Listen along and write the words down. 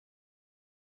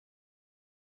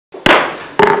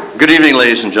Good evening,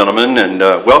 ladies and gentlemen, and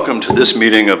welcome to this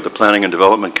meeting of the Planning and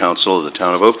Development Council of the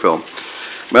Town of Oakville.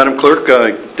 Madam Clerk,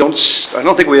 I don't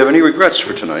think we have any regrets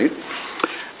for tonight.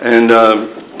 And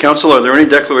Council, are there any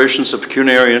declarations of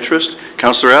pecuniary interest?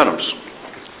 Councillor Adams.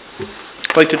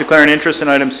 I'd like to declare an interest in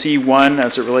item C1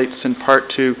 as it relates in part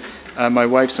to my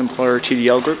wife's employer,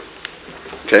 TDL Group.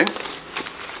 Okay.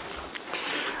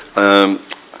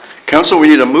 Council, we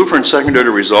need a mover and seconder to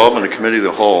resolve in the committee of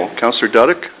the whole. Councillor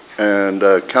Duddick and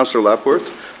Councillor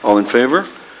Lapworth, all in favor?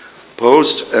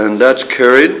 Opposed? And that's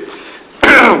carried.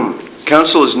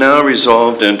 Council is now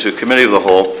resolved into committee of the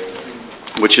whole,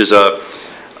 which is a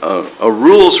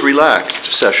rules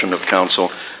relaxed session of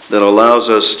council that allows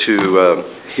us to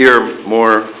hear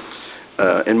more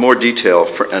in more detail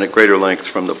and at greater length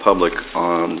from the public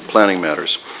on planning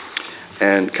matters.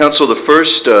 And Council, the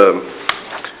first,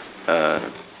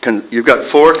 you've got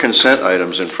 4 consent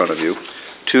items in front of you,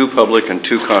 2 public and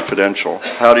 2 confidential.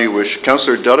 How do you wish?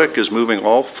 Councillor Duddick is moving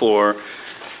all 4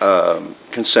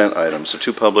 consent items, the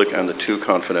 2 public and the 2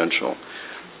 confidential.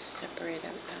 Separate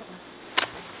out that one.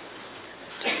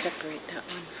 Separate that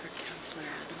one for Councillor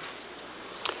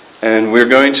Adams. And we're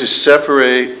going to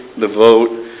separate the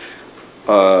vote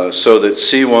so that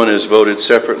C1 is voted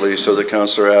separately so that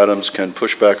Councillor Adams can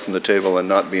push back from the table and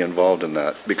not be involved in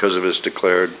that because of his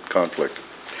declared conflict.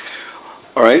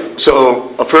 All right,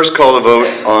 so I'll first call the vote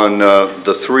on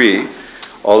the 3.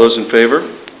 All those in favor?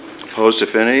 Opposed,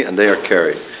 if any, and they are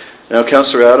carried. Now,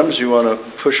 Councillor Adams, you want to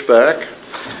push back?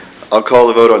 I'll call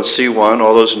the vote on C1.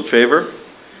 All those in favor?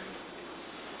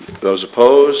 Those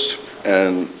opposed?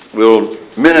 And we'll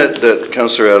minute that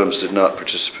Councillor Adams did not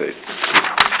participate.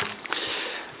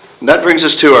 And that brings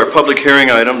us to our public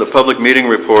hearing item, the public meeting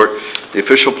report, the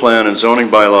official plan and zoning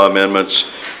bylaw amendments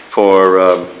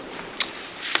for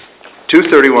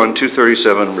 231,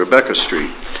 237 Rebecca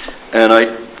Street. And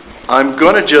I'm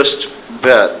going to just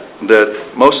bet that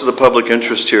most of the public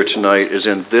interest here tonight is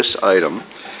in this item.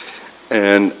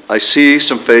 And I see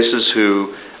some faces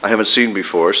who I haven't seen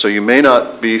before, so you may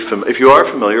not be familiar. If you are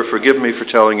familiar, forgive me for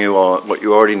telling you all what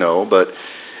you already know, but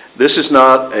this is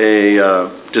not a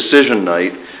decision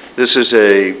night. This is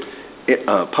a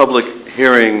public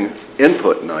hearing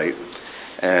input night.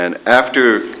 And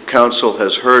after council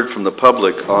has heard from the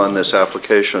public on this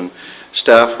application,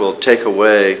 staff will take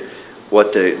away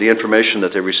what the information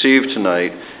that they received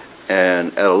tonight,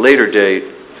 and at a later date,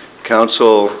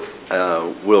 council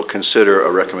will consider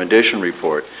a recommendation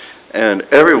report. And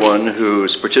everyone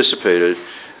who's participated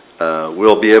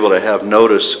will be able to have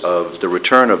notice of the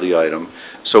return of the item.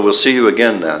 So we'll see you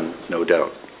again then, no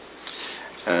doubt.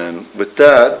 And with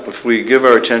that, if we give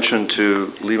our attention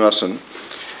to Lee Musson,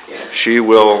 she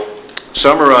will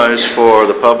summarize for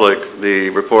the public the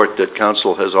report that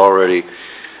council has already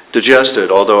digested,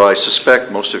 although I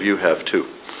suspect most of you have too.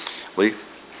 Lee?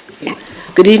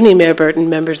 Good evening, Mayor Burton,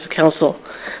 members of council.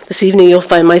 This evening you'll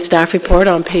find my staff report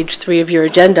on page 3 of your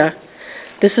agenda.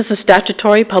 This is a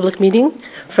statutory public meeting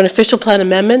for an official plan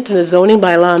amendment and a zoning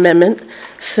bylaw amendment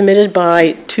submitted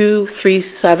by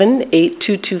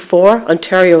 237-8224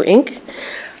 Ontario Inc.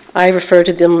 I refer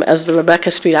to them as the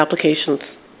Rebecca Street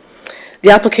applications. The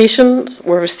applications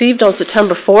were received on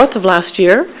September 4th of last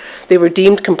year. They were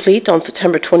deemed complete on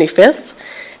September 25th,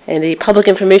 and a public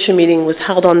information meeting was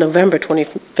held on November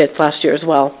 25th last year as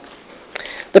well.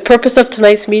 The purpose of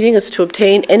tonight's meeting is to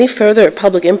obtain any further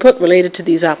public input related to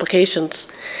these applications.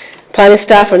 Planning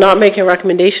staff are not making a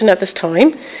recommendation at this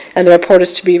time, and the report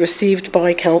is to be received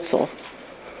by council.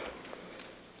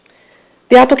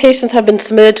 The applications have been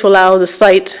submitted to allow the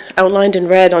site, outlined in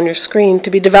red on your screen, to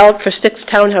be developed for 6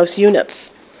 townhouse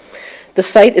units. The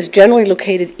site is generally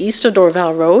located east of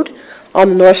Dorval Road on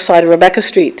the north side of Rebecca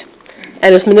Street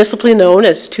and is municipally known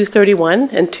as 231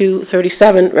 and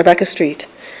 237 Rebecca Street.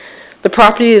 The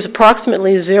property is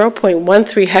approximately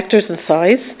 0.13 hectares in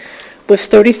size, with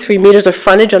 33 meters of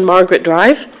frontage on Margaret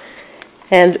Drive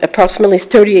and approximately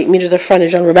 38 meters of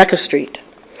frontage on Rebecca Street.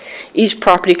 Each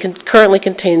property currently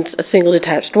contains a single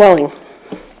detached dwelling.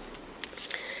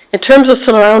 In terms of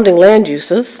surrounding land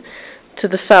uses, to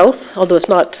the south, although it's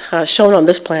not shown on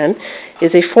this plan,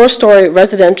 is a 4-story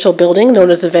residential building known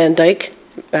as the Van Dyke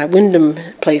Wyndham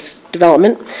Place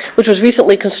development, which was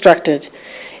recently constructed.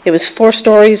 It was 4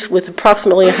 stories with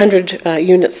approximately 100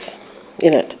 units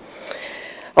in it.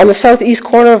 On the southeast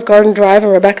corner of Garden Drive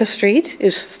and Rebecca Street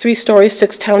is 3-story,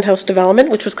 6 townhouse development,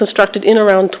 which was constructed in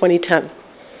around 2010.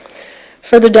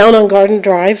 Further down on Garden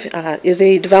Drive is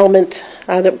a development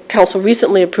that council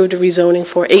recently approved a rezoning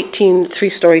for 18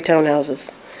 3-story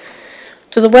townhouses.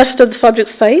 To the west of the subject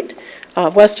site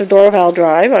West of Dorval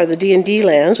Drive are the D&D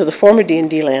lands, or the former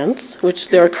D&D lands, which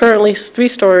there are currently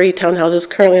 3-story townhouses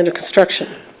currently under construction.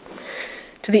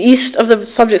 To the east of the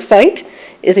subject site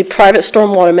is a private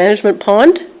stormwater management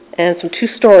pond and some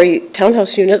 2-story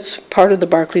townhouse units, part of the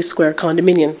Barclay Square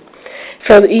condominium.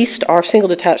 Further east are single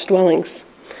detached dwellings.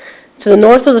 To the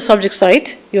north of the subject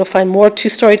site, you'll find more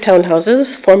 2-story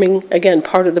townhouses forming, again,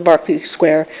 part of the Barclay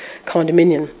Square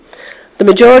condominium. The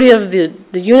majority of the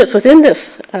units within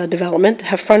this development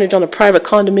have frontage on a private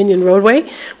condominium roadway,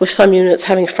 with some units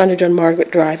having frontage on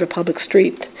Margaret Drive, a public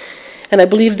street. And I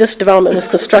believe this development was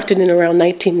constructed in around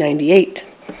 1998.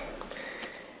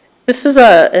 This is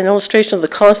an illustration of the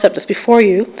concept that's before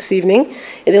you this evening.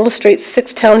 It illustrates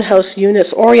 6 townhouse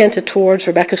units oriented towards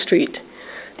Rebecca Street.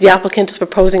 The applicant is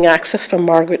proposing access from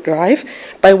Margaret Drive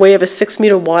by way of a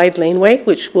 6-meter wide laneway,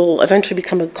 which will eventually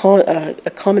become a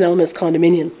common elements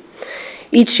condominium.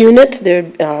 Each unit,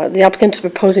 the applicant is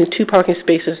proposing 2 parking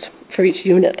spaces for each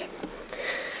unit.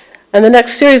 And the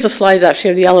next series of slides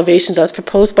actually are the elevations as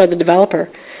proposed by the developer.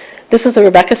 This is the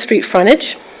Rebecca Street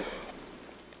frontage.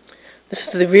 This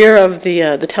is the rear of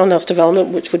the townhouse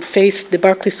development, which would face the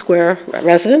Barclay Square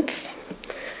residence.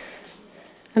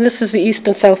 And this is the east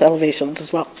and south elevations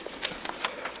as well.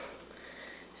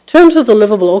 In terms of the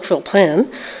livable Oakville plan,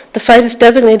 the site is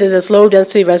designated as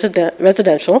low-density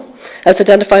residential, as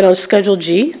identified on Schedule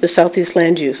G, the southeast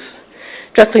land use.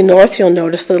 Directly north, you'll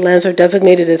notice that the lands are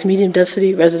designated as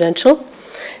medium-density residential,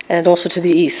 and also to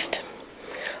the east.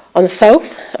 On the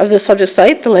south of the subject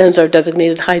site, the lands are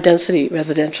designated high-density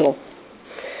residential.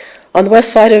 On the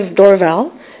west side of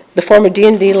Dorval, the former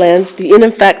D&D lands, the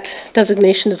in-effect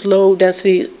designation is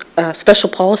low-density special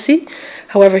policy.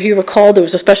 However, you recall there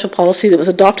was a special policy that was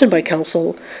adopted by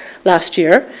Council last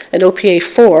year, and OPA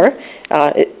 4,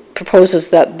 it proposes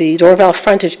that the Dorval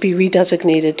frontage be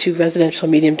redesignated to residential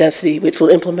medium density, which will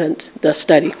implement the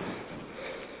study.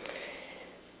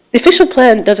 The official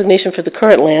plan designation for the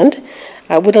current land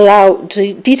would allow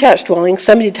detached dwellings,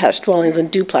 semi-detached dwellings,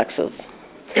 and duplexes.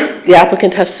 The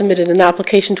applicant has submitted an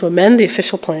application to amend the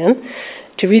official plan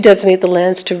to redesignate the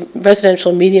lands to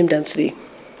residential medium density.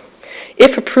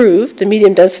 If approved, the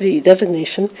medium density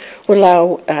designation would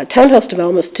allow townhouse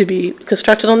developments to be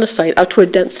constructed on the site up to a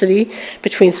density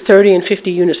between 30 and 50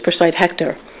 units per site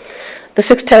hectare. The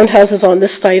 6 townhouses on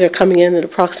this site are coming in at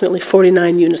approximately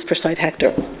 49 units per site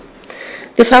hectare.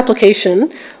 This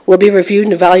application will be reviewed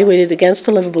and evaluated against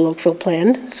the livable Oakville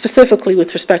plan, specifically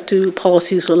with respect to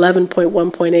policies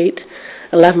 11.1.8,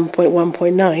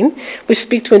 11.1.9, which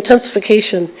speak to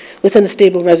intensification within a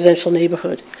stable residential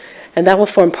neighborhood. And that will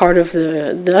form part of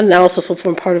the analysis will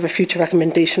form part of a future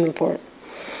recommendation report.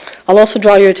 I'll also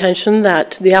draw your attention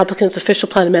that the applicant's official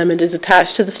plan amendment is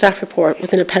attached to the staff report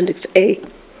within Appendix A.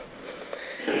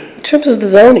 In terms of the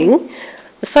zoning,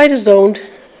 the site is zoned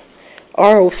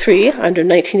R03 under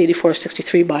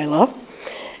 1984-63 bylaw,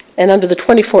 and under the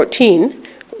 2014-014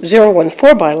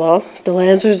 bylaw, the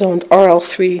lands are zoned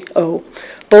RL30.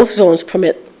 Both zones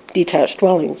permit detached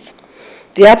dwellings.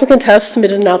 The applicant has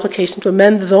submitted an application to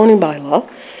amend the zoning bylaw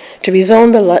to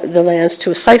rezone the lands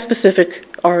to a site-specific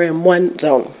RM1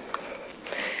 zone.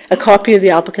 A copy of the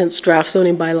applicant's draft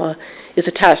zoning bylaw is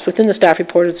attached within the staff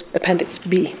report as Appendix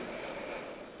B.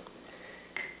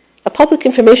 A public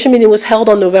information meeting was held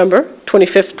on November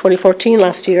 25th, 2014,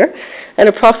 last year, and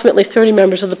approximately 30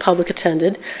 members of the public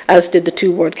attended, as did the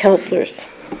 2 ward councillors.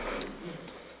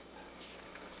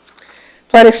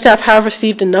 Planning staff have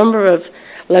received a number of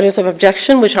letters of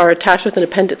objection, which are attached within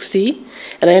Appendix C,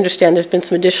 and I understand there's been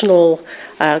some additional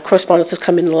correspondence that's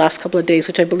come in the last couple of days,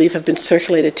 which I believe have been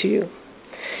circulated to you.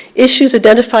 Issues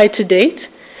identified to date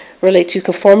relate to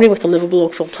conformity with the livable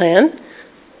Oakville plan,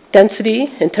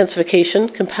 density, intensification,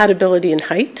 compatibility and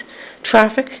height,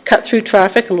 traffic, cut-through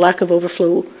traffic and lack of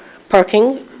overflow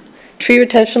parking, tree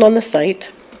retention on the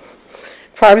site,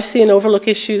 privacy and overlook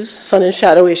issues, sun and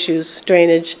shadow issues,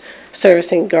 drainage,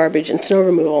 servicing, garbage, and snow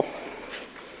removal.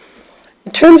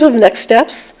 In terms of next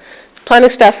steps, planning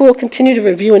staff will continue to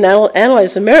review and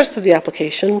analyze the merits of the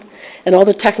application and all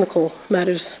the technical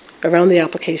matters around the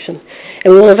application,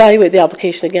 and we will evaluate the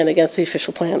application again against the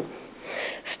official plan.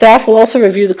 Staff will also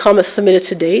review the comments submitted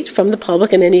to date from the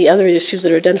public and any other issues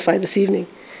that are identified this evening.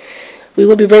 We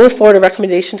will be bringing forward a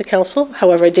recommendation to Council,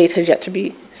 however, a date has yet to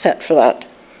be set for that.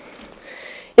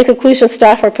 In conclusion,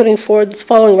 staff are putting forward this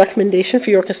following recommendation for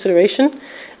your consideration,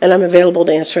 and I'm available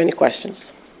to answer any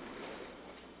questions.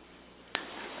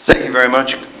 Thank you very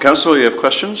much. Councillor, you have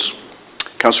questions?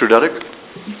 Councillor Duddick?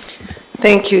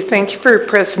 Thank you. Thank you for your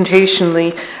presentation,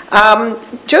 Lee.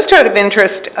 Just out of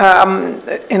interest,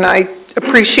 and I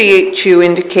appreciate you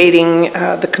indicating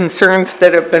the concerns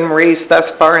that have been raised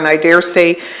thus far, and I dare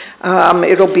say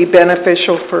it'll be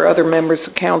beneficial for other members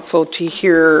of council to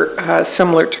hear,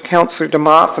 similar to Councillor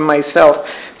DeMoff and myself,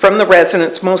 from the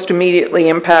residents most immediately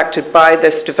impacted by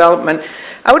this development.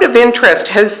 Out of interest,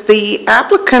 has the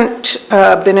applicant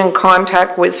been in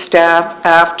contact with staff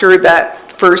after that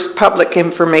first public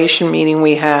information meeting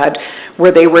we had,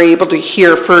 where they were able to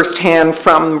hear firsthand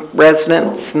from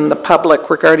residents and the public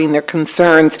regarding their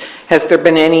concerns? Has there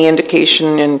been any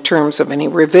indication in terms of any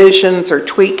revisions or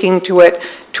tweaking to it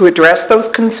to address those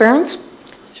concerns?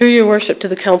 Through your worship to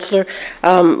the councillor,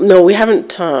 no, we haven't,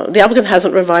 the applicant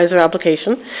hasn't revised their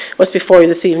application. What's before you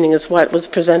this evening is what was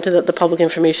presented at the public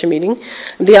information meeting.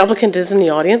 The applicant is in the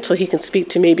audience, so he can speak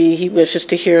to, maybe he wishes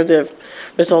to hear the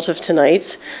result of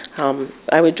tonight's.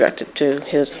 I would direct it to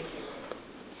his.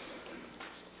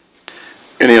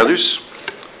 Any others?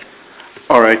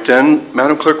 All right then,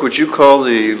 Madam Clerk, would you call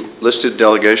the listed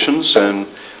delegations, and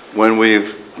when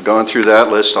we've gone through that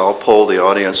list, I'll poll the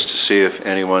audience to see if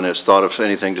anyone has thought of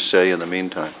anything to say in the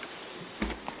meantime.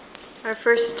 Our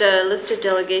first listed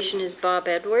delegation is Bob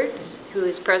Edwards, who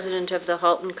is president of the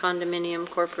Halton Condominium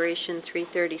Corporation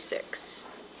 336.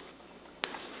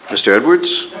 Mr.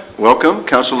 Edwards, welcome.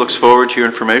 Council looks forward to your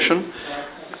information.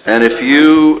 And if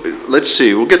you, let's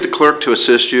see, we'll get the clerk to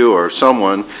assist you or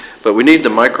someone, but we need the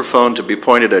microphone to be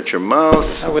pointed at your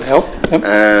mouth. That would help. Yep.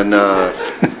 And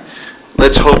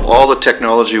let's hope all the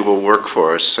technology will work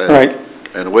for us. And, right.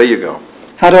 And away you go.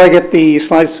 How do I get the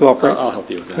slides to operate? I'll help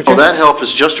you with that. Oh, that help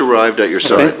has just arrived at your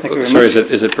side. Thank you very Sorry,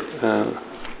 much. is it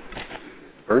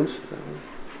Burns?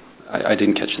 I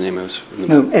didn't catch the name. I was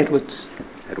No, Edwards.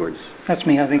 Edwards. That's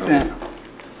me, I think, there. Yeah.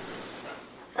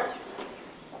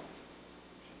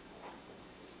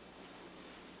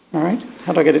 All right.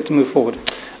 How do I get it to move forward?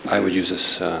 I would use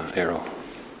this arrow.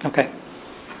 Okay.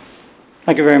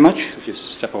 Thank you very much. So if you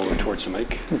step over towards the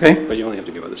mic. Okay. But you only have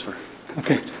to go this far.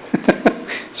 Okay.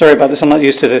 Sorry about this, I'm not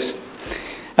used to this.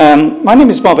 My name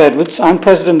is Bob Edwards. I'm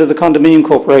president of the Condominium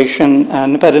Corporation,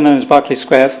 and better known as Berkeley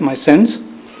Square for my sins.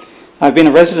 I've been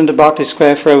a resident of Berkeley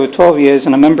Square for over 12 years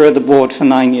and a member of the board for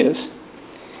 9 years.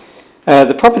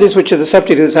 The properties which are the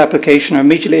subject of this application are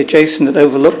immediately adjacent and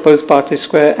overlook both Berkeley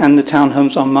Square and the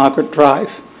townhomes on Margaret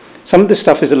Drive. Some of this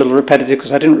stuff is a little repetitive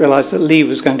because I didn't realize that Lee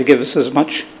was going to give us as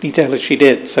much detail as she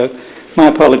did, so my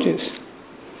apologies.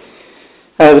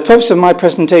 The purpose of my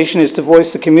presentation is to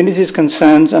voice the community's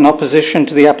concerns and opposition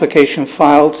to the application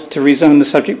filed to rezone the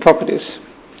subject properties.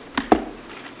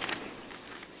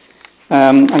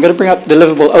 I'm going to bring up the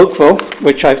livable Oakville,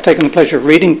 which I've taken the pleasure of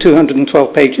reading,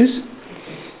 212 pages.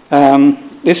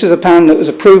 This is a plan that was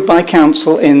approved by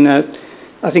council in,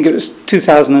 I think it was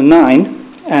 2009,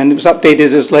 and it was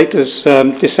updated as late as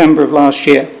December of last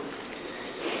year.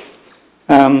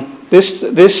 This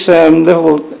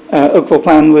livable Oakville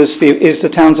plan is the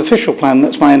town's official plan,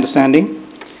 that's my understanding,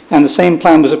 and the same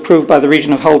plan was approved by the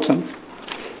region of Halton.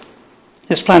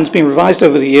 This plan has been revised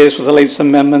over the years with the latest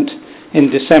amendment in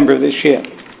December of this year.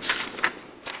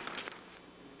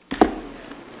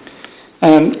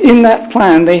 In that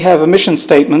plan, they have a mission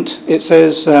statement. It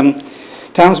says,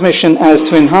 town's mission as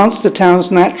to enhance the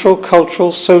town's natural,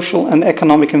 cultural, social, and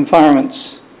economic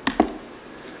environments.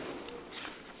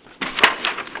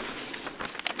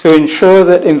 To ensure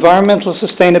that environmental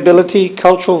sustainability,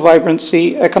 cultural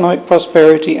vibrancy, economic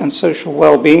prosperity, and social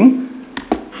well-being.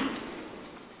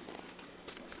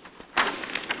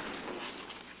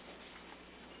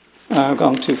 I've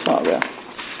gone too far there.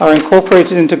 Are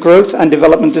incorporated into growth and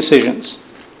development decisions.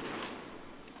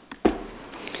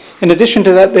 In addition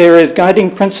to that, there is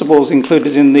guiding principles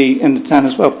included in the town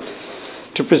as well.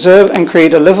 To preserve and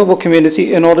create a livable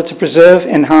community in order to preserve,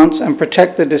 enhance, and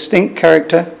protect the distinct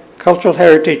character, cultural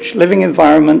heritage, living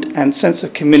environment, and sense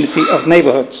of community of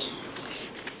neighborhoods.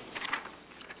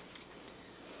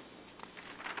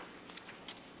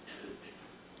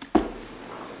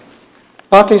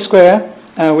 Berkeley Square,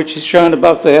 which is shown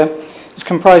above there, is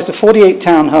comprised of 48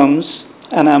 townhomes,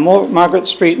 and our Margaret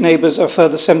Street neighbors are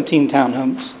further 17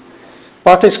 townhomes.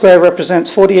 Berkeley Square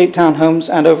represents 48 townhomes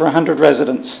and over 100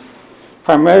 residents,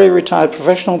 primarily retired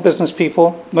professional business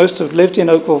people. Most have lived in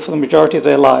Oakville for the majority of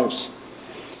their lives.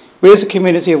 We as a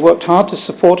community have worked hard to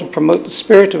support and promote the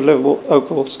spirit of livable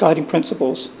Oakville's guiding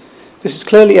principles. This is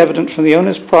clearly evident from the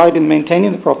owner's pride in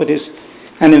maintaining the properties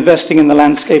and investing in the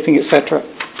landscaping, etc.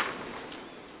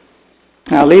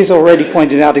 Now, Lee's already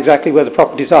pointed out exactly where the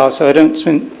properties are, so I don't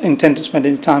intend to spend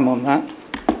any time on that.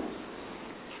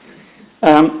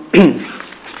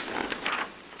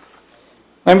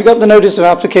 When we got the notice of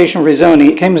application for rezoning,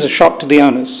 it came as a shock to the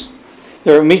owners.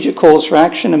 There were immediate calls for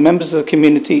action, and members of the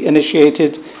community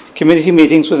initiated community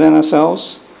meetings within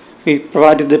ourselves. We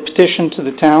provided a petition to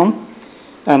the town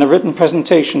and a written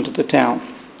presentation to the town.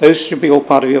 Those should be all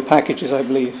part of your packages, I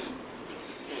believe.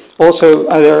 Also,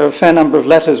 there are a fair number of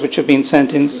letters which have been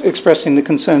sent in expressing the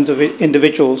concerns of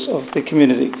individuals of the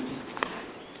community.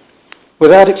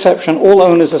 Without exception, all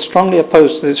owners are strongly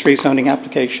opposed to this rezoning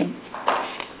application.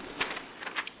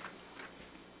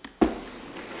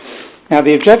 Now,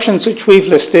 the objections which we've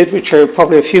listed, which are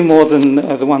probably a few more than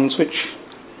the ones which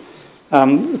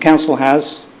the council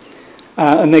has,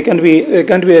 and they're going to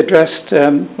be addressed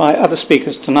by other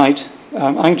speakers tonight.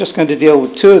 I'm just going to deal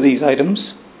with two of these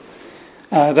items.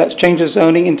 That's change of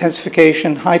zoning,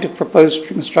 intensification, height of proposed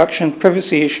construction,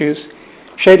 privacy issues,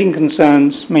 shading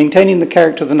concerns, maintaining the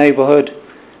character of the neighbourhood,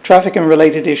 traffic and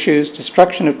related issues,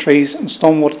 destruction of trees, and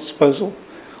stormwater disposal.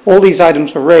 All these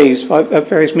items were raised at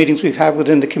various meetings we've had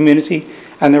within the community,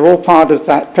 and they're all part of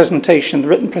that presentation, the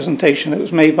written presentation that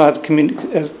was made by the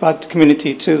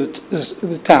community to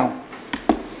the town.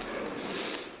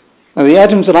 Now, the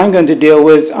items that I'm going to deal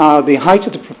with are the height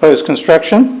of the proposed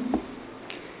construction.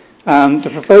 The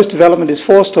proposed development is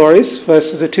 4 stories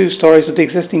versus the 2 stories of the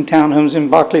existing townhomes in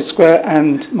Berkeley Square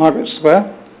and Margaret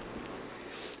Square.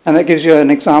 And that gives you an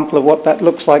example of what that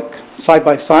looks like side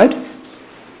by side.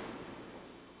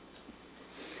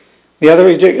 The other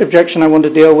objection I want to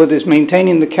deal with is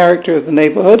maintaining the character of the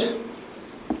neighbourhood.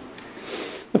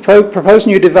 The proposed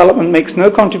new development makes no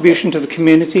contribution to the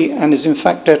community and is in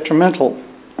fact detrimental.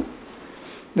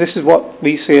 This is what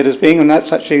we see it as being, and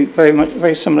that's actually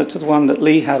very similar to the one that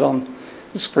Lee had on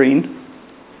the screen.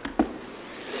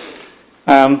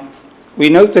 We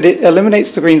note that it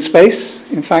eliminates the green space.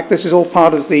 In fact, this is all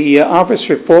part of the Arborist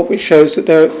report, which shows that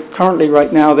currently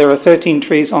right now there are 13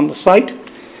 trees on the site,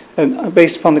 and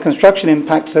based upon the construction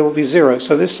impacts there will be 0.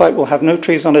 So this site will have no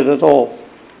trees on it at all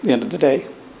at the end of the day.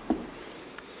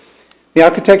 The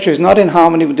architecture is not in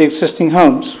harmony with the existing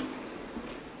homes.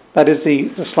 That is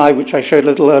the slide which I showed a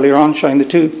little earlier on, showing the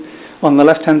two. On the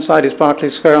left-hand side is Berkeley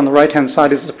Square, on the right-hand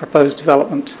side is the proposed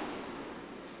development.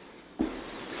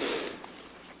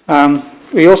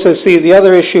 We also see the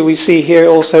other issue we see here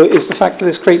also is the fact that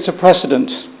this creates a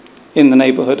precedent in the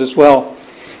neighbourhood as well.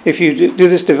 If you do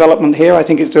this development here, I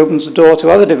think it opens the door to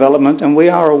other development, and we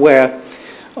are aware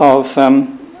of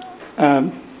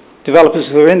developers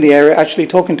who are in the area actually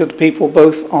talking to the people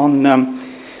both on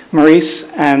Maurice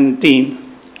and Dean.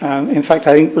 In fact,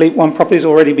 I believe one property has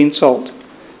already been sold.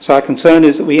 So our concern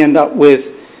is that we end up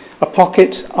with a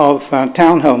pocket of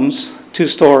townhomes,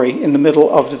 2-story, in the middle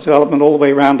of the development all the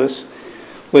way around us,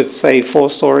 with, say,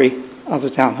 4-story other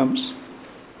townhomes.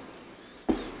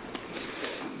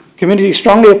 Community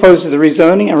strongly opposes the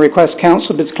rezoning and requests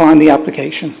council to decline the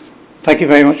application. Thank you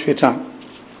very much for your time.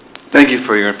 Thank you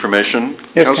for your information.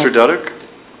 Yes, Councillor Duddick?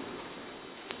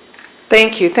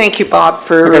 Thank you, Bob,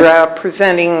 for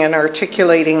presenting and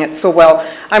articulating it so well.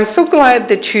 I'm so glad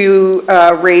that you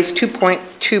raised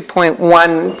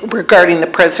 2.2.1 regarding the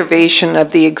preservation of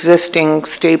the existing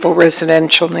stable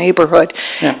residential neighborhood.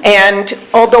 Yeah. And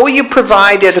although you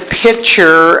provided a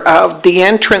picture of the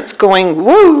entrance going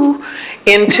woo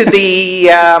into the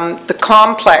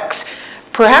complex,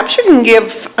 perhaps you can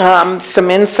give some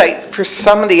insight for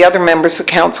some of the other members of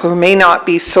council who may not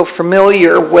be so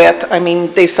familiar with, I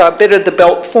mean, they saw a bit of the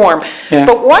built form, yeah.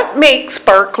 But what makes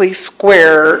Berkeley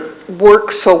Square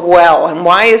work so well, and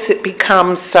why has it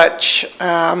become such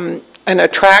an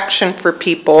attraction for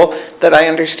people that I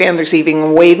understand there's even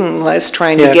a waiting list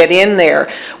trying to get in there?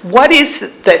 What is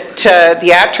it that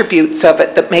the attributes of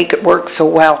it that make it work so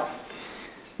well?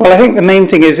 Well, I think the main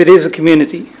thing is it is a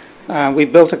community. We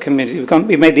built a community.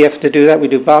 We made the effort to do that. We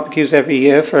do barbecues every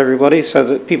year for everybody so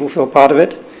that people feel part of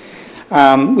it.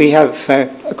 We have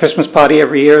a Christmas party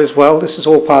every year as well. This is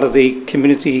all part of the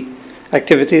community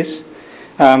activities.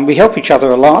 We help each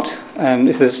other a lot.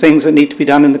 If there's things that need to be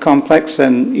done in the complex,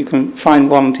 then you can find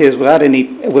volunteers without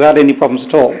any problems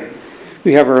at all.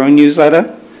 We have our own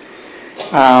newsletter.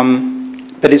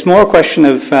 But it's more a question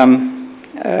of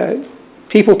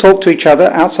people talk to each other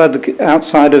outside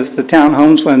of the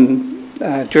townhomes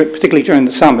particularly during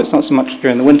the summer. It's not so much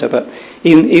during the winter, but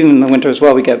even in the winter as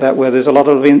well we get that, where there's a lot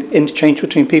of interchange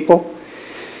between people.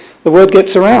 The word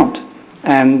gets around,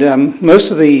 and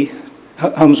most of the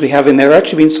homes we have in there are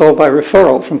actually being sold by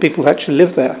referral from people who actually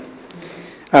live there.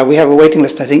 We have a waiting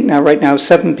list, I think right now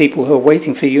 7 people who are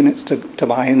waiting for units to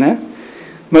buy in there.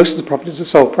 Most of the properties are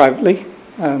sold privately.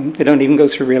 They don't even go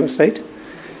through real estate.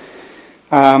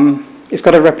 It's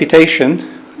got a reputation.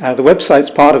 The website's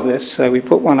part of this. We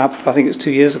put one up, I think it's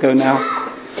 2 years ago now,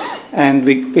 and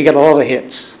we get a lot of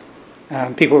hits.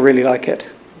 People really like it.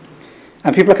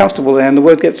 And people are comfortable there, and the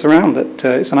word gets around that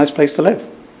it's a nice place to live.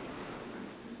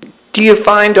 Do you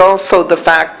find also the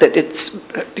fact that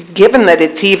given that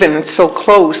it's even so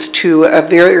close to a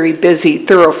very busy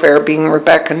thoroughfare, being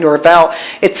Rebecca and Norval,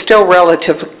 it's still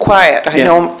relatively quiet? I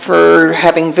know for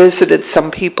having visited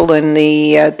some people in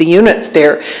the units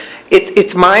there,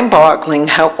 it's mind-boggling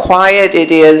how quiet it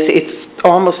is. It's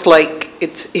almost like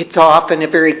it's often a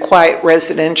very quiet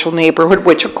residential neighborhood,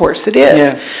 which of course it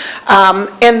is.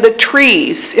 Yeah. And the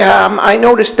trees, I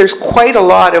noticed there's quite a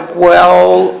lot of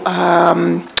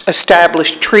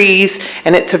established trees,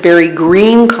 and it's a very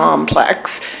green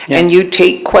complex. Yeah. And you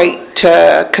take quite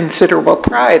considerable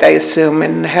pride, I assume,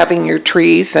 in having your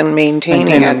trees and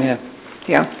maintaining it. Yeah.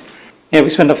 Yeah. Yeah, we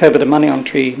spend a fair bit of money on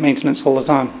tree maintenance all the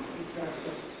time.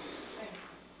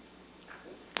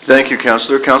 Thank you,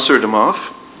 Councillor. Councillor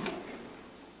Demoff.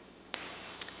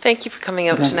 Thank you for coming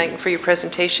out tonight and for your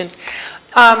presentation.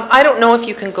 I don't know if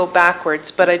you can go backwards,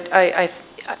 but I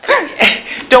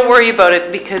don't worry about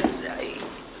it because...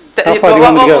 How far do you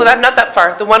want me to go? Not that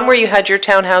far. The one where you had your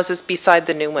townhouses beside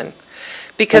the new one.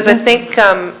 Because I think,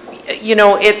 you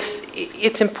know,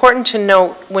 it's important to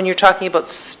note when you're talking about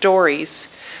stories,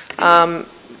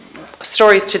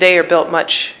 stories today are built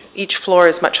each floor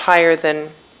is much higher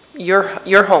than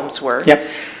your homes were. Yep.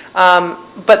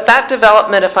 But that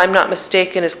development, if I'm not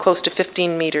mistaken, is close to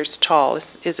 15 meters tall,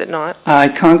 is it not? I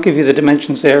can't give you the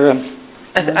dimensions there.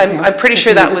 I'm pretty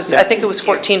sure that was, I think it was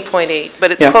 14.8,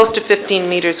 but it's close to 15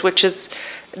 meters, which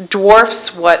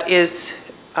dwarfs what is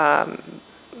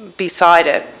beside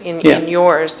it in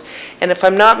yours. And if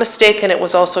I'm not mistaken, it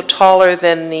was also taller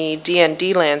than the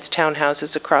DND Lands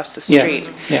townhouses across the street.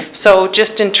 Yes. Yeah. So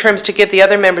just in terms to give the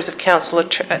other members of council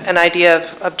an idea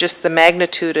of just the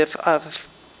magnitude of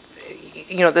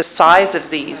you know, the size of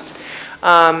these,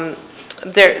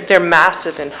 they're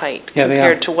massive in height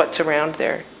compared to what's around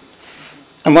there.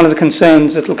 And one of the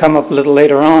concerns that will come up a little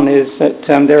later on is that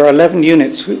there are 11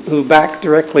 units who back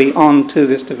directly onto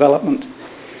this development,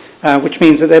 which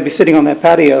means that they'll be sitting on their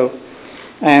patio,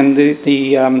 and the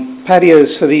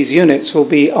patios for these units will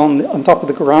be on top of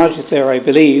the garages there, I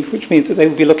believe, which means that they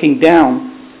will be looking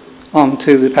down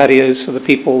onto the patios for the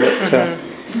people that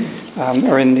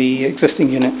are in the existing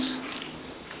units.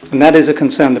 And that is a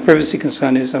concern. The privacy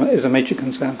concern is a major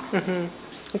concern.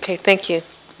 Okay, thank you.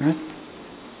 All right.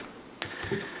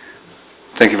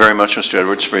 Thank you very much, Mr.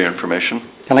 Edwards, for your information.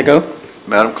 Can I go?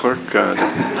 Madam Clerk, the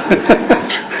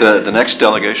next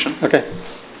delegation. Okay.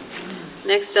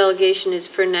 Next delegation is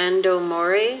Fernando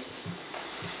Mores.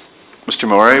 Mr.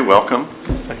 Morey, welcome.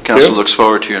 Thank Council you. looks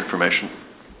forward to your information.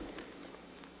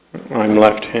 I'm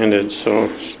left-handed, so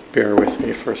just bear with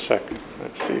me for a second.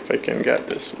 Let's see if I can get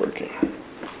this working.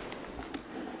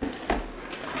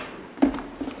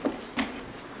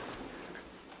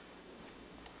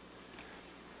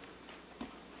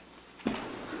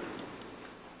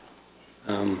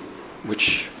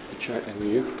 Which are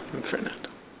you? I'm Fernando.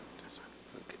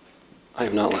 I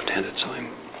am not left-handed, so I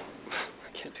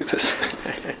can't do this.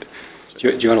 do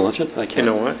you want to launch it? I can't. You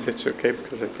know what? It's okay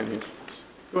because I can use this.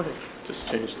 Go ahead. Just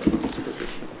change the mouse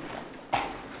position.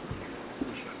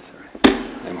 Sorry.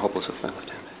 I'm hopeless with my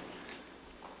left-handed.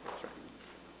 That's right.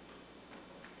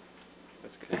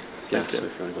 That's good. Okay. Yeah, Thank you. so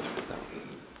if you want to go through with that one.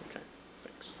 Okay,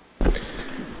 thanks.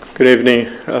 Good evening,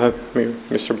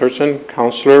 Mr. Burton,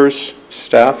 councilors,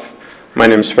 staff. My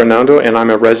name is Fernando, and I'm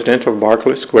a resident of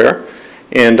Barclay Square.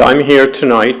 And I'm here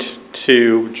tonight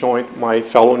to join my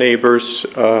fellow neighbors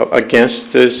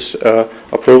against this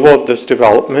approval of this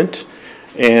development.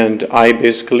 And I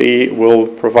basically will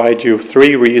provide you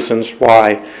 3 reasons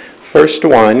why. First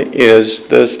one is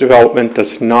this development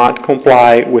does not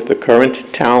comply with the current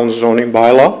town zoning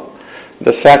bylaw.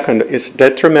 The second is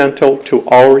detrimental to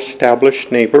our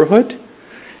established neighborhood.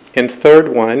 And third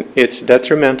one, it's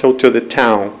detrimental to the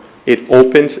town. It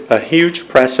opens a huge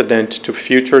precedent to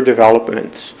future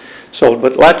developments. So,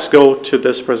 but let's go to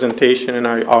this presentation, and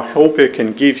I hope it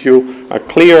can give you a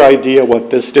clear idea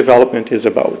what this development is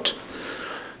about.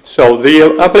 So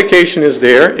the application is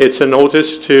there. It's a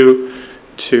notice to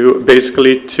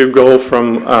basically to go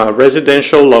from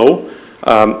residential low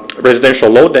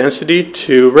density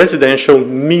to residential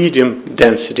medium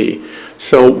density.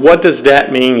 So what does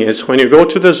that mean is when you go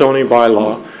to the zoning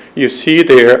bylaw, you see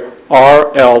there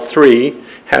RL3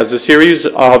 has a series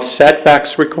of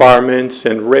setbacks requirements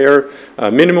and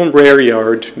minimum rear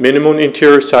yard, minimum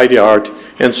interior side yard,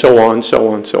 and so on, so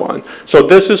on, so on. So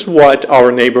this is what our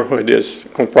neighborhood is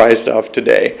comprised of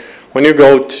today. When you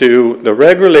go to the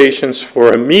regulations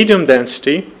for a medium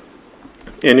density,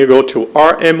 and you go to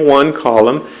RM1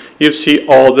 column, you see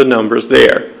all the numbers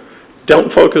there. Don't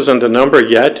focus on the number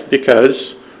yet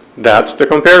because that's the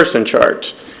comparison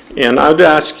chart. And I would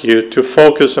ask you to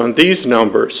focus on these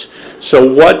numbers. So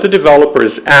what the developer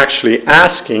is actually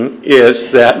asking is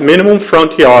that minimum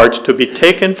front yard to be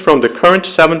taken from the current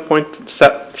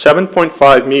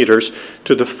 7.5 meters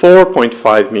to the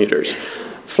 4.5 meters.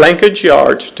 Flankage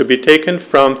yard to be taken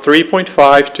from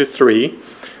 3.5 to 3.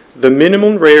 The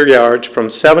minimum rear yard from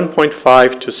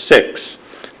 7.5 to 6.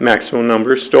 Maximum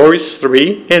number of stories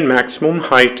 3, and maximum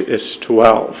height is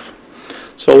 12.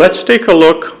 So let's take a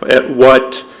look at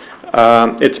what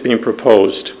it's being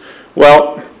proposed.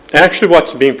 Well, actually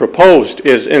what's being proposed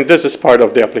is, and this is part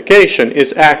of the application,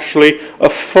 is actually a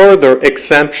further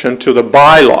exemption to the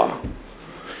bylaw.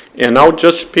 And I'll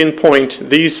just pinpoint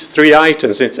these 3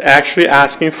 items. It's actually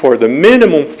asking for the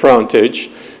minimum frontage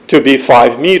to be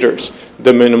 5 meters,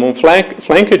 the minimum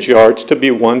flankage yards to be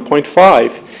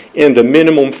 1.5, and the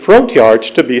minimum front yards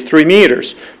to be 3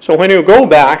 meters. So when you go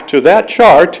back to that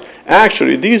chart,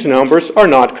 actually these numbers are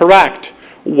not correct.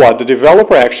 What the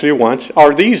developer actually wants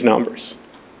are these numbers.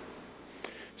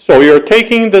 So you're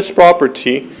taking this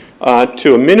property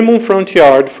to a minimum front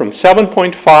yard from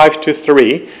 7.5 to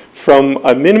 3, from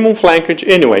a minimum flankage,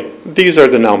 anyway, these are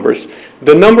the numbers.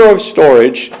 The number of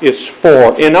storage is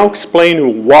 4, and I'll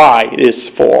explain why it is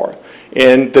 4.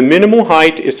 And the minimum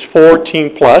height is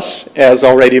 14 plus, as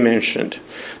already mentioned.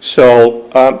 So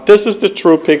this is the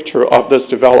true picture of this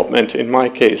development in my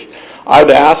case. I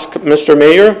would ask Mr.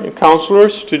 Mayor and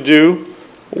councilors to do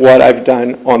what I've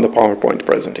done on the PowerPoint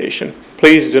presentation.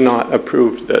 Please do not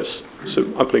approve this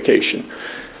application.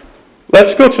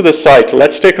 Let's go to the site.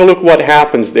 Let's take a look what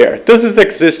happens there. This is the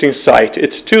existing site.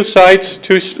 It's 2 sites,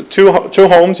 two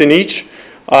homes in each,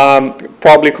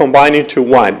 probably combining to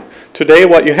 1. Today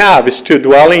what you have is 2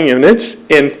 dwelling units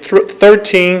and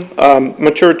 13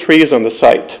 mature trees on the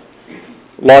site.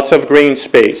 Lots of green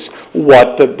space.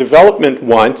 What the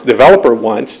developer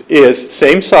wants is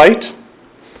same site,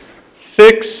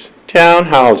 6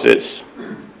 townhouses.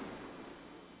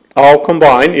 All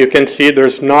combined, you can see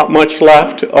there's not much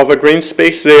left of a green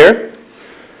space there.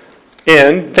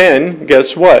 And then,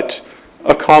 guess what?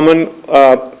 A common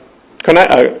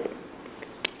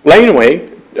laneway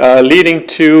leading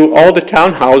to all the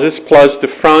townhouses plus the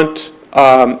front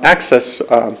access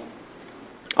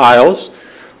aisles.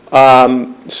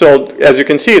 So as you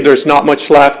can see, there's not much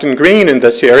left in green in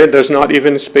this area. There's not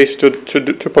even space to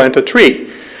plant a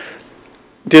tree.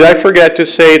 Did I forget to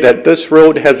say that this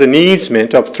road has an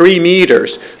easement of 3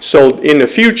 meters? So in the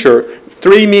future,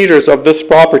 3 meters of this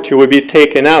property will be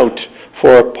taken out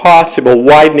for a possible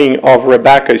widening of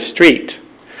Rebecca Street.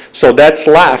 So that's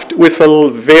left with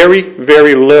a very,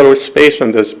 very little space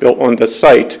on this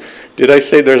site. Did I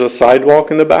say there's a sidewalk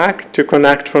in the back to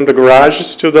connect from the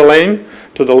garages to the lane,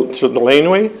 to the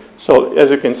laneway? So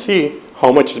as you can see,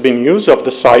 how much is being used of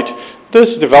the site.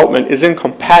 This development is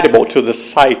incompatible to the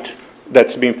site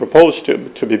that's being proposed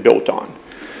to be built on.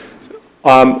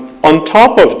 On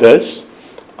top of this,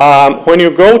 when you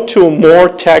go to a more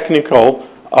technical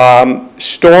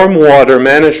stormwater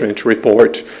management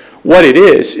report, what it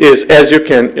is as you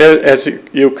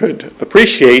could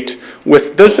appreciate,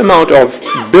 with this amount of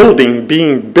building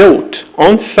being built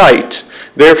on site,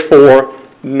 therefore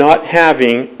not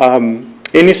having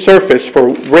any surface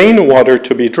for rainwater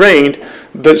to be drained,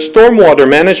 the stormwater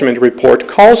management report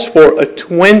calls for a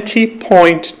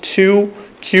 20.2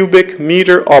 cubic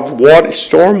meter of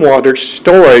stormwater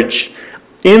storage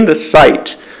in the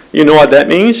site. You know what that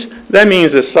means? That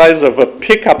means the size of a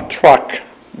pickup truck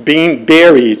being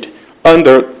buried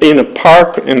in a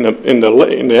park in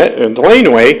the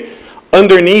laneway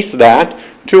underneath that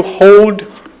to hold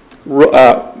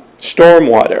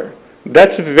stormwater.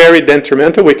 That's very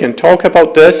detrimental. We can talk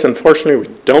about this. Unfortunately,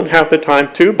 we don't have the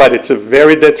time to, but it's a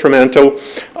very detrimental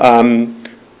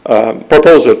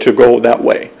proposal to go that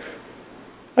way.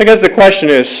 I guess the question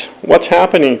is, what's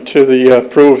happening to the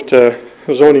approved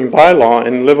zoning bylaw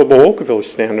and livable Oakville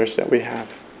standards that we have?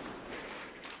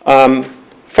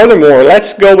 Furthermore,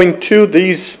 let's go into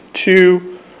these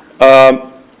 2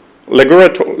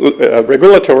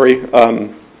 regulatory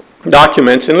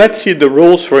documents, and let's see the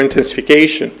rules for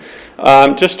intensification.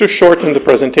 Just to shorten the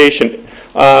presentation,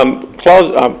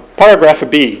 paragraph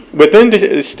B, within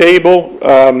the stable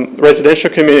residential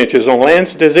communities on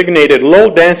lands designated low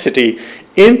density,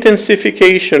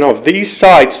 intensification of these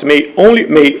sites may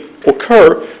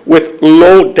occur with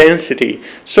low density.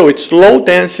 So it's low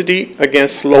density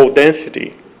against low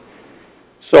density.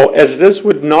 So as this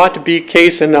would not be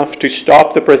case enough to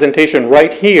stop the presentation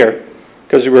right here,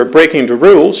 because we're breaking the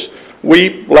rules,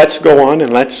 let's go on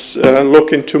and let's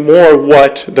look into more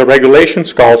what the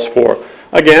regulations calls for.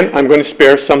 Again, I'm going to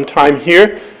spare some time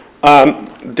here.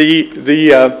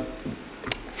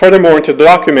 furthermore into the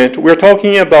document, we're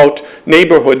talking about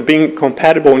neighborhood being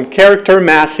compatible in character,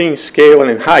 massing, scale, and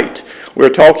in height. We're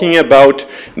talking about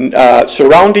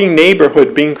surrounding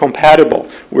neighborhood being compatible.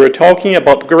 We're talking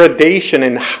about gradation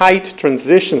and height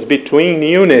transitions between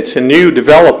units and new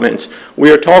developments.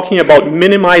 We are talking about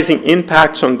minimizing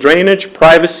impacts on drainage,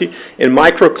 privacy, and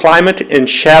microclimate and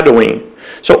shadowing.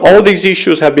 So all these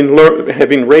issues have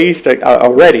been raised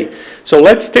already. So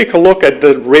let's take a look at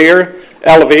the rear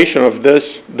elevation of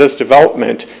this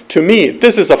development. To me,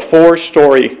 this is a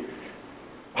 4-story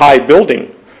high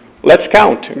building. Let's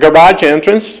count. Garage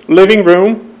entrance, living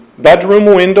room, bedroom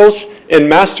windows, and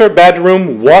master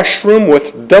bedroom, washroom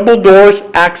with double doors,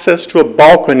 access to a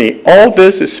balcony. All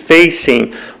this is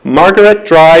facing Margaret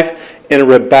Drive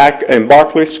and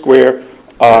Barclay Square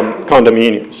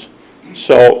condominiums.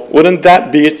 So wouldn't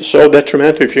that be so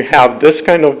detrimental if you have this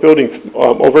kind of building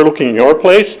overlooking your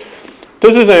place?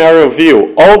 This is an aerial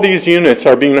view. All these units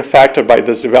are being affected by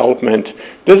this development.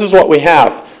 This is what we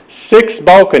have. 6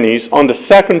 balconies on the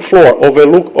 2nd floor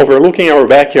overlooking our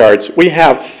backyards. We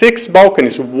have 6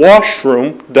 balconies,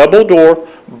 washroom, double door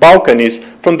balconies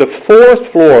from the 4th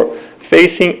floor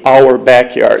facing our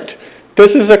backyard.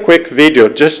 This is a quick video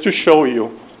just to show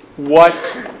you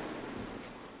what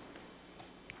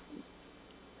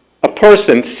a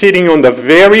person sitting on the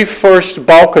very first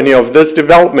balcony of this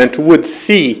development would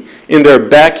see in their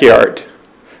backyard.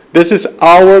 This is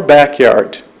our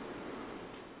backyard.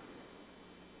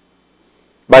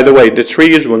 By the way, the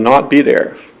trees will not be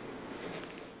there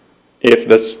if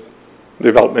this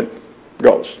development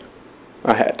goes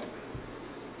ahead.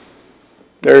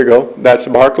 There you go. That's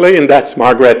Barclay, and that's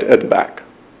Margaret at the back.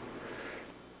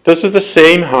 This is the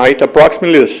same height,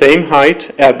 approximately the same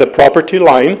height at the property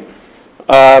line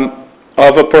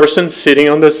of a person sitting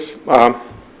on this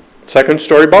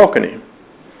 2nd-story balcony.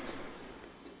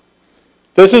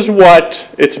 This is what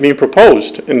it's being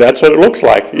proposed, and that's what it looks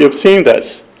like. You've seen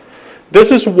this.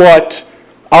 This is what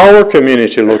our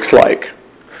community looks like.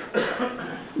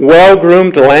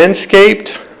 Well-groomed,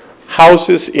 landscaped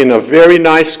houses in a very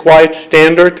nice, quiet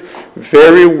standard,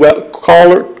 very well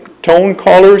tone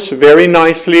colors, very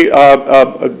nicely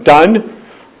done.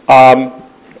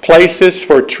 Places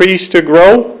for trees to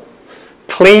grow,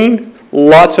 clean,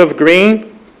 lots of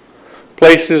green,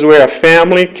 places where a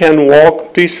family can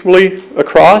walk peacefully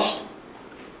across.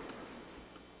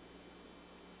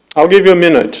 I'll give you a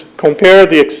minute. Compare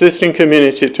the existing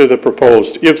community to the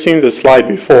proposed. You've seen this slide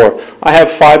before. I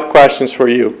have 5 questions for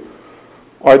you.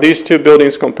 Are these 2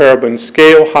 buildings comparable in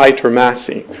scale, height, or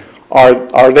massing?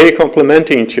 Are they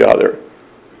complementing each other?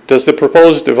 Does the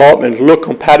proposed development look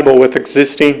compatible with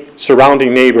existing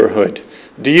surrounding neighborhood?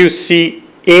 Do you see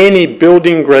any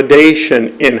building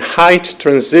gradation in height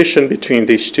transition between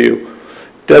these 2?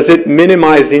 Does it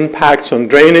minimize impacts on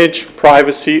drainage,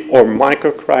 privacy, or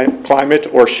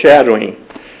microclimate or shadowing?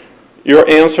 Your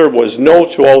answer was no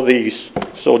to all these.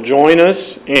 So join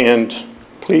us and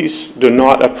please do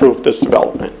not approve this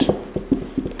development.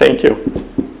 Thank you.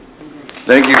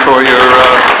 Thank you for your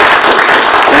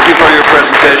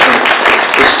presentation.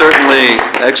 It's certainly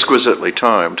exquisitely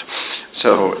timed.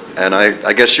 So, and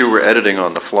I guess you were editing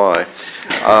on the fly.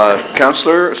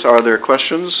 Councillors, are there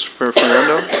questions for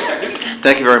Fernando?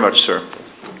 Thank you very much, sir.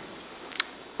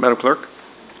 Madam Clerk?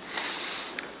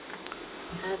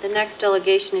 The next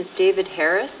delegation is David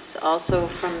Harris, also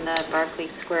from the Barclay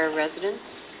Square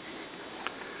residents.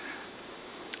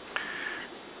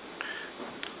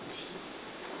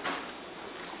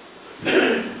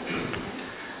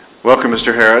 Welcome,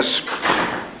 Mr. Harris.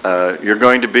 You're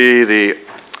going to be the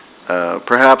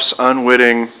perhaps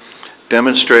unwitting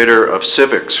demonstrator of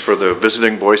civics for the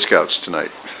visiting Boy Scouts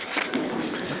tonight.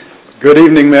 Good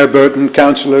evening, Mayor Burton,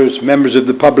 councillors, members of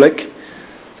the public.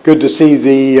 It's good to see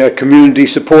the community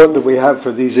support that we have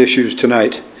for these issues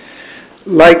tonight.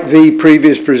 Like the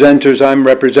previous presenters, I'm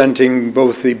representing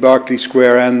both the Barclay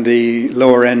Square and the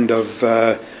lower end of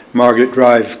Margaret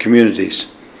Drive communities.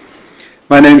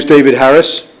 My name is David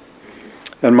Harris,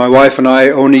 and my wife and I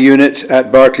own a unit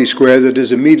at Barclay Square that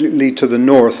is immediately to the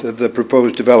north of the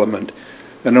proposed development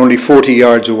and only 40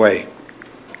 yards away.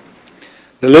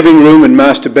 The living room and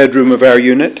master bedroom of our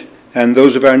unit and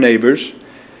those of our neighbours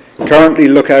currently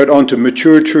look out onto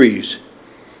mature trees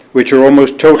which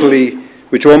almost totally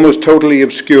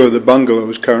obscure the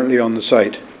bungalows currently on the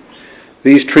site.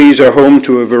 These trees are home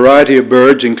to a variety of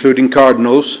birds, including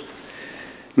cardinals,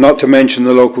 not to mention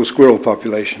the local squirrel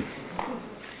population.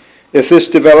 If this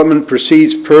development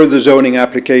proceeds per the zoning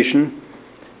application,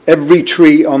 every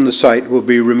tree on the site will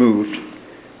be removed,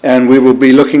 and we will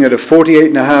be looking at a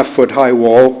 48.5-foot high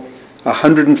wall,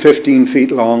 115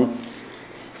 feet long,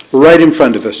 right in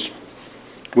front of us.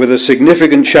 with a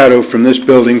significant shadow from this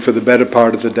building for the better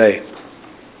part of the day.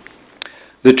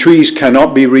 The trees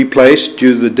cannot be replaced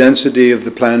due to the density of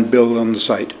the planned build on the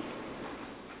site.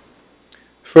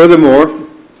 Furthermore,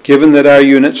 given that our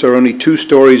units are only 2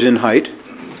 stories in height,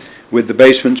 with the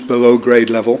basements below grade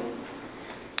level,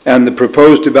 and the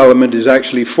proposed development is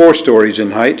actually 4 stories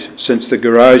in height, since the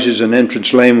garages and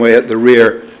entrance laneway at the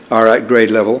rear are at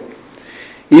grade level,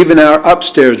 even our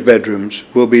upstairs bedrooms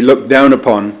will be looked down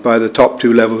upon by the top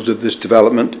 2 levels of this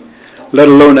development, let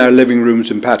alone our living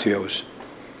rooms and patios.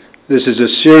 This is a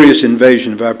serious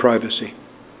invasion of our privacy.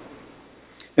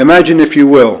 Imagine, if you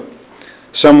will,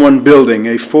 someone building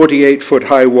a 48-foot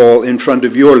high wall in front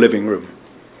of your living room,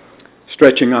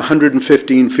 stretching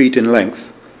 115 feet in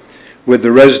length, with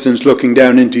the residents looking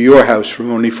down into your house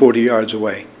from only 40 yards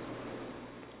away.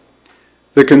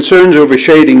 The concerns over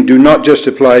shading do not just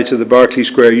apply to the Berkeley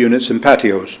Square units and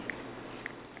patios,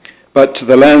 but to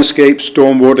the landscape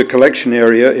stormwater collection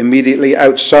area immediately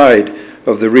outside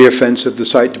of the rear fence of the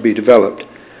site to be developed.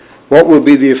 What will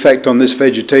be the effect on this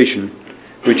vegetation,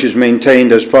 which is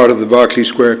maintained as part of the Berkeley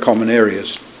Square common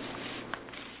areas?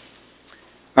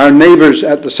 Our neighbours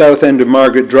at the south end of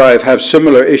Margaret Drive have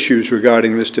similar issues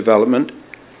regarding this development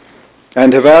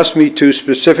and have asked me to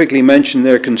specifically mention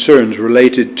their concerns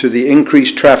related to the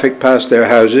increased traffic past their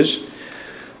houses,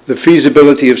 the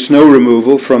feasibility of snow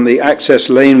removal from the access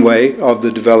laneway of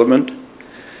the development,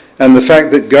 and the fact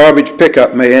that garbage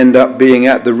pickup may end up being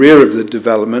at the rear of the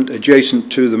development adjacent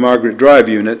to the Margaret Drive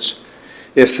units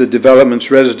if the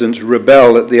development's residents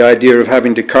rebel at the idea of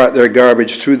having to cart their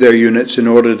garbage through their units in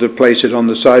order to place it on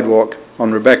the sidewalk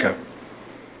on Rebecca.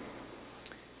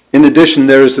 In addition,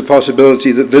 there is the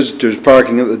possibility that visitors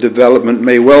parking at the development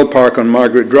may well park on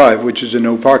Margaret Drive, which is a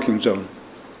no parking zone.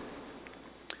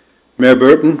 Mayor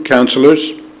Burton,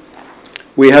 councillors,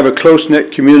 we have a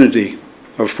close-knit community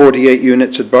of 48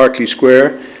 units at Berkeley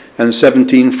Square and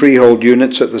 17 freehold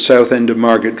units at the south end of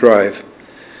Margaret Drive.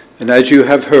 And as you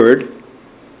have heard,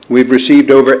 we've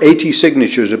received over 80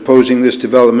 signatures opposing this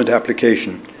development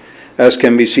application, as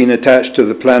can be seen attached to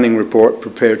the planning report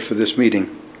prepared for this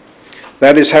meeting.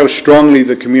 That is how strongly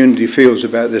the community feels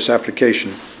about this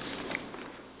application.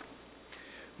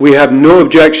 We have no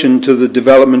objection to the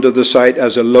development of the site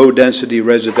as a low-density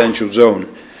residential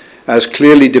zone, as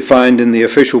clearly defined in the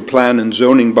official plan and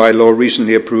zoning bylaw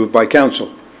recently approved by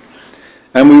Council.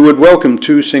 And we would welcome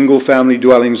 2 single-family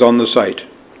dwellings on the site.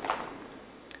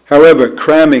 However,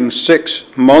 cramming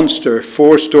 6 monster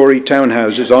 4-story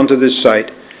townhouses onto this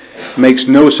site makes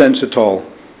no sense at all,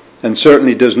 and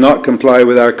certainly does not comply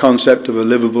with our concept of a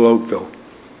livable Oakville.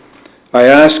 I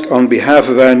ask on behalf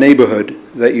of our neighbourhood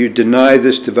that you deny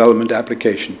this development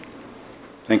application.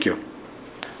 Thank you.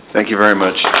 Thank you very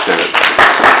much, David.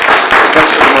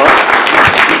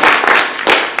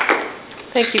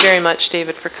 Thank you very much,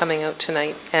 David, for coming out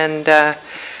tonight and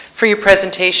for your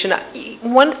presentation.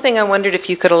 One thing I wondered if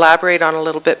you could elaborate on a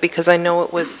little bit, because I know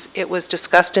it was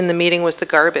discussed in the meeting, was the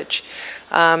garbage.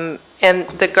 And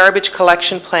the garbage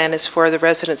collection plan is for the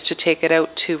residents to take it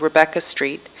out to Rebecca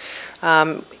Street.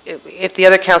 If the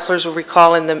other councillors will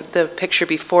recall in the picture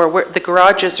before, the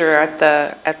garages are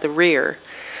at the rear.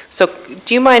 So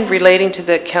do you mind relating to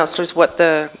the councillors what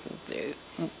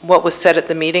was said at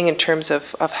the meeting in terms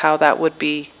of how that would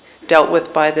be dealt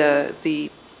with by the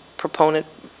proponent?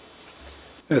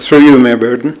 Through you, Mayor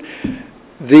Burton.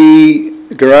 The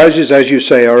garages, as you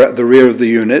say, are at the rear of the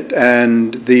unit,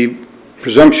 and the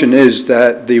presumption is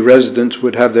that the residents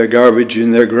would have their garbage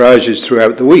in their garages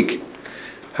throughout the week.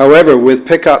 However, with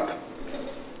pickup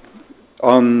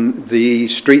on the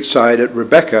street side at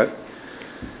Rebecca,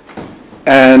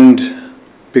 and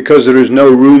because there is no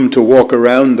room to walk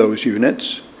around those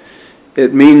units,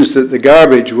 it means that the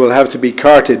garbage will have to be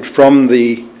carted from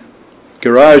the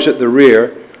garage at the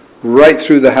rear right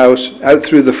through the house, out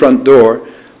through the front door,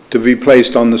 to be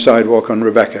placed on the sidewalk on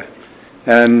Rebecca.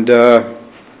 And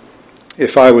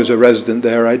if I was a resident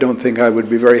there, I don't think I would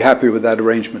be very happy with that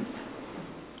arrangement.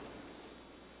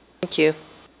 Thank you.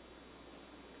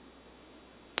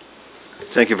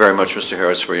 Thank you very much, Mr.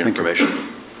 Harris, for your information.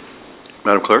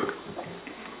 Madam Clerk?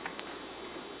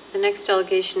 The next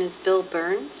delegation is Bill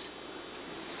Burns.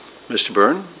 Mr.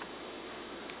 Byrne?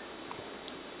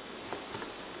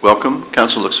 Welcome.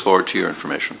 Council looks forward to your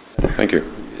information. Thank you.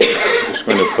 I'm just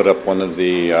going to put up one of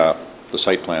the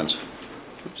site plans.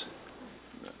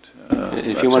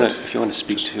 If you want to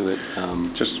speak to it,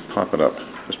 just pop it up.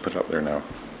 Just put it up there now.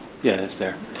 Yeah, it's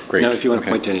there. Great. Now, if you want to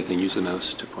point to anything, use the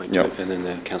mouse to point to it, and then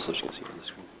the councilors can see it on the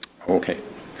screen. Okay.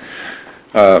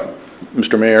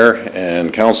 Mr. Mayor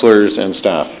and councillors and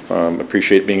staff,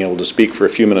 appreciate being able to speak for a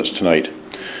few minutes tonight.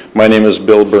 My name is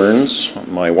Bill Burns.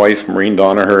 My wife, Maureen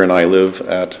Donaher, and I live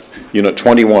at Unit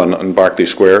 21 on Barclay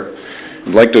Square.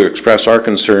 I'd like to express our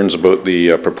concerns about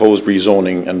the proposed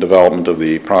rezoning and development of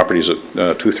the properties at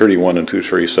 231 and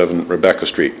 237 Rebecca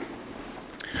Street.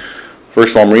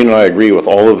 First of all, Maureen and I agree with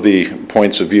all of the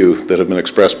points of view that have been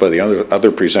expressed by the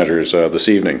other presenters this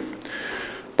evening.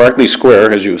 Barclay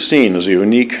Square, as you've seen, is a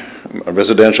unique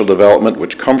residential development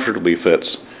which comfortably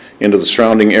fits into the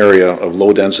surrounding area of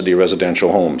low-density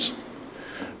residential homes.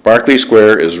 Barclay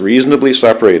Square is reasonably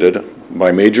separated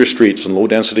by major streets and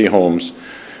low-density homes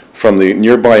from the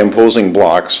nearby imposing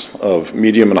blocks of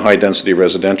medium and high-density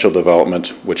residential development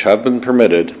which have been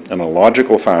permitted in a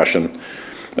logical fashion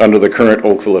under the current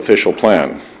Oakville official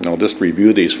plan. And I'll just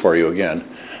review these for you again.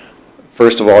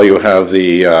 First of all, you have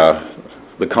the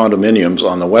condominiums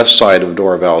on the west side of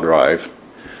Dorval Drive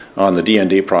on the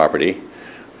D&D property.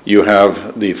 You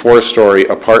have the 4-story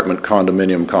apartment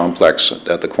condominium complex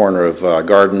at the corner of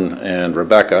Garden and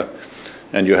Rebecca,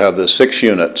 and you have the 6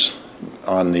 units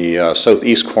on the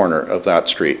southeast corner of that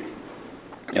street.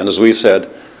 And as we've said,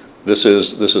 this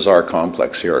is our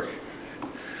complex here.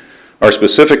 Our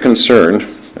specific concern,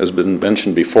 as has been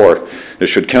mentioned before, is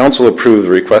should council approve the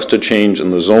requested change in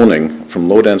the zoning from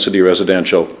low-density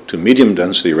residential to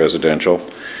medium-density residential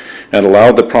and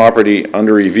allow the property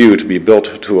under review to be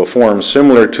built to a form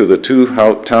similar to the 2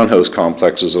 townhouse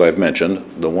complexes that I've mentioned,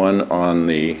 the one on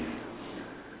the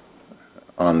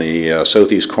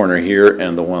southeast corner here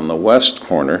and the one on the west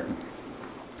corner,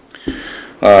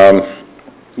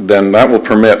 then that will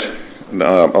permit,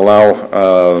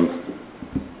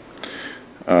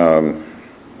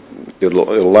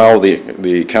 it'll allow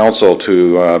the council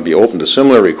to be open to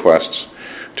similar requests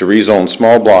to rezone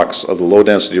small blocks of the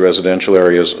low-density residential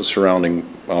areas surrounding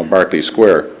Barclay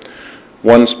Square.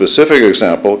 One specific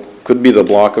example could be the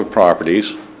block of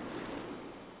properties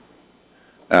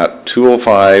at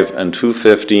 205 and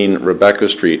 215 Rebecca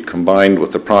Street combined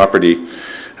with the property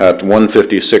at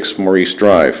 156 Maurice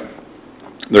Drive.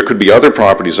 There could be other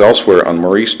properties elsewhere on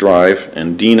Maurice Drive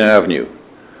and Dean Avenue.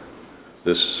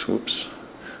 This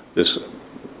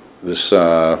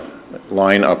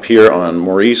line up here on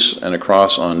Maurice and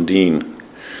across on Dean.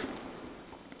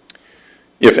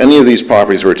 If any of these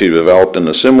properties were to be developed in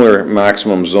a similar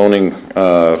maximum zoning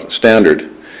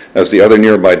standard as the other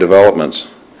nearby developments,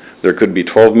 there could be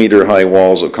 12-meter high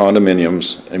walls of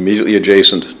condominiums immediately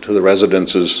adjacent to the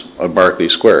residences of Barclay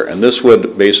Square. And this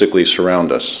would basically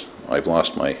surround us. I've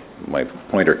lost my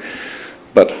pointer.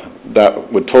 But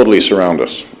that would totally surround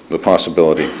us, the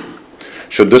possibility.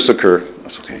 Should this occur,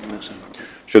 that's okay.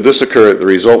 Should this occur, the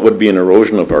result would be an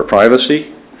erosion of our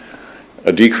privacy,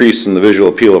 a decrease in the visual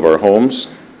appeal of our homes,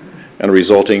 and a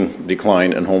resulting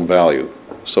decline in home value.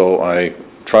 So I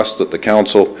trust that the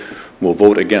council will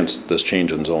vote against this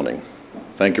change in zoning.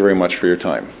 Thank you very much for your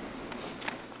time.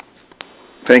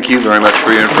 Thank you very much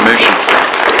for your information.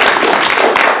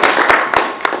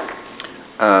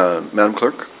 Madam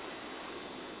Clerk?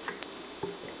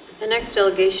 The next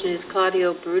delegation is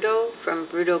Claudio Bruto from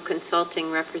Bruto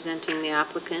Consulting, representing the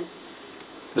applicant.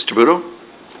 Mr. Bruto?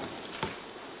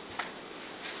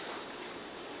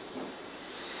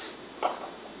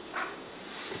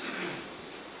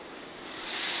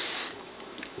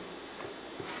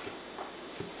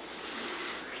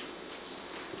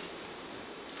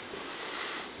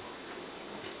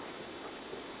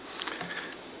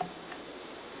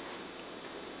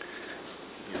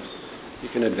 You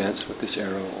can advance with this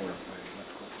arrow or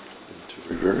To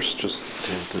reverse, just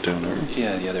the down arrow?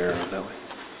 yeah, the other arrow that way.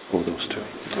 Oh, those two.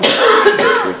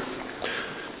 Thank you.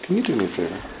 Can you do me a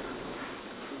favor?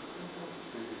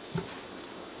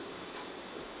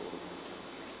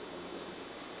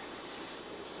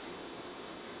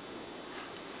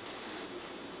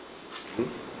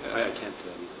 I can't do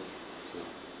that easily.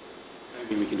 I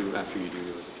mean, we can do it after you do it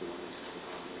if you want.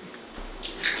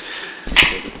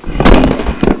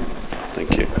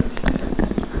 Thank you.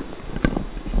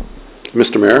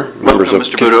 Mr. Mayor, members of...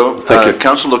 Mr. Budo, Thank you.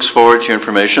 Council looks forward to your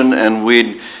information, and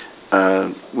we'd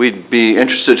be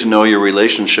interested to know your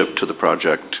relationship to the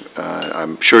project.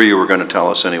 I'm sure you were going to tell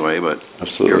us anyway, but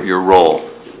Absolutely. Your role.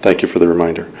 Thank you for the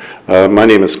reminder. My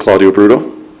name is Claudio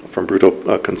Bruto from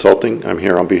Bruto Consulting. I'm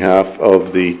here on behalf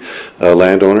of the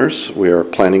landowners. We are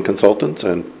planning consultants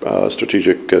and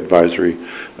strategic advisory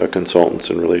consultants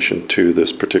in relation to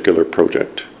this particular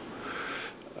project.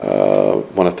 I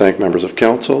want to thank members of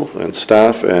council and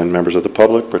staff and members of the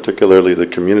public, particularly the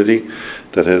community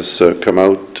that has come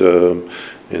out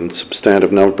in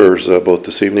substantive numbers both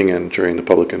this evening and during the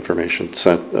public information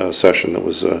session that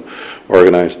was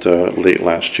organized late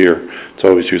last year. It's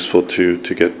always useful to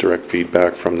get direct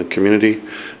feedback from the community.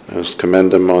 I just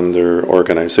commend them on their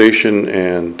organization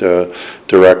and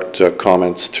direct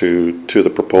comments to the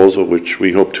proposal, which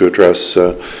we hope to address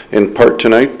in part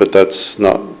tonight, but that's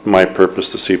not my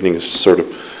purpose this evening, is sort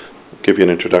of give you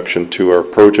an introduction to our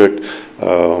project,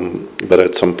 but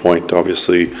at some point,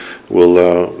 obviously,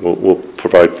 we'll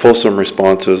provide fulsome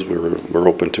responses. We're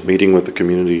open to meeting with the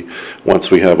community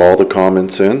once we have all the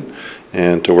comments in,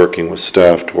 and to working with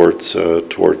staff towards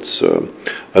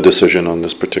a decision on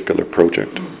this particular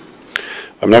project.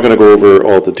 I'm not going to go over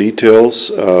all the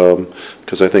details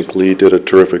because I think Lee did a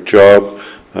terrific job.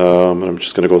 I'm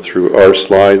just going to go through our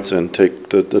slides and take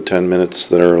the 10 minutes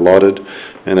that are allotted,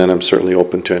 and then I'm certainly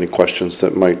open to any questions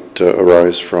that might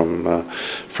arise from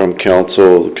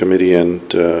council, the committee,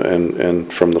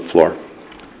 and from the floor.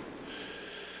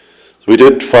 So we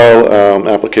did file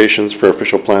applications for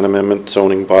official plan amendment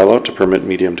zoning bylaw to permit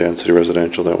medium density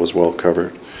residential. That was well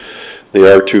covered. They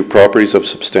are two properties of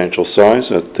substantial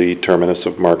size at the terminus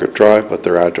of Margaret Drive, but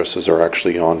their addresses are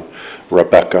actually on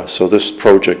Rebecca. So this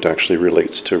project actually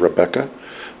relates to Rebecca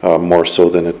more so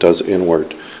than it does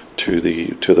inward to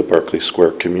the Barclay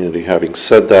Square community. Having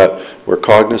said that, we're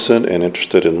cognizant and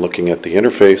interested in looking at the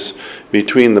interface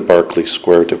between the Barclay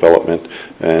Square development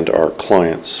and our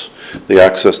clients. The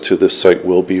access to this site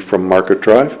will be from Margaret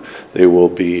Drive. They will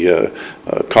be a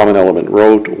common element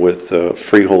road with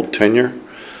freehold tenure,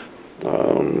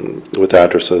 with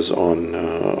addresses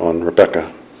on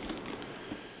Rebecca.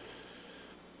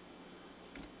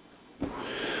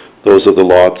 Those are the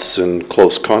lots in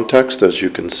close context, as you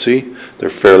can see. They're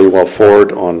fairly well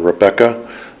forward on Rebecca,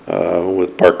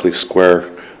 with Barclay Square,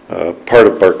 part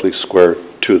of Barclay Square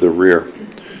to the rear.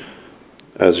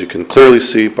 As you can clearly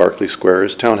see, Barclay Square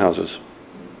is townhouses.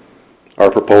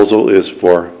 Our proposal is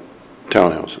for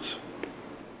townhouses.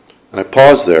 And I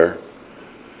pause there.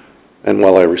 And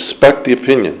while I respect the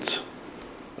opinions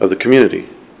of the community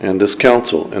and this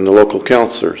council and the local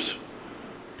councillors,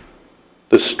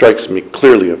 this strikes me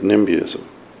clearly of NIMBYism.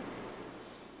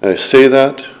 And I say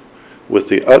that with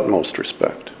the utmost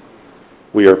respect.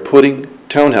 We are putting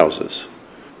townhouses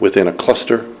within a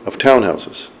cluster of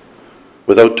townhouses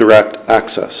without direct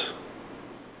access.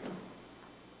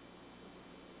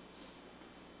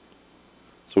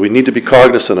 So we need to be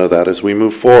cognizant of that as we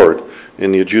move forward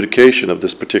in the adjudication of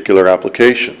this particular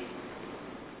application.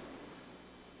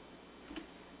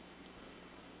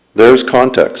 There's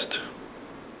context.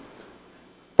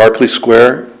 Barclay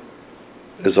Square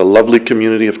is a lovely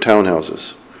community of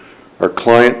townhouses. Our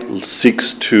client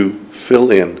seeks to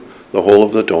fill in the whole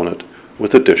of the donut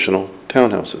with additional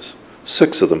townhouses.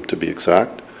 6 of them to be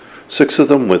exact. 6 of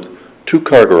them with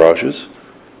 2-car garages,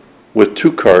 with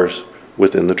 2 cars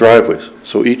within the driveways.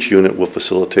 So each unit will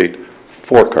facilitate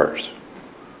 4 cars.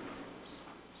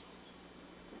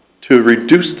 To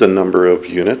reduce the number of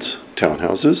units,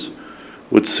 townhouses,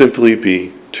 would simply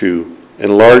be to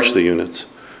enlarge the units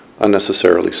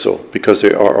unnecessarily so, because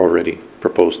they are already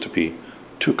proposed to be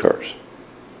 2 cars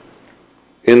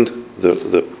in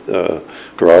the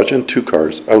garage and 2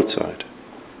 cars outside.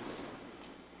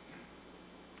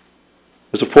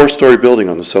 There's a 4-story building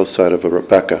on the south side of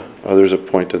Rebecca. Others have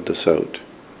pointed this out.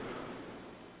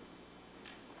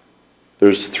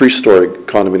 There's 3-story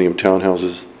condominium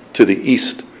townhouses to the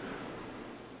east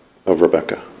of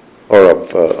Rebecca, or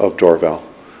of Dorval.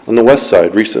 On the west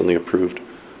side, recently approved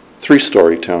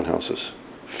 3-story townhouses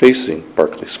facing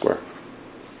Barclay Square,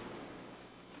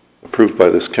 approved by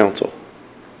this council.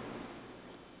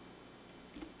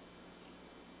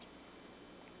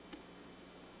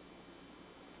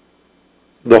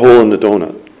 The hole in the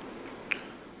donut.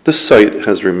 This site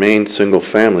has remained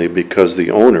single-family because the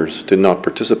owners did not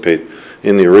participate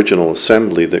in the original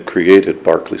assembly that created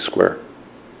Barclay Square.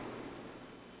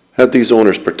 Had these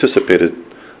owners participated,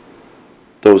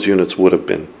 those units would have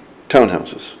been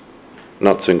townhouses,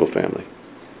 not single-family.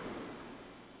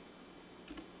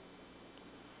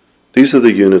 These are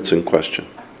the units in question.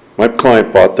 My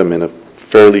client bought them in a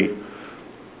fairly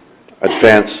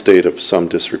advanced state of some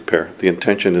disrepair. The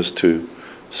intention is to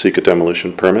seek a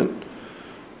demolition permit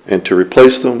and to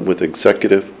replace them with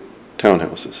executive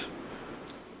townhouses.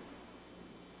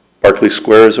 Barclay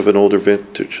Square is of an older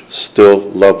vintage, still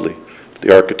lovely.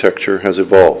 The architecture has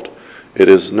evolved. It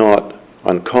is not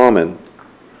uncommon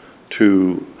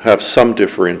to have some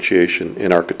differentiation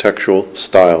in architectural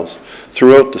styles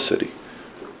throughout the city.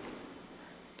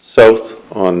 South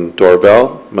on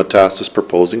Dorval, Matas is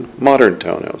proposing modern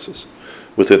townhouses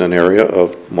within an area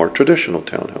of more traditional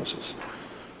townhouses.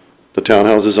 The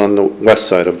townhouses on the west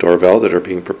side of Dorval that are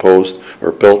being proposed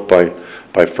or built by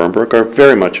Fernbrook are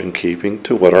very much in keeping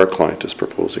to what our client is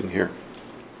proposing here.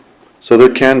 So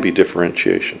there can be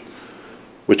differentiation,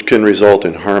 which can result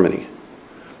in harmony.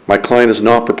 My client is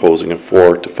not proposing a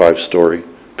 4 to 5 story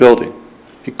building.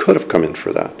 He could have come in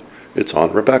for that. It's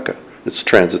on Rebecca. It's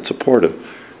transit supportive.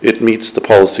 It meets the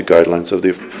policy guidelines of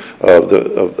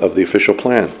the official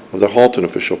plan, of the Halton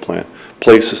official plan,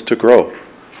 places to grow.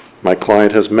 My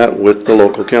client has met with the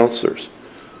local councillors,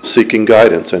 seeking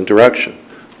guidance and direction.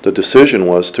 The decision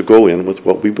was to go in with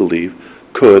what we believe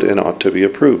could and ought to be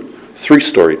approved,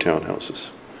 3-story townhouses.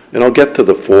 And I'll get to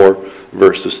the 4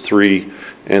 versus 3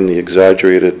 and the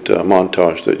exaggerated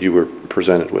montage that you were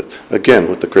presented with, again,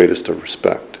 with the greatest of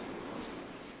respect.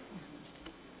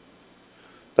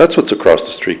 That's what's across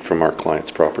the street from our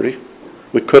client's property.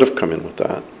 We could have come in with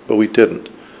that, but we didn't,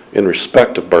 in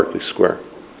respect of Barclay Square.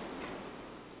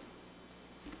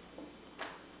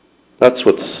 That's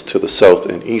what's to the south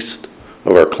and east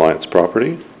of our client's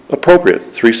property. Appropriate,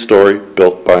 3-story,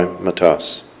 built by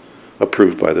Matas,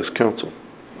 approved by this council.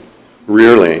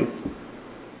 Rear lane,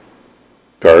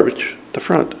 garbage at the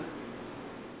front.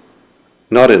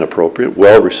 Not inappropriate,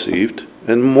 well received,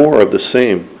 and more of the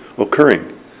same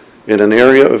occurring in an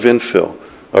area of infill,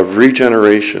 of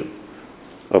regeneration,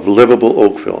 of livable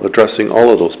Oakville, addressing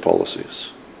all of those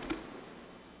policies.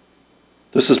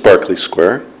 This is Barclay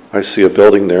Square. I see a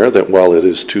building there that, while it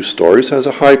is 2 stories, has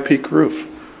a high peak roof.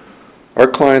 Our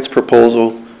client's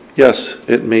proposal, yes,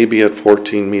 it may be at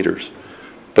 14 meters,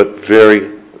 but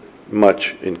very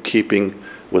much in keeping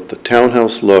with the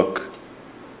townhouse look,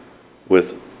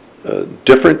 with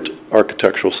different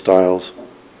architectural styles,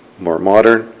 more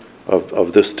modern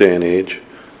of this day and age,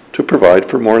 to provide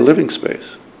for more living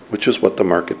space, which is what the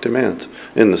market demands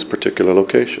in this particular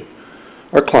location.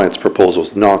 Our client's proposal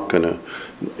is not going to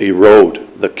erode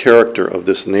the character of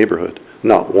this neighborhood,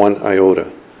 not one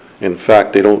iota. In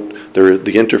fact, the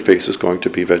interface is going to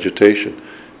be vegetation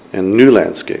and new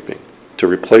landscaping to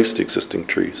replace the existing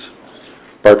trees.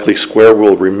 Barclay Square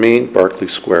will remain Barclay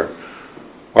Square.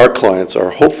 Our clients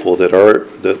are hopeful that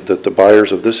the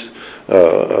buyers of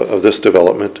this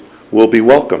development will be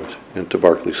welcomed into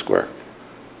Barclay Square.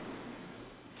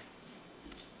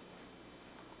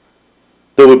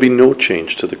 There will be no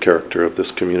change to the character of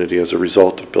this community as a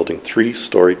result of building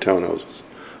 3-story townhouses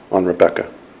on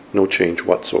Rebecca. No change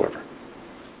whatsoever.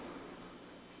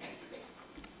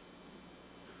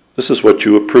 This is what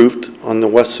you approved on the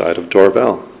west side of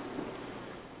Dorval.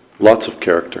 Lots of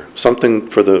character, something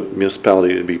for the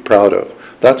municipality to be proud of.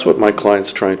 That's what my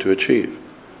client's trying to achieve.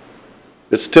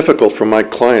 It's difficult for my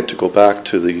client to go back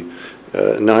to the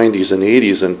 90s and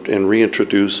 80s and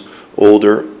reintroduce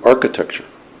older architecture.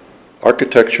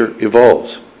 Architecture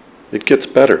evolves. It gets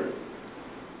better.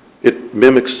 It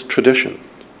mimics tradition.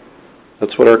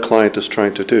 That's what our client is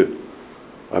trying to do.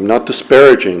 I'm not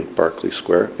disparaging Barclay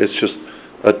Square. It's just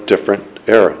a different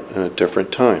era and a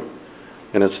different time.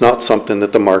 And it's not something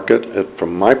that the market,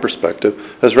 from my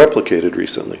perspective, has replicated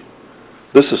recently.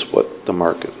 This is what the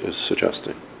market is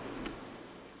suggesting.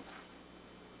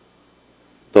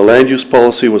 The land use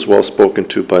policy was well spoken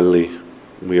to by Lee.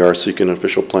 We are seeking an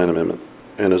official plan amendment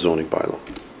and a zoning bylaw.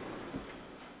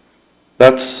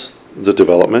 That's the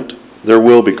development. There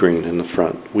will be green in the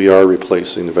front. We are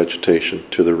replacing the vegetation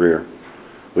to the rear.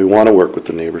 We want to work with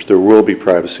the neighbors. There will be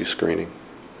privacy screening.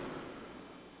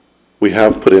 We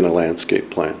have put in a landscape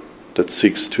plan that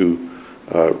seeks to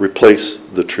replace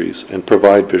the trees and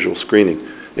provide visual screening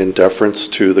in deference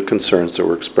to the concerns that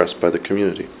were expressed by the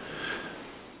community.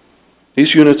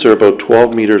 These units are about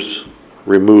 12 meters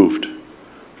removed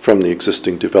from the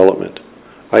existing development.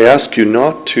 I ask you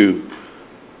not to,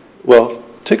 well,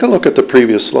 take a look at the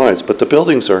previous slides, but the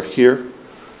buildings are here,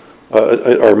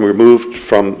 are removed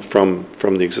from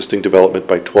the existing development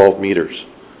by 12 meters,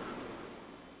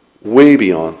 way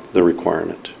beyond the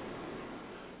requirement.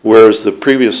 Whereas the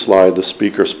previous slide, the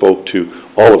speaker spoke to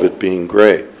all of it being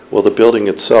gray. Well, the building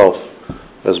itself,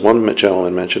 as one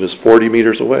gentleman mentioned, is 40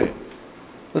 meters away.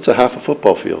 That's a half a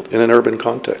football field in an urban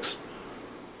context.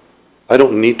 I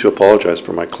don't need to apologize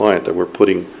for my client that we're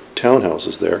putting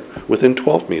townhouses there within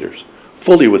 12 meters,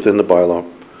 fully within the bylaw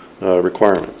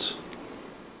requirements.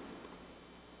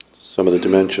 Some of the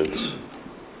dimensions.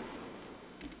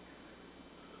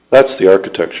 That's the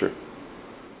architecture.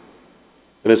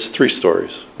 And it's 3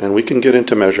 stories. And we can get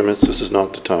into measurements, this is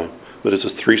not the time, but it's a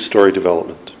 3-story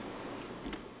development.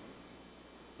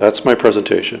 That's my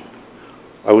presentation.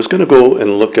 I was going to go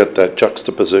and look at that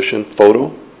juxtaposition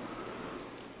photo,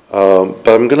 but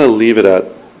I'm going to leave it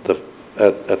at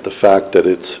the fact that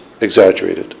it's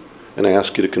exaggerated. and I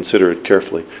ask you to consider it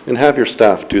carefully, and have your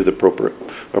staff do the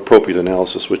appropriate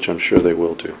analysis, which I'm sure they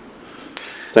will do.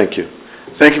 Thank you.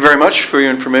 Thank you very much for your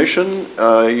information.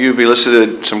 You've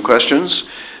elicited some questions.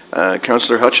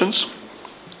 Councillor Hutchins?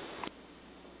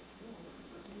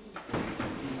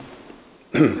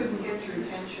 Couldn't get your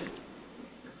attention.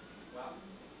 Well,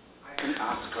 I can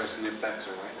ask a question if that's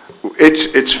all right.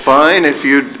 It's fine if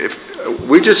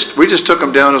we just took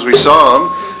them down as we saw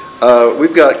them.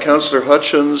 We've got Councillor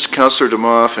Hutchins, Councillor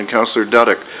DeMoff, and Councillor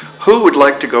Duddick. Who would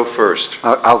like to go first?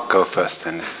 I'll go first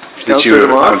then. Councillor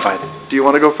DeMoff, do you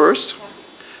want to go first?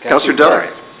 Councillor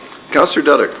Duddick. Councillor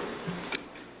Duddick.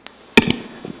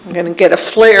 I'm going to get a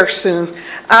flare soon.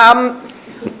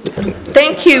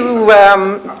 Thank you,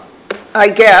 I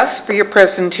guess, for your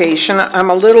presentation. I'm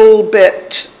a little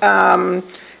bit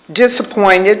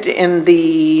disappointed in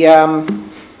the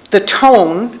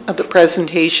tone of the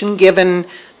presentation, given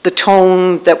the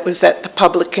tone that was at the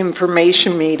public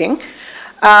information meeting.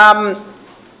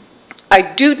 I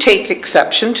do take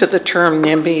exception to the term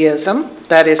NIMBYism.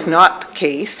 That is not the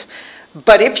case.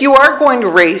 But if you are going to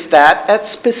raise that, that's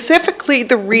specifically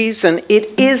the reason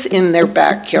it is in their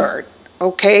backyard,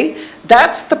 okay?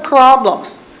 That's the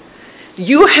problem.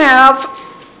 You have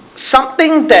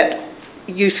something that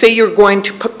you say you're going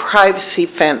to put privacy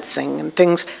fencing and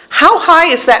things. How high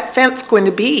is that fence going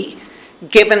to be,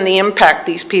 given the impact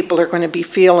these people are going to be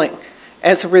feeling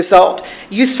as a result?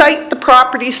 You cite the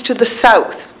properties to the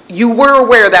south. You were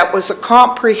aware that was a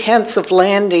comprehensive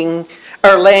land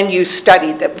use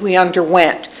study that we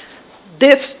underwent.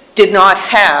 This did not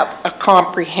have a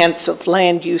comprehensive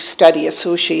land use study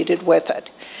associated with it.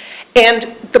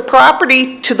 And the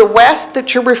property to the west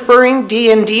that you're referring,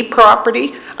 D&D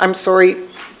property, I'm sorry,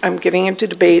 I'm getting into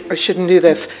debate, I shouldn't do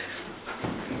this.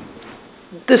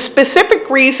 The specific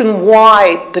reason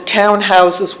why the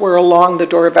townhouses were along the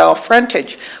Dorval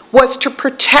frontage was to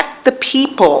protect the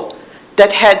people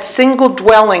that had single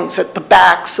dwellings at the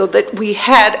back so that we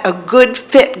had a good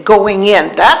fit going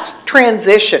in. That's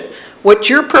transition. What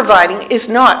you're providing is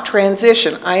not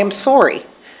transition. I am sorry.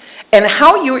 And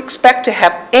how you expect to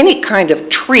have any kind of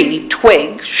tree,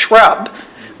 twig, shrub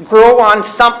grow on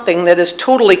something that is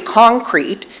totally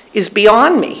concrete is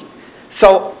beyond me.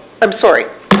 So I'm sorry.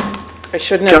 I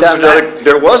shouldn't have done that.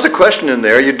 There was a question in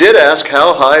there. You did ask,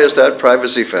 how high is that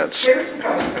privacy fence?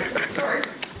 Sorry.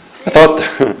 I thought,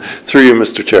 through you,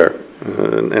 Mr. Chair,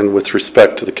 and with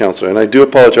respect to the council, and I do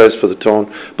apologize for the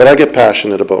tone, but I get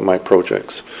passionate about my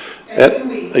projects.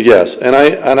 Yes, and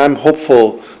I'm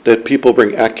hopeful that people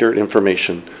bring accurate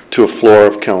information to a floor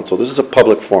of council. This is a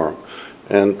public forum,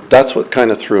 and that's what kind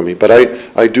of threw me. But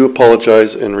I do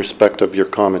apologize in respect of your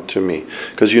comment to me,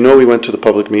 because you know we went to the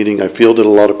public meeting. I fielded a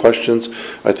lot of questions.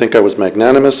 I think I was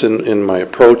magnanimous in my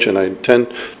approach, and I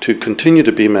intend to continue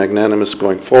to be magnanimous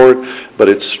going forward. But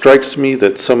it strikes me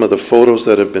that some of the photos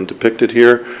that have been depicted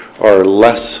here are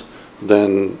less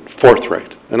than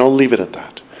forthright, and I'll leave it at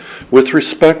that. With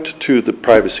respect to the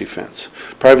privacy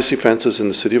fences in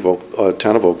the city of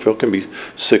town of Oakville can be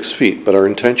 6 feet, but our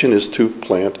intention is to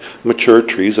plant mature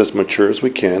trees, as mature as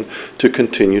we can, to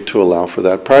continue to allow for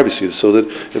that privacy, so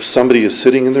that if somebody is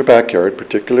sitting in their backyard,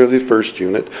 particularly the first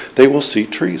unit, they will see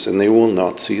trees and they will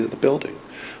not see the building.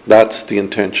 That's the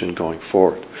intention going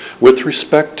forward. With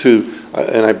respect to,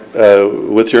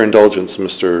 with your indulgence,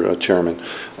 Mr. Chairman,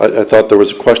 I thought there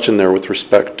was a question there with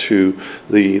respect to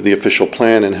the official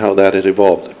plan and how that had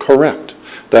evolved. Correct,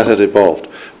 that had evolved.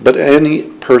 But any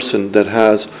person that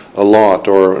has a lot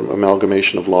or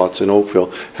amalgamation of lots in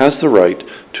Oakville has the right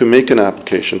to make an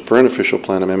application for an official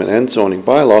plan amendment and zoning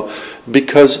bylaw,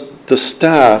 because the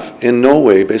staff in no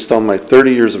way, based on my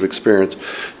 30 years of experience,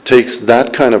 takes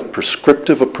that kind of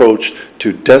prescriptive approach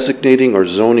to designating or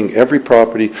zoning every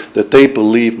property that they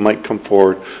believe might come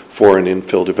forward for an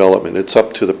infill development. It's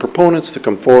up to the proponents to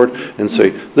come forward and say,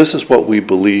 this is what we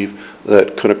believe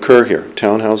that could occur here,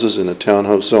 townhouses in a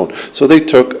townhouse zone. So they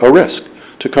took a risk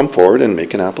to come forward and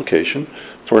make an application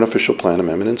for an official plan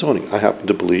amendment and zoning. I happen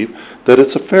to believe that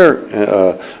it's a fair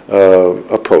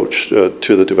approach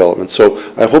to the development. So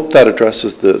I hope that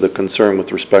addresses the concern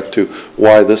with respect to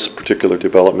why this particular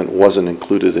development wasn't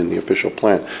included in the official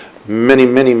plan. Many,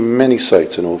 many, many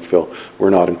sites in Oakville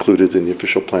were not included in the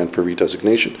official plan for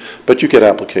redesignation, but you get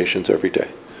applications every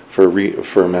day for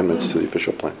amendments to the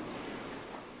official plan.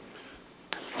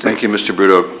 Thank you, Mr.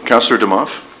 Bruto. Councillor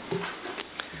DeMoff.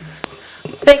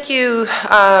 Thank you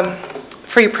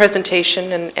for your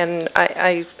presentation, and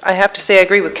I have to say I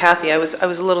agree with Kathy. I was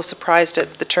a little surprised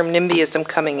at the term NIMBYism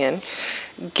coming in,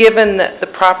 given that the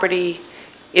property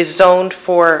is zoned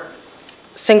for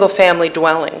single-family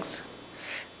dwellings.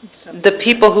 the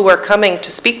people who are coming to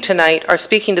speak tonight are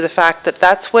speaking to the fact that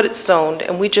that's what it's zoned,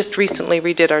 and we just recently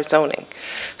redid our zoning.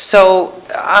 So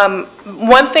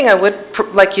one thing I would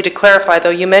like you to clarify,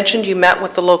 though, you mentioned you met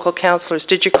with the local councillors.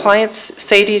 Did your clients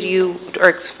say to you or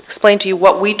explain to you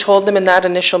what we told them in that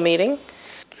initial meeting?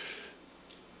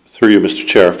 Through you, Mr.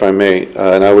 Chair, if I may,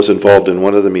 and I was involved in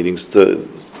one of the meetings,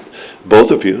 both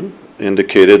of you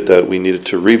indicated that we needed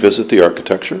to revisit the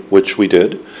architecture, which we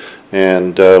did.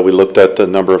 And we looked at the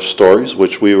number of stories,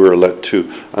 which we were led to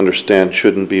understand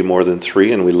shouldn't be more than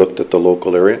 3, and we looked at the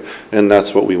local area, and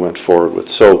that's what we went forward with.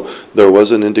 So there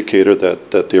was an indicator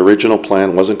that the original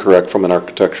plan wasn't correct from an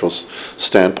architectural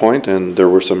standpoint, and there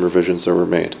were some revisions that were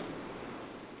made.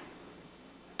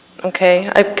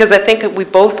 Okay, because I think we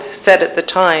both said at the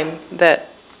time that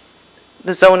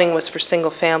the zoning was for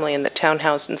single family and that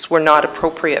townhouses were not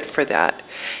appropriate for that.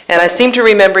 And I seem to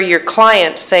remember your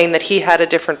client saying that he had a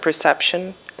different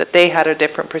perception, that they had a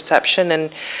different perception,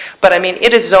 but I mean,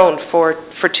 it is zoned for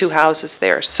 2 houses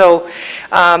there. So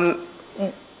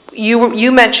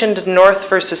you mentioned north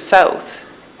versus south,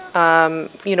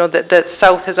 you know, that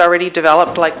south has already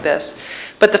developed like this.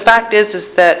 But the fact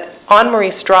is that on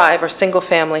Maurice Drive are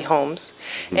single-family homes,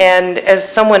 and as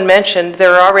someone mentioned,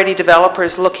 there are already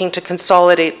developers looking to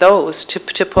consolidate those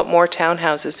to put more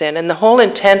townhouses in. And the whole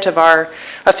intent of our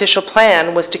official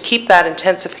plan was to keep that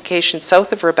intensification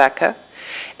south of Rebecca,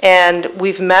 and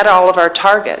we've met all of our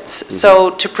targets.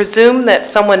 So to presume that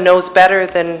someone knows better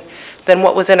than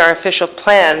what was in our official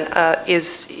plan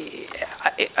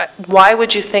why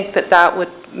would you think that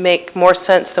would make more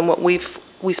sense than what we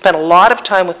spent a lot of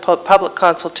time with public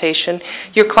consultation.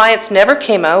 Your clients never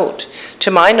came out, to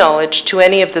my knowledge, to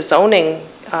any of the zoning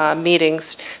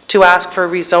meetings to ask for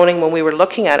rezoning when we were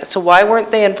looking at it. So why weren't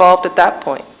they involved at that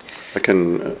point? I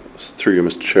can, through you,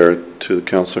 Mr. Chair, to the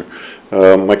councillor.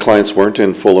 My clients weren't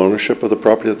in full ownership of the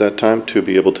property at that time to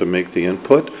be able to make the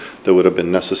input that would have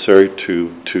been necessary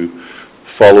to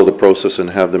follow the process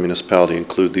and have the municipality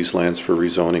include these lands for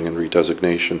rezoning and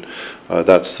redesignation.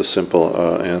 That's the simple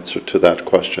answer to that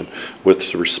question.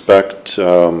 With respect,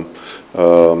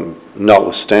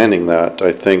 notwithstanding that,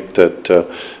 I think that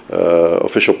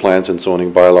official plans and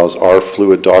zoning bylaws are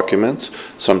fluid documents.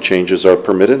 Some changes are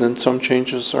permitted and some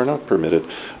changes are not permitted.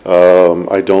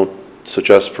 I don't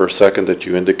suggest for a second that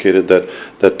you indicated that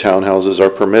townhouses are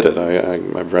permitted.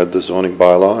 I've read the zoning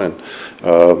bylaw, and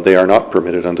they are not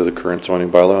permitted under the current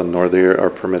zoning bylaw, nor they are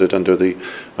permitted under the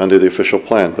official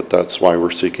plan. But that's why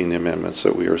we're seeking the amendments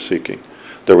that we are seeking.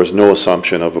 There was no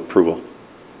assumption of approval.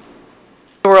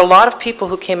 There were a lot of people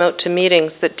who came out to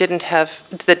meetings that didn't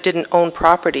own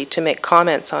property to make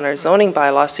comments on our zoning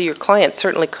bylaw. So your client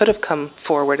certainly could have come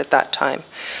forward at that time.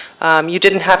 You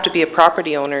didn't have to be a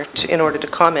property owner in order to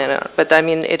comment on it, but I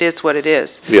mean, it is what it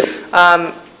is. Yeah.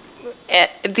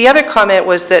 The other comment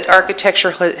was that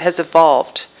architecture has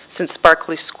evolved since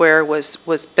Barclay Square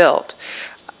was built.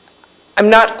 I'm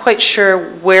not quite sure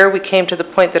where we came to the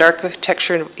point that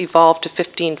architecture evolved to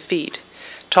 15 feet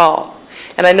tall.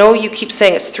 And I know you keep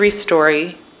saying it's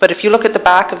 3-story, but if you look at the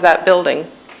back of that building,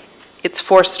 it's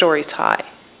 4 stories high.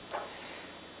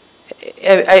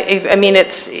 I mean,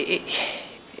 it's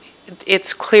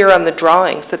clear on the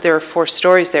drawings that there are 4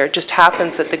 stories there. It just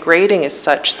happens that the grading is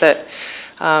such that,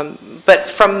 but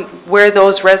from where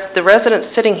the residents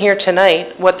sitting here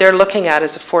tonight, what they're looking at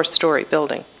is a 4-story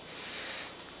building.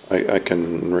 I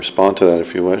can respond to that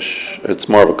if you wish. It's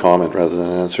more of a comment rather than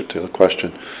an answer to the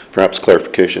question. Perhaps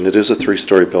clarification. It is a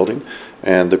 3-story building,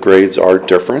 and the grades are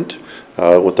different.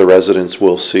 What the residents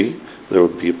will see, there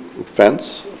would be a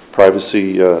fence,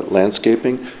 privacy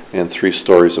landscaping, and 3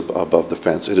 stories above the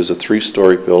fence. It is a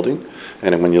 3-story building,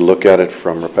 and when you look at it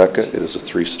from Rebecca, it is a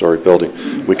 3-story building.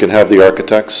 We can have the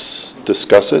architects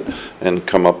discuss it and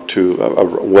come up to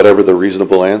whatever the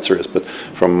reasonable answer is, but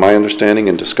from my understanding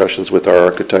and discussions with our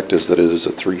architect is that it is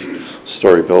a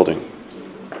 3-story building.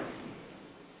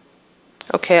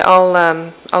 Okay, I'll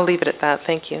leave it at that.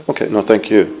 Thank you. Okay, no, thank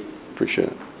you. Appreciate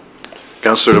it.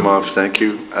 Councillor Demov, thank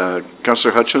you.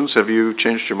 Councillor Hutchins, have you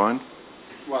changed your mind?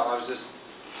 Well, I was just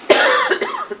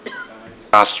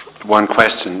asked one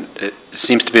question. It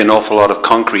seems to be an awful lot of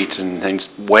concrete and things.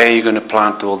 Where are you going to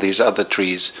plant all these other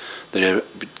trees that are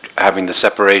having the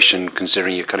separation,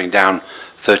 considering you're cutting down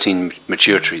 13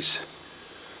 mature trees?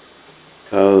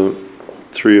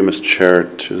 Through you, Mr. Chair,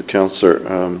 to the councillor,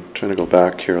 trying to go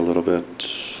back here a little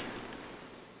bit.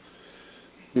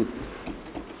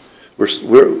 We're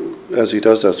as he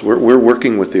does this, we're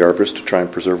working with the arborist to try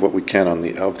and preserve what we can on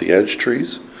the edge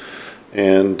trees,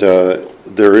 and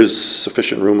there is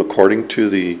sufficient room according to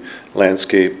the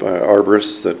landscape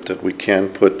arborists that we can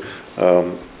put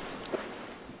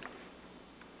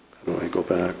I go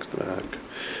back.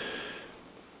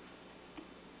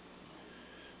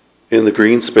 In the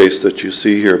green space that you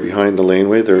see here behind the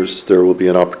laneway, there will be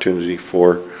an opportunity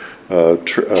for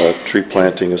tree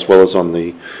planting as well as on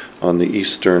the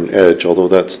eastern edge, although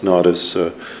that's not as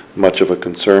much of a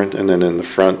concern. And then in the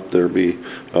front, there'll be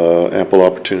ample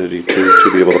opportunity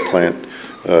to be able to plant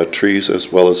trees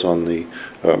as well as on the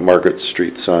Margaret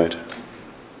Street side.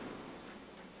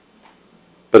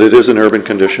 But it is an urban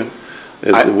condition.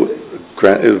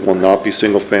 It will not be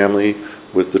single family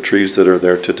with the trees that are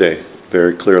there today,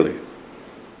 very clearly.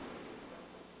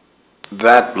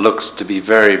 That looks to be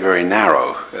very, very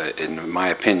narrow, in my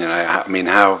opinion. I mean,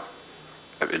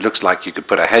 it looks like you could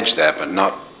put a hedge there, but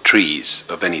not trees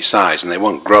of any size, and they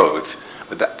won't grow with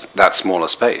that small a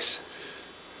space.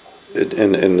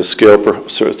 And the scale,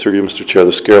 through you, Mr. Chair,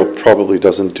 the scale probably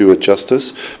doesn't do it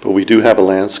justice, but we do have a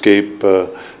landscape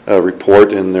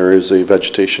report, and there is a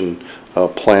vegetation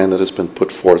plan that has been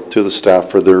put forth to the staff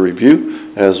for their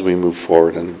review as we move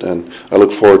forward. And I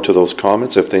look forward to those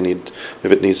comments. If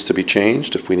it needs to be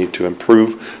changed, if we need to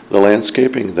improve the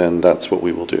landscaping, then that's what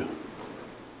we will do.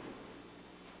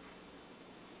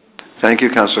 Thank you,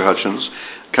 Councillor Hutchins.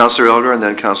 Councillor Elgar and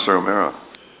then Councillor O'Meara.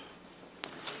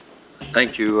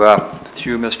 Thank you,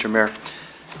 through Mr. Mayor.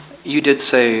 You did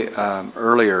say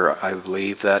earlier, I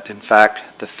believe, that in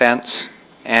fact the fence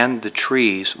and the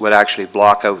trees would actually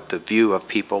block out the view of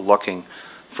people looking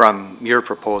from your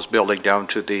proposed building down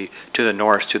to the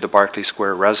north to the Barclay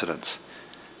Square residence.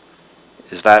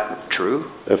 Is that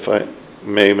true? If I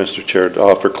may, Mr. Chair, to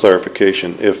offer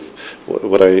clarification, if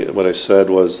what I said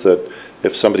was that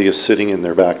if somebody is sitting in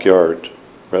their backyard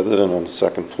rather than on the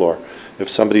second floor, if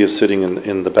somebody is sitting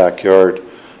in the backyard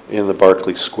in the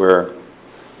Barclay Square,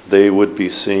 they would be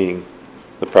seeing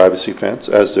the privacy fence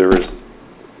as there is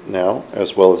now,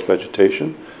 as well as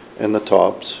vegetation and the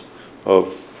tops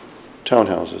of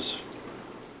townhouses.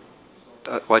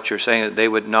 What you're saying is they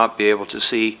would not be able to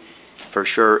see for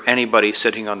sure anybody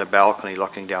sitting on the balcony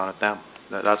looking down at them.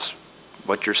 That's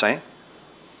what you're saying?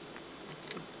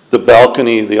 The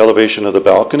balcony, the elevation of the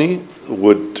balcony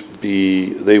would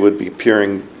be, they would be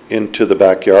peering into the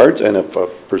backyards, and if I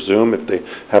presume if they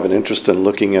have an interest in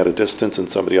looking at a distance in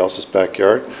somebody else's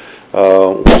backyard,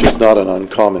 which is not an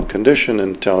uncommon condition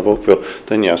in the town of Oakville,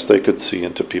 then yes, they could see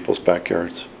into people's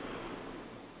backyards.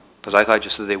 Because I thought you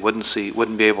said they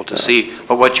wouldn't be able to see.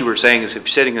 But what you were saying is if you're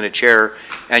sitting in a chair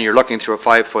and you're looking through a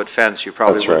 5-foot fence, you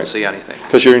probably wouldn't see anything.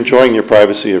 Because you're enjoying your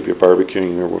privacy if you're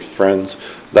barbecuing or with friends.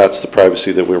 That's the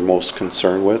privacy that we're most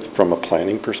concerned with from a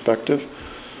planning perspective.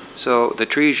 So the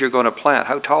trees you're going to plant,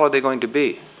 how tall are they going to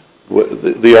be?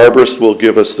 The arborist will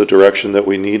give us the direction that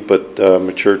we need, but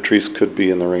mature trees could be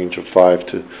in the range of 5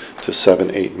 to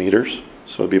 7, 8 meters.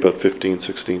 So it'd be about 15,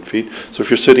 16 feet. So if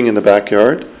you're sitting in the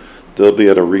backyard, they'll be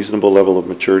at a reasonable level of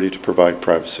maturity to provide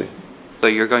privacy. So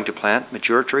you're going to plant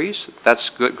mature trees? That's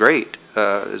good, great.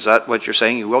 Is that what you're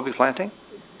saying you will be planting?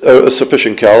 A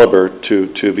sufficient caliber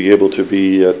to be able to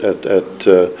be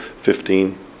at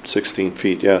 15, 16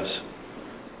 feet, yes.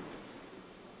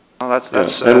 Well,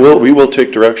 that's and we will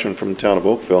take direction from the town of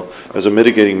Oakville as a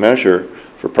mitigating measure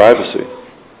for privacy.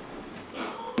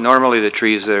 Normally the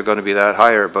trees that are going to be that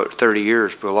high are about 30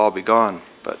 years will all be gone,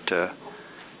 but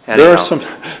there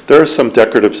are some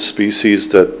decorative species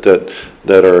that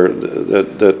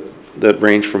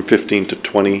range from 15 to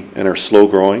 20 and are slow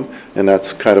growing, and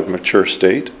that's kind of mature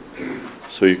state.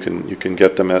 So you can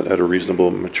get them at a reasonable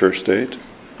mature state.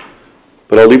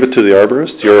 But I'll leave it to the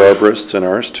arborists, your arborists and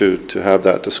ours, to have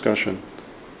that discussion.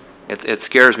 It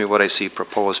scares me what I see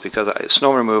proposed, because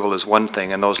snow removal is one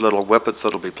thing, and those little whippets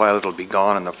that'll be planted will be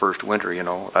gone in the first winter, you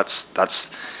know.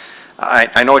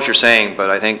 I know what you're saying, but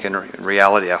I think in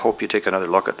reality, I hope you take another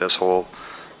look at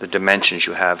the dimensions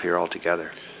you have here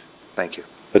altogether. Thank you.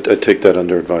 I take that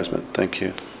under advisement. Thank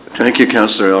you. Thank you,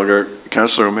 Councillor Elgar.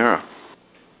 Councillor O'Meara.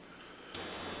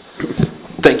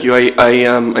 Thank you.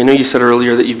 I know you said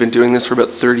earlier that you've been doing this for about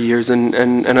 30 years, and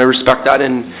I respect that,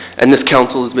 and this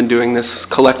council has been doing this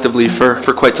collectively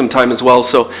for quite some time as well.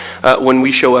 So when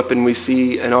we show up and we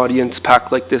see an audience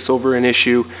packed like this over an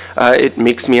issue, it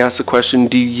makes me ask the question,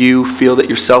 do you feel that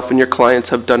yourself and your clients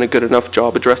have done a good enough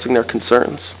job addressing their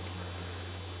concerns?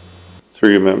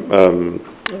 Through you,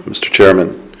 Mr.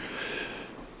 Chairman,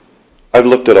 I've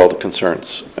looked at all the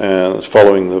concerns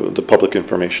following the Public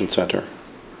Information Center.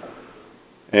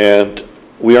 And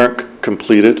we aren't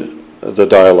completed the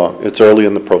dialogue. It's early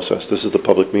in the process. This is the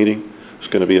public meeting. There's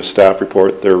going to be a staff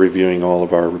report. They're reviewing all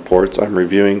of our reports. I'm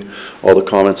reviewing all the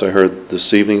comments I heard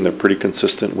this evening. They're pretty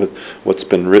consistent with what's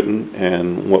been written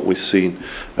and what we've seen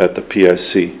at the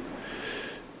PIC.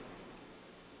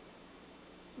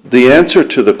 The answer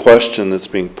to the question that's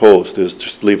being posed is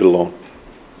just leave it alone.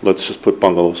 Let's just put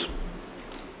bungalows.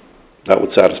 That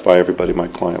would satisfy everybody. My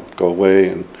client would go away,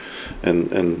 and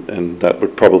that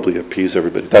would probably appease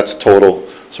everybody. That's total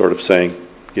sort of saying,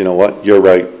 you know what, you're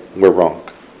right, we're wrong.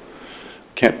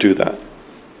 Can't do that.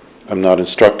 I'm not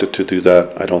instructed to do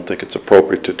that. I don't think it's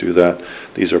appropriate to do that.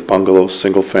 These are bungalows,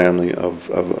 single family of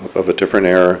a different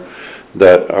era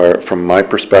that are, from my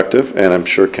perspective, and I'm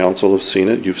sure council have seen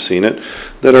it, you've seen it,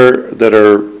 that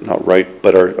are not right,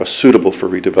 but are suitable for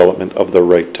redevelopment of the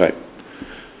right type.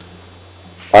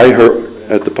 I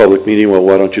heard at the public meeting, well,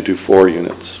 why don't you do 4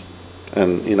 units?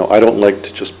 And, you know, I don't like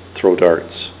to just throw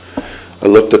darts. I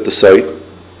looked at the site,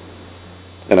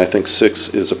 and I think 6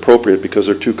 is appropriate because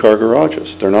they're 2-car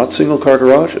garages. They're not single-car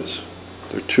garages.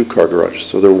 They're 2-car garages,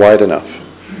 so they're wide enough.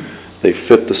 They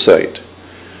fit the site.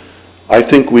 I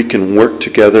think we can work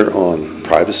together on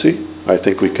privacy. I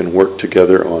think we can work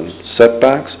together on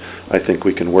setbacks. I think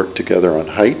we can work together on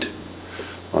height,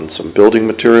 on some building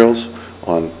materials,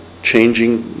 on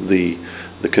changing the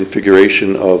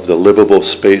configuration of the livable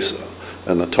space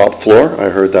on the top floor. I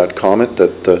heard that comment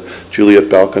that the Juliet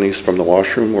balconies from the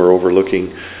washroom were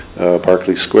overlooking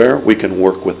Barclay Square. We can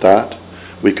work with that.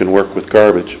 We can work with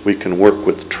garbage. We can work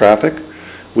with traffic.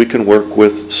 We can work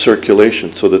with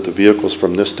circulation so that the vehicles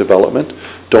from this development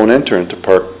don't enter into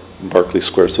Barclay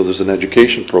Square. So there's an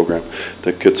education program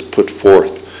that gets put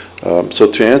forth.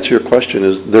 So to answer your question,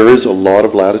 there is a lot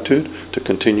of latitude to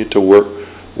continue to work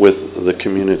with the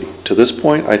community. To this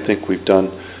point, I think we've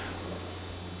done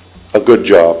a good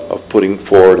job of putting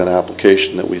forward an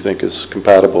application that we think is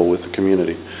compatible with the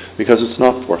community, because it's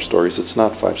not 4 stories, it's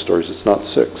not 5 stories, it's not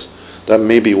 6. That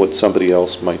may be what somebody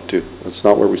else might do. That's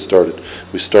not where we started.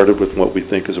 We started with what we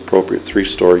think is appropriate,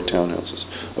 3-story townhouses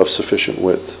of sufficient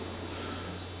width.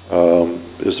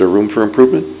 Is there room for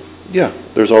improvement? Yeah,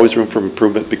 there's always room for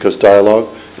improvement, because dialogue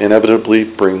inevitably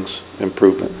brings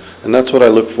improvement. And that's what I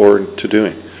look forward to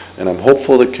doing. And I'm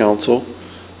hopeful that council,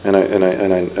 and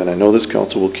I know this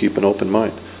council will keep an open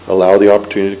mind, allow the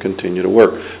opportunity to continue to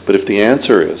work. But if the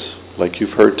answer is, like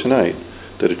you've heard tonight,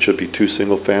 that it should be 2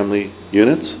 single-family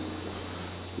units,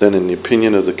 then in the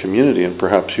opinion of the community, and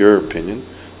perhaps your opinion,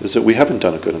 is that we haven't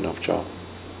done a good enough job.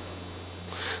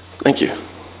 Thank you.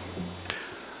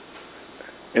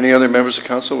 Any other members of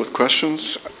council with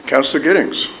questions? Councillor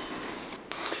Giddings.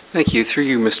 Thank you. Through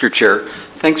you, Mr. Chair.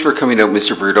 Thanks for coming out,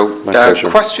 Mr. Bruto. My pleasure.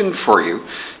 Question for you.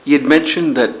 You had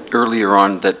mentioned that earlier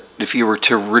on that if you were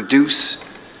to reduce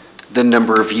the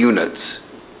number of units,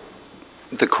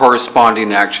 the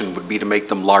corresponding action would be to make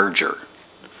them larger.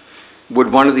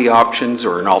 Would one of the options,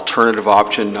 or an alternative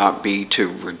option, not be to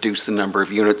reduce the number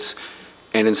of units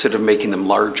and instead of making them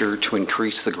larger, to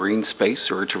increase the green space,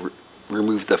 or to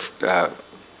remove the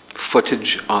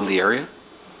footage on the area?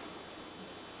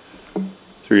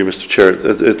 Through you, Mr. Chair,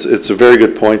 it's a very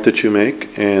good point that you make,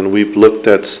 and we've looked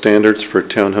at standards for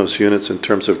townhouse units in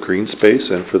terms of green space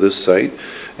and for this site,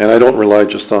 and I don't rely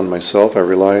just on myself. I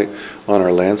rely on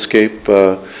our landscape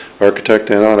architect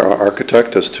and on our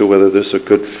architect as to whether this is a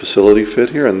good facility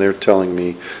fit here, and they're telling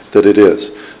me that it is.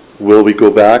 Will we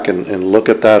go back and look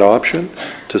at that option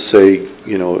to say,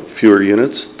 you know, fewer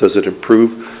units, does it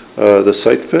improve the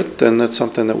site fit? Then that's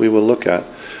something that we will look at.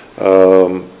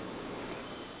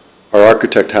 Our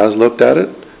architect has looked at it.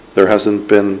 There hasn't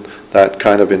been that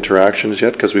kind of interactions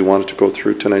yet, because we wanted to go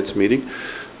through tonight's meeting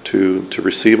to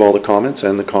receive all the comments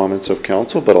and the comments of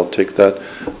council, but I'll take that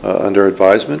under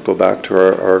advisement, go back to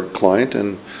our client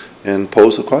and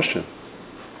pose the question.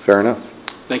 Fair enough.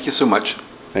 Thank you so much.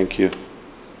 Thank you.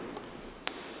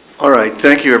 All right,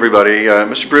 thank you, everybody.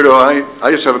 Mr. Bruto,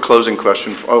 I just have a closing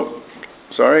question. Oh,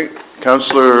 sorry,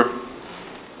 Councillor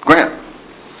Grant.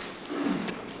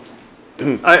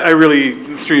 I really,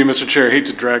 through you, Mr. Chair, hate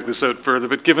to drag this out further,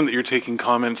 but given that you're taking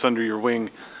comments under your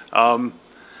wing,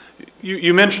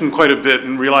 you mentioned quite a bit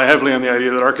and rely heavily on the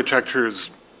idea that architecture has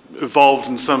evolved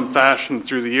in some fashion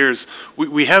through the years.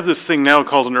 We have this thing now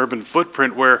called an urban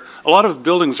footprint, where a lot of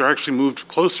buildings are actually moved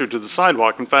closer to the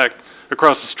sidewalk. In fact,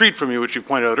 across the street from you, which you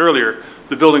pointed out earlier,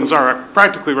 the buildings are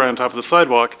practically right on top of the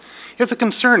sidewalk. Yet the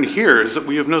concern here is that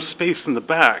we have no space in the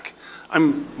back.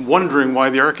 I'm wondering why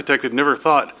the architect had never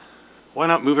thought, why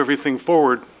not move everything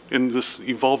forward in this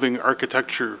evolving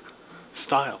architecture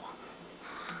style?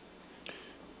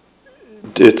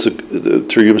 It's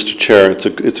through you, Mr. Chair. It's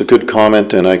a good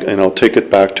comment, and I'll take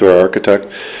it back to our architect.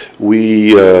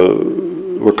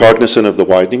 We're cognizant of the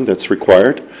widening that's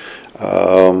required.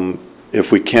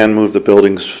 If we can move the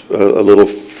buildings a little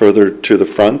further to the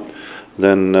front,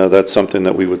 then that's something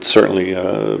that we would certainly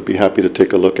be happy to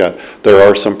take a look at. There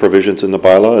are some provisions in the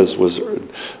bylaw, as was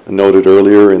noted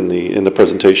earlier in the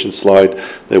presentation slide,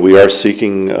 that we are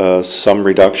seeking some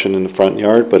reduction in the front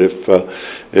yard. But if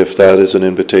that is an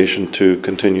invitation to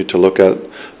continue to look at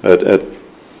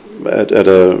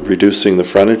reducing the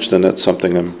frontage, then that's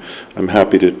something I'm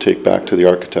happy to take back to the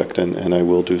architect, and I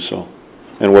will do so,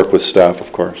 and work with staff,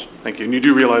 of course. Thank you. And you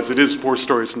do realize it is 4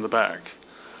 stories in the back?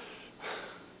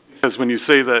 Because when you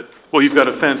say that, well, you've got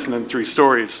a fence and then 3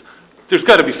 stories, there's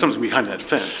got to be something behind that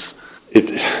fence.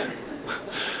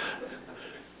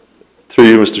 Through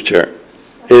you, Mr. Chair.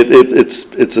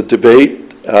 It's a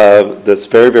debate that's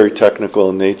very, very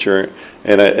technical in nature,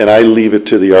 and I leave it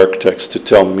to the architects to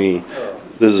tell me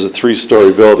this is a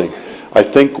 3-story building. I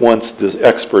think once the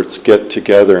experts get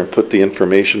together and put the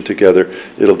information together,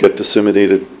 it'll get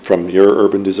disseminated from your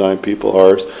urban design people,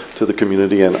 ours, to the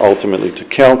community, and ultimately to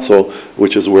council,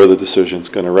 which is where the decision's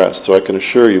going to rest. So I can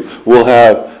assure you, we'll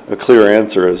have a clear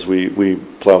answer as we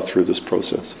plow through this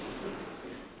process.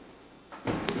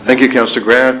 Thank you, Councillor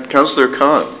Grant. Councillor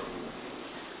Khan.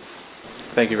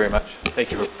 Thank you very much.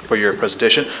 Thank you for your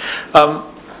presentation.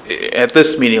 At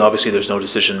this meeting, obviously, there's no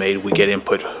decision made. We get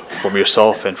input from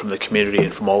yourself and from the community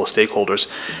and from all the stakeholders.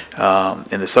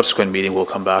 In the subsequent meeting, we'll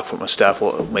come back from a staff,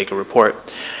 will make a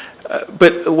report.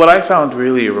 But what I found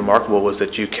really remarkable was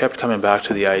that you kept coming back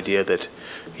to the idea that,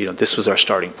 this was our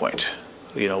starting point.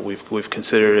 We've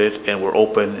considered it and we're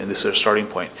open, and this is our starting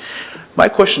point. My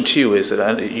question to you is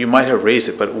that, you might have raised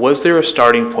it, but was there a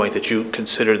starting point that you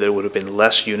considered that it would have been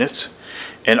less units?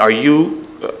 And are you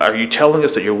telling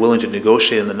us that you're willing to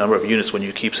negotiate in the number of units when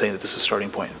you keep saying that this is a starting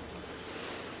point?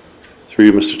 Through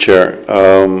you, Mr. Chair.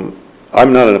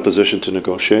 I'm not in a position to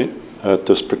negotiate at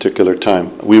this particular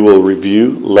time. We will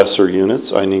review lesser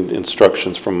units. I need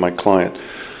instructions from my client.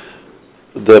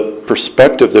 The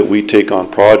perspective that we take on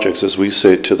projects is we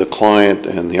say to the client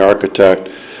and the architect,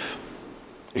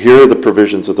 here are the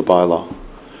provisions of the bylaw.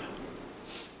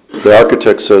 The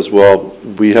architect says, well,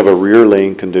 we have a rear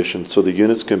lane condition, so the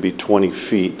units can be 20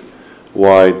 feet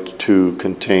wide to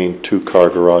contain 2-car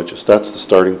garages. That's the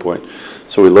starting point.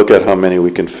 So we look at how many we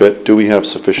can fit. Do we have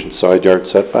sufficient side yard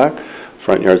setback,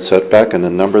 front yard setback, and the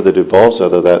number that evolves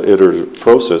out of that iterative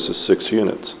process is 6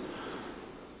 units.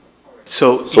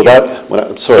 So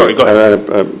that, sorry, go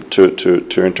ahead.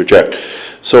 To interject.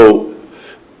 So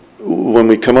when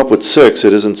we come up with 6,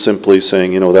 it isn't simply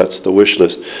saying, that's the wish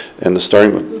list and the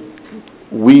starting.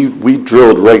 We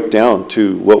drilled right down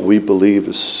to what we believe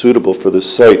is suitable for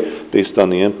this site based on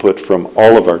the input from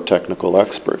all of our technical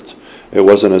experts. It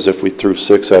wasn't as if we threw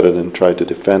 6 at it and tried to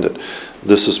defend it.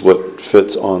 This is what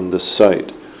fits on this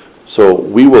site. So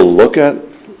we will look at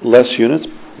less units,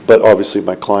 but obviously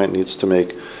my client needs to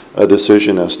make a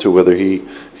decision as to whether he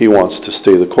wants to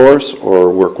stay the course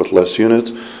or work with less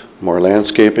units, more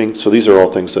landscaping. So these are all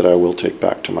things that I will take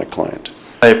back to my client.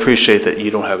 I appreciate that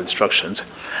you don't have instructions,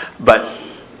 but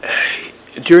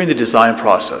during the design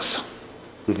process,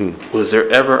 was there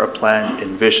ever a plan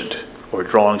envisioned or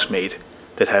drawings made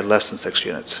that had less than 6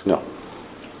 units? No.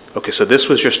 Okay, so this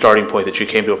was your starting point that you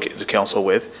came to the council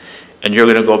with, and you're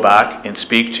going to go back and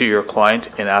speak to your client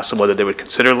and ask them whether they would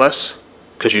consider less?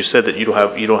 Because you said that you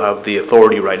don't have the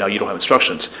authority right now, you don't have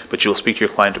instructions, but you'll speak to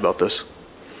your client about this.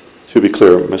 To be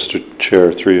clear, Mr.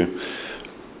 Chair, through you,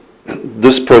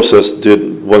 this process there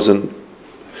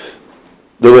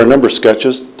were a number of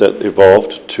sketches that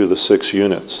evolved to the 6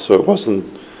 units. So it wasn't,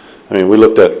 we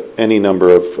looked at any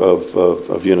number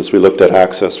of units. We looked at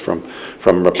access from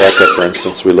Rebecca, for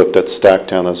instance. We looked at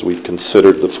Stacktown as we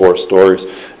considered the 4 stories.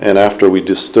 And after we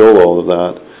distilled all of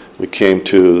that, we came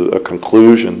to a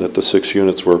conclusion that the 6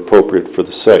 units were appropriate for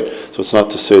the site. So it's not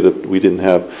to say that we didn't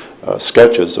have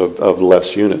sketches of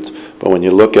less units, but when you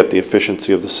look at the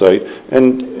efficiency of the site,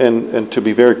 and to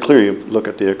be very clear, you look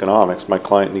at the economics. My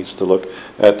client needs to look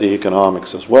at the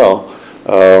economics as well.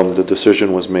 The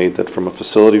decision was made that from a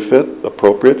facility fit,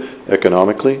 appropriate,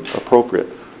 economically appropriate.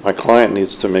 My client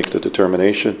needs to make the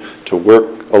determination to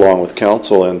work along with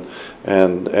council and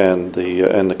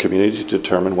the community to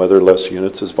determine whether less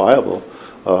units is viable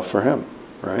for him,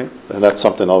 right? And that's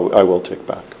something I will take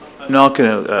back. I'm not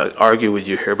going to argue with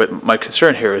you here, but my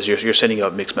concern here is you're sending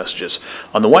out mixed messages.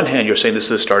 On the one hand, you're saying this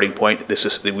is a starting point.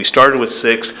 We started with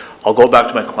 6. I'll go back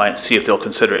to my client, see if they'll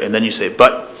consider it, and then you say,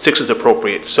 but 6 is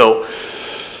appropriate. So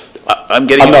I'm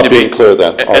not being clear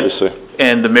then, obviously.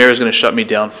 And the mayor is going to shut me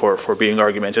down for being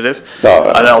argumentative. No,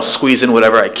 and I'll squeeze in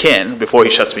whatever I can before he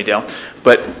shuts me down.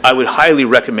 But I would highly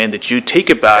recommend that you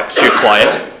take it back to your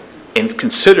client and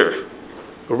consider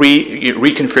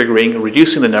reconfiguring,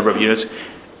 reducing the number of units.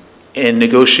 and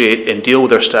negotiate and deal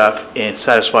with our staff and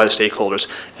satisfy the stakeholders,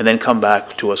 and then come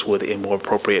back to us with a more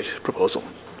appropriate proposal.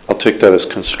 I'll take that as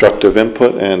constructive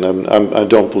input, and I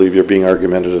don't believe you're being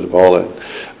argumentative at all.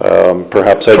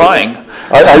 Perhaps I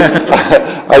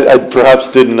perhaps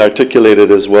didn't articulate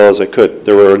it as well as I could.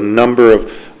 There were a number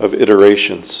of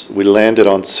iterations. We landed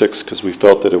on 6 because we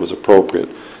felt that it was appropriate.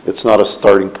 It's not a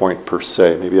starting point per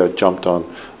se. Maybe I jumped on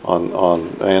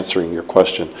answering your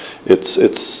question. I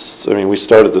mean, we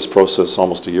started this process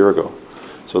almost a year ago.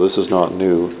 So this is not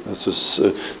new. This is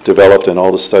developed, and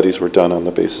all the studies were done on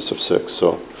the basis of 6.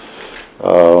 So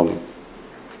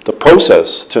the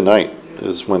process tonight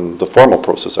is when the formal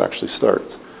process actually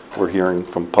starts. We're hearing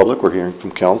from public, we're hearing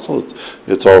from council.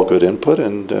 It's all good input,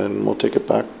 and we'll take it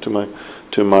back to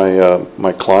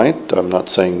my client. I'm not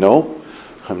saying no.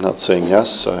 I'm not saying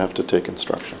yes. I have to take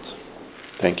instructions.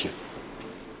 Thank you.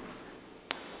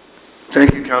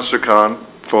 Thank you, Councillor Khan,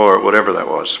 for whatever that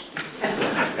was.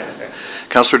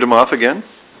 Councillor Demoff again.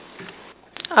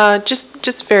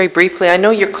 Just very briefly, I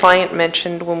know your client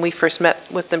mentioned when we first met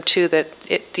with them too that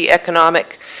the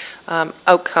economic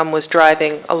outcome was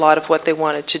driving a lot of what they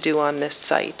wanted to do on this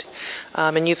site.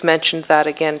 And you've mentioned that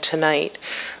again tonight.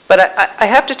 But I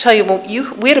have to tell you,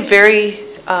 we had a very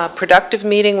productive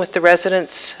meeting with the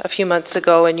residents a few months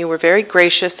ago, and you were very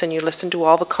gracious and you listened to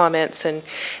all the comments, and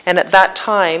at that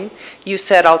time you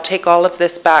said, I'll take all of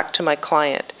this back to my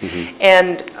client. Mm-hmm.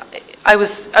 And I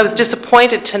was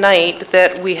disappointed tonight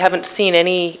that we haven't seen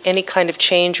any kind of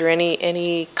change or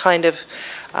any kind of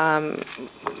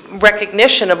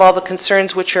recognition of all the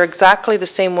concerns, which are exactly the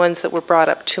same ones that were brought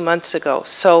up 2 months ago.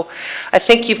 So I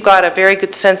think you've got a very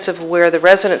good sense of where the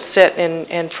residents sit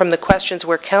and from the questions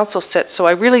where council sits. So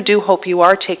I really do hope you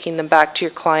are taking them back to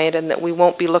your client and that we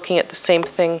won't be looking at the same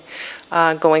thing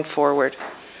going forward.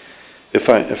 If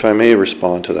I may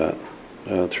respond to that,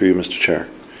 through you, Mr. Chair.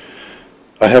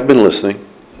 I have been listening.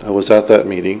 I was at that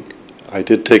meeting. I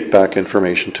did take back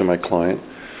information to my client.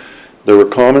 There were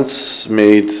comments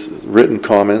made, written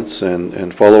comments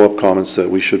and follow-up comments that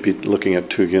we should be looking at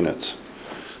 2 units.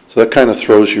 So that kind of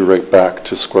throws you right back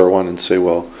to square one and say,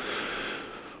 well,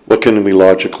 what can we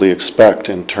logically expect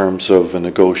in terms of a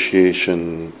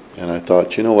negotiation? And I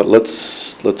thought, you know what,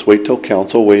 let's wait till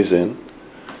council weighs in,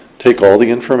 take all the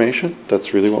information.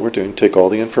 That's really what we're doing. Take all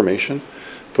the information,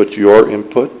 put your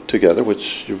input together,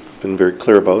 which you've been very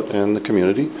clear about, and the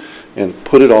community, and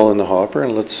put it all in the hopper,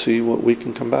 and let's see what we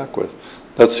can come back with.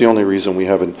 That's the only reason we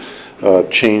haven't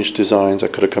changed designs. I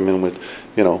could have come in with,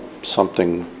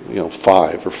 something,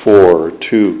 5 or 4 or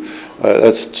 2.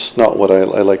 That's just not what I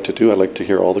like to do. I like to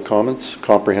hear all the comments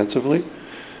comprehensively,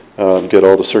 get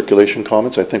all the circulation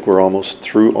comments. I think we're almost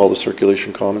through all the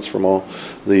circulation comments from all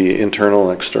the internal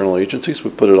and external agencies.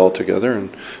 We put it all together,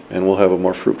 and we'll have a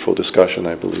more fruitful discussion,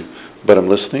 I believe. But I'm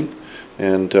listening,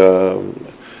 and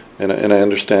I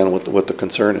understand what the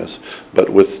concern is. But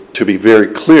to be very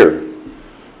clear,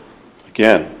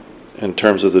 again, in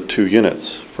terms of the 2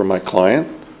 units for my client,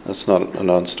 that's not a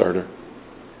non-starter.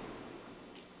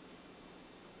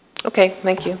 Okay,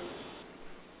 thank you.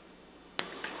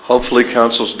 Hopefully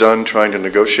council's done trying to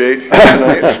negotiate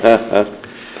tonight.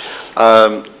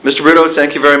 Mr. Brito,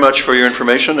 thank you very much for your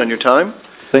information and your time.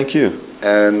 Thank you.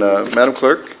 And Madam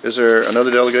Clerk, is there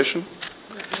another delegation?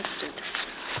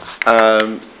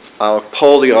 I'll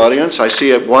poll the audience. I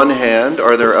see at one hand.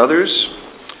 Are there others?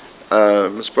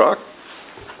 Ms. Brock?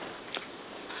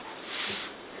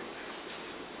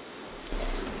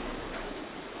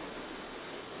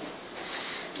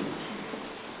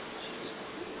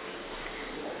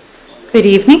 Good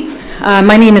evening.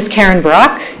 My name is Karen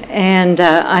Brock, and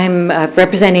I'm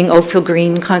representing Oakville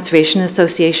Green Conservation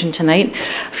Association tonight.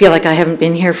 I feel like I haven't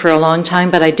been here for a long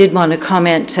time, but I did want to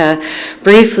comment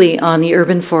briefly on the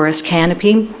urban forest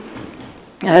canopy.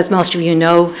 As most of you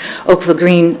know, Oakville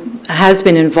Green has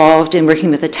been involved in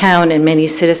working with the town and many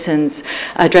citizens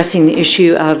addressing the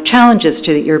issue of challenges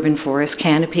to the urban forest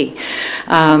canopy.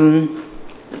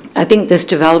 I think this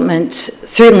development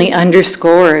certainly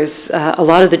underscores a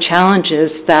lot of the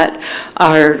challenges that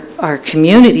our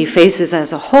community faces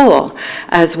as a whole,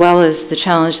 as well as the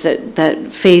challenge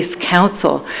that face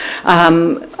council.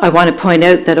 I want to point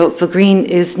out that Oakville Green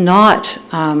is not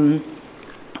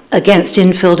against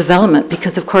infill development,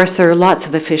 because of course there are lots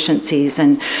of efficiencies,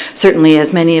 and certainly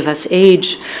as many of us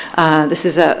age, this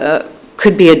is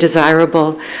could be a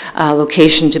desirable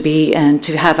location to be and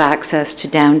to have access to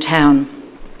downtown.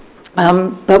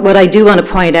 But what I do want to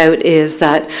point out is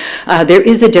that there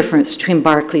is a difference between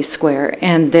Barclay Square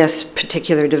and this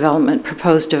particular development,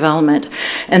 proposed development,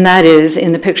 and that is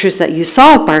in the pictures that you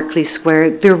saw of Barclay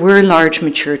Square, there were large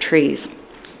mature trees.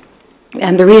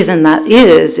 And the reason that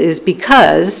is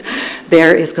because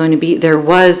there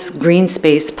was green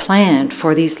space planned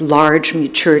for these large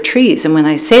mature trees. And when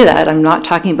I say that, I'm not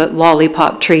talking about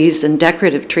lollipop trees and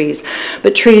decorative trees,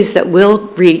 but trees that will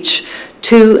reach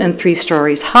 2 and 3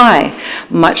 stories high,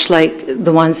 much like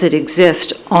the ones that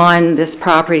exist on this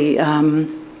property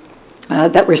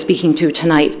that we're speaking to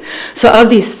tonight. So of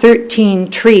these 13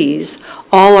 trees,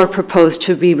 all are proposed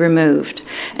to be removed.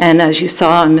 And as you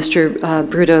saw in Mr.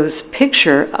 Bruto's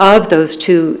picture of those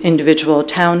 2 individual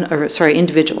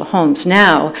individual homes,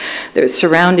 now they're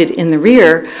surrounded in the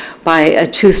rear by a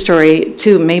 2-story,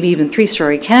 2, maybe even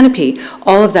 3-story canopy.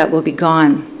 All of that will be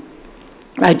gone.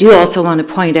 I do also want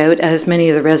to point out, as many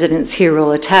of the residents here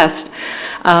will attest,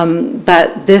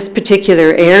 that this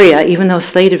particular area, even though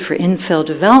slated for infill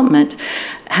development,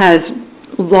 has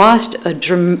lost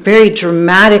very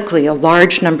dramatically a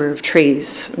large number of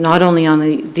trees, not only on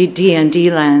the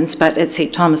D&D lands, but at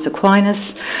St. Thomas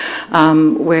Aquinas,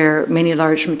 where many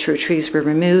large mature trees were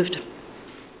removed.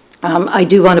 I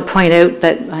do want to point out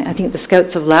that I think the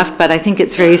scouts have left, but I think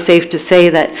it's very safe to say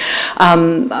that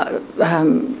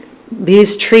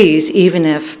these trees, even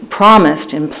if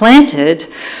promised and planted,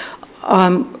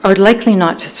 are likely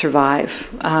not to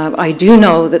survive. I do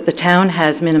know that the town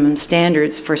has minimum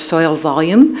standards for soil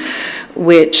volume,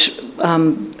 which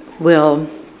will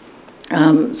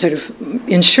sort of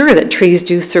ensure that trees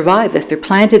do survive if they're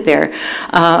planted there.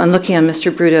 I'm looking on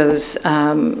Mr. Bruto's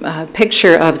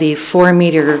picture of the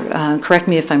 4-meter, correct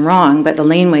me if I'm wrong, but the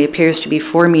laneway appears to be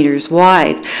 4 meters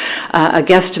wide. A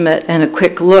guesstimate and a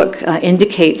quick look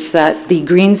indicates that the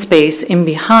green space in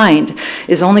behind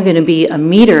is only going to be 1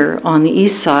 meter on the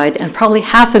east side and probably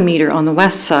 ½ a meter on the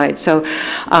west side. So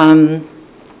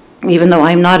even though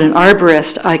I'm not an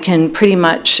arborist, I can pretty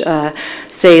much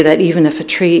say that even if a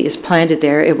tree is planted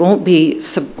there, it won't be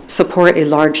support a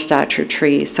large stature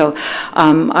tree. So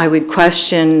I would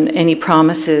question any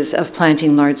promises of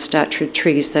planting large stature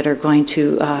trees that are going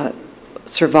to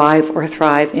survive or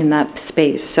thrive in that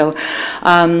space. So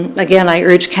again, I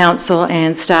urge council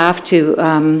and staff to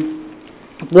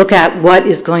look at what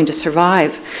is going to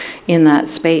survive in that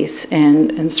space,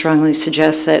 and strongly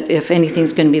suggest that if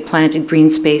anything's going to be planted,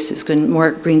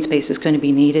 more green space is going to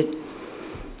be needed.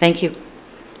 Thank you.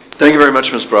 Thank you very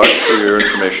much, Ms. Brock, for your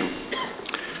information.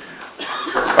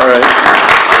 All right.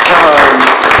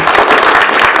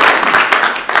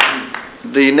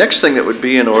 The next thing that would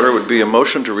be in order would be a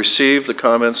motion to receive the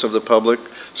comments of the public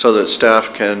so that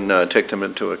staff can take them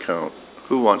into account.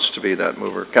 Who wants to be that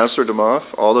mover? Councillor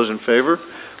Demoff, all those in favor?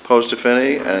 Opposed, if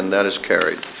any? And that is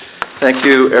carried. Thank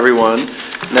you, everyone.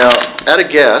 Now, at a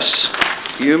guess,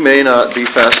 you may not be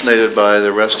fascinated by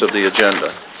the rest of the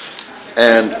agenda.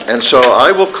 And so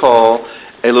I will call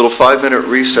a little 5-minute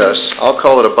recess. I'll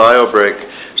call it a bio break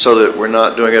so that we're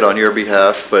not doing it on your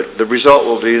behalf, but the result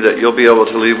will be that you'll be able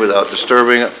to leave without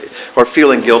disturbing or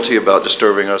feeling guilty about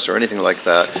disturbing us or anything like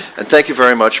that. And thank you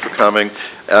very much for coming.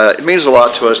 It means a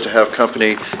lot to us to have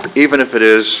company, even if it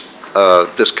is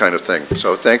this kind of thing.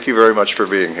 So thank you very much for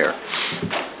being here.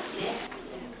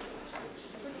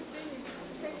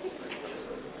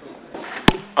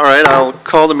 All right, I'll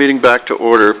call the meeting back to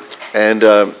order.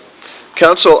 And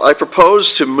Council, I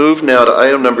propose to move now to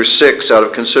item number 6 out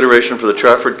of consideration for the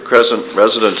Trafford Crescent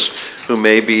residents who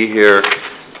may be here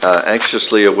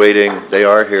anxiously awaiting, they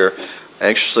are here,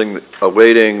 anxiously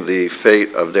awaiting the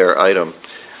fate of their item.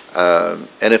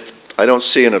 And if I don't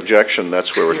see an objection,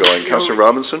 that's where we're going. Councillor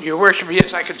Robinson? Your Worship,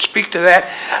 yes, I could speak to that.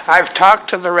 I've talked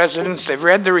to the residents, they've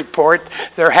read the report,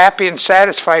 they're happy and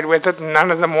satisfied with it, and none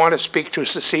of them want to speak to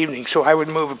us this evening, so I would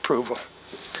move approval.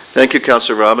 Thank you,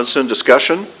 Councillor Robinson.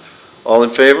 Discussion? All in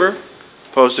favor?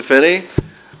 Opposed, if any?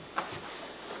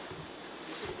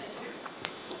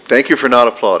 Thank you for not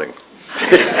applauding.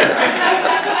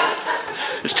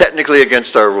 It's technically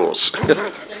against our rules.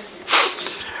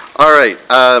 All right,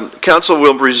 Council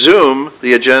will resume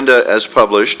the agenda as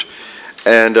published,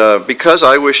 and because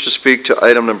I wish to speak to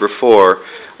item number 4,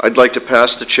 I'd like to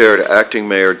pass the chair to Acting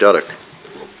Mayor Duddick.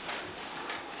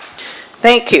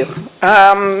 Thank you.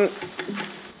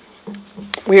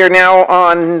 We are now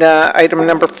on item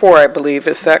number 4, I believe.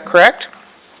 Is that correct?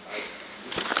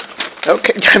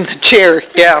 Okay, I'm the chair,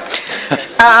 yeah.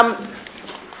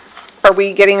 Are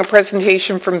we getting a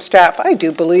presentation from staff? I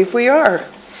do believe we are.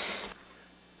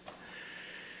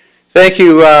 Thank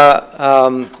you,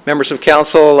 members of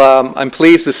council. I'm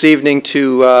pleased this evening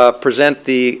to present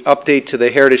the update to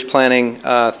the Heritage Planning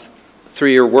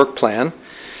 3-year work plan.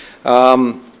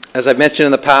 As I've mentioned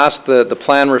in the past, the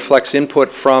plan reflects input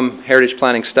from Heritage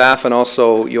Planning staff and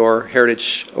also your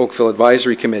Heritage Oakville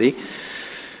Advisory Committee.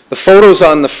 The photos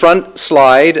on the front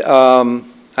slide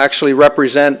actually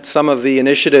represent some of the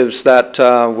initiatives that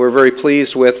we're very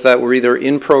pleased with that were either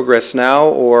in progress now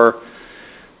or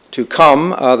to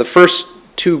come. The first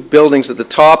two buildings at the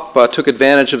top took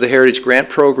advantage of the Heritage Grant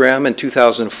Program in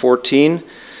 2014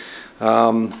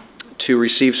 to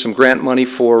receive some grant money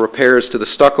for repairs to the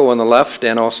stucco on the left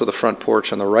and also the front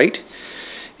porch on the right.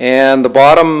 And the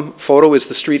bottom photo is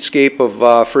the streetscape of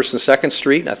 1st and 2nd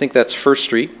Street. I think that's 1st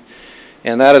Street.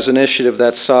 And that is an initiative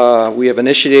that's we have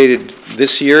initiated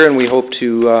this year, and we hope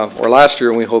to, or last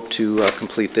year, and we hope to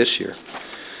complete this year.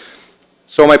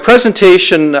 So my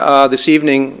presentation this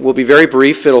evening will be very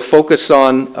brief. It'll focus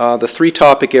on the three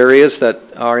topic areas that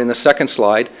are in the second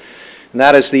slide, and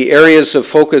that is the areas of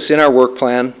focus in our work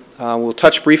plan. We'll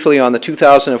touch briefly on the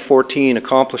 2014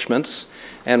 accomplishments,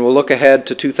 and we'll look ahead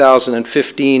to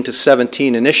 2015 to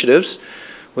 17 initiatives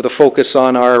with a focus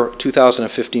on our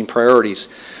 2015 priorities.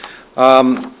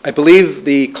 I believe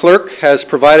the clerk has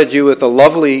provided you with a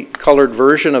lovely colored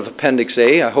version of Appendix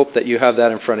A. I hope that you have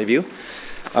that in front of you.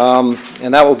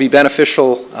 And that will be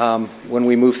beneficial when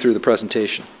we move through the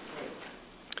presentation.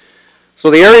 So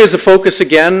the areas of focus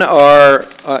again are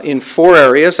in 4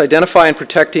 areas: identifying and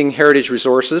protecting heritage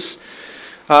resources.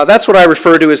 That's what I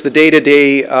refer to as the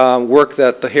day-to-day work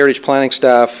that the heritage planning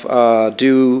staff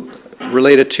do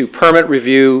related to permit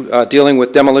review, dealing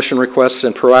with demolition requests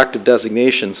and proactive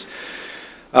designations.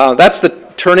 That's the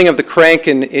turning of the crank,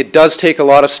 and it does take a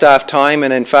lot of staff time,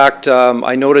 and in fact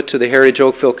I noted to the Heritage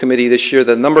Oakville Committee this year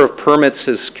the number of permits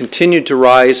has continued to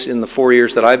rise in the 4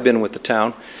 years that I've been with the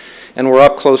town, and we're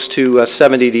up close to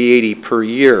 70 to 80 per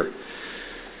year.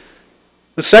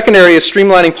 The second area is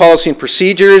streamlining policy and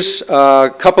procedures. A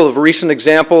couple of recent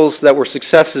examples that were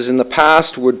successes in the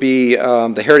past would be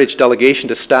the heritage delegation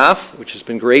to staff, which has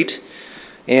been great,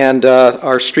 and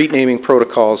our street naming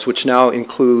protocols, which now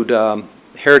include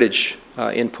heritage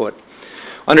input.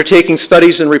 Undertaking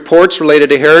studies and reports related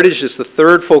to heritage is the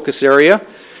third focus area.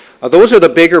 Those are the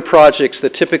bigger projects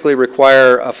that typically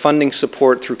require funding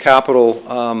support through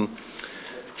capital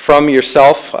from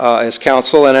yourself as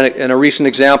council, and a recent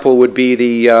example would be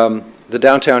the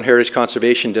Downtown Heritage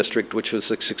Conservation District, which was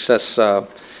a success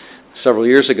several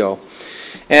years ago.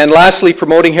 And lastly,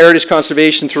 promoting heritage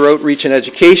conservation through outreach and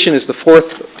education is the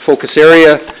fourth focus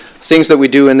area. Things that we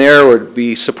do in there would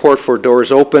be support for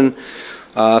Doors Open,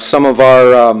 some of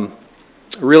our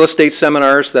real estate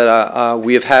seminars that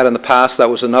we have had in the past. That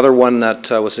was another one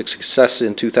that was a success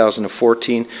in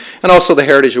 2014, and also the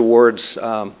Heritage Awards.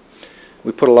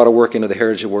 We put a lot of work into the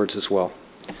Heritage Awards as well.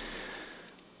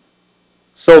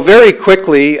 So very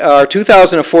quickly, our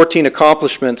 2014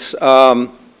 accomplishments,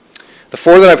 the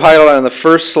 4 that I've highlighted on the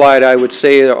first slide, I would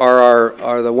say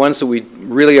are the ones that we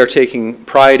really are taking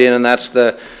pride in, and that's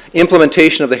the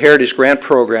implementation of the Heritage Grant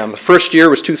Program. The first year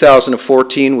was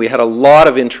 2014. We had a lot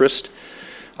of interest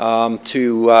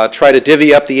to try to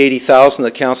divvy up the $80,000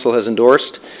 that Council has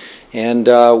endorsed. And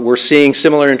we're seeing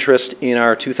similar interest in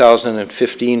our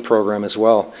 2015 program as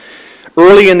well.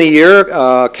 Early in the year,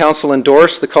 Council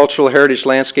endorsed the Cultural Heritage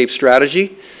Landscape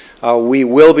Strategy. We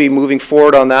will be moving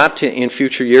forward on that in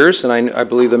future years, and I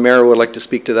believe the Mayor would like to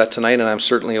speak to that tonight, and I'm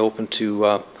certainly open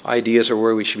to ideas or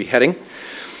where we should be heading.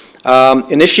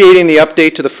 Initiating the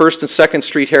update to the 1st and 2nd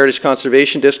Street Heritage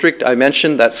Conservation District. I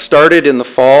mentioned that started in the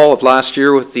fall of last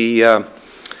year with the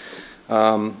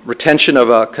retention of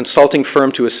a consulting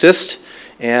firm to assist,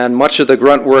 and much of the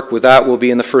grunt work with that will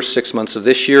be in the first 6 months of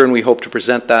this year, and we hope to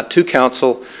present that to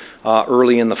Council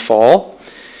early in the fall.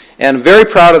 And very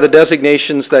proud of the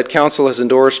designations that Council has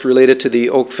endorsed related to the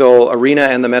Oakville Arena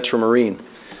and the Metro Marine.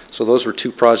 So those were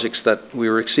 2 projects that we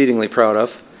were exceedingly proud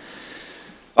of.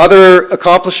 Other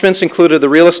accomplishments included the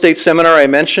real estate seminar I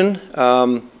mentioned.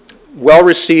 Well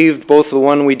received, both the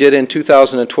one we did in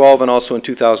 2012 and also in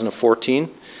 2014.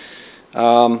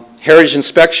 Heritage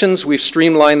inspections, we've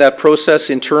streamlined that process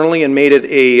internally and made it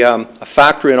a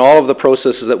factor in all of the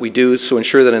processes that we do to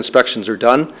ensure that inspections are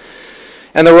done.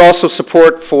 And there were also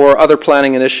support for other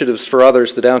planning initiatives for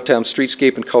others, the Downtown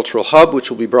Streetscape and Cultural Hub, which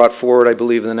will be brought forward, I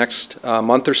believe, in the next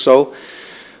month or so.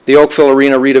 The Oakville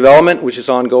Arena redevelopment, which is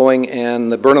ongoing, and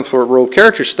the Burnhamthorpe Road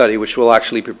Character Study, which will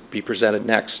actually be presented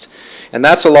next. And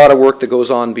that's a lot of work that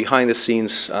goes on behind the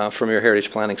scenes from your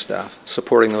heritage planning staff,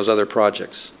 supporting those other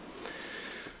projects.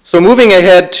 So moving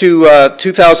ahead to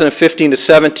 2015 to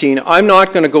 17, I'm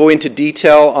not going to go into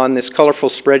detail on this colorful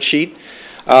spreadsheet.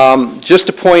 Just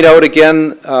to point out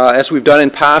again, as we've done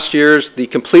in past years, the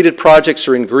completed projects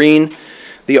are in green,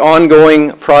 the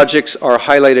ongoing projects are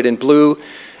highlighted in blue,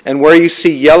 and where you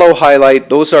see yellow highlight,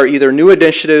 those are either new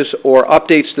initiatives or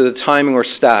updates to the timing or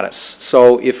status.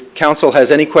 So if Council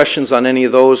has any questions on any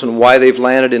of those and why they've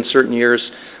landed in certain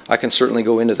years, I can certainly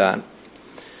go into that.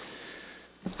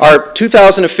 Our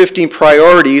 2015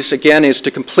 priorities, again, is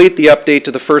to complete the update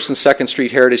to the 1st and 2nd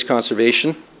Street Heritage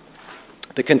Conservation,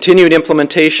 the continued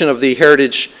implementation of the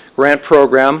Heritage Grant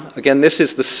Program. Again, this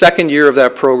is the 2nd year of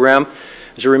that program.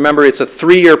 As you remember, it's a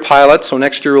 3-year pilot, so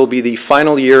next year will be the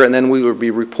final year, and then we will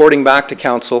be reporting back to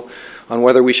Council on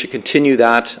whether we should continue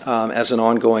that as an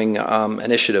ongoing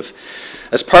initiative.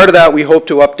 As part of that, we hope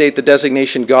to update the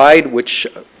designation guide, which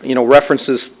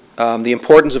references the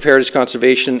importance of heritage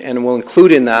conservation, and will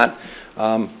include in that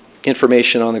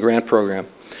information on the grant program.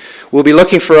 We'll be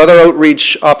looking for other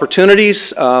outreach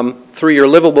opportunities through your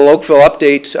Livable Oakville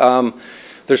update.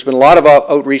 There's been a lot of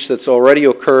outreach that's already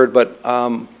occurred, but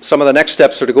some of the next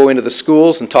steps are to go into the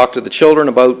schools and talk to the children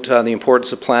about the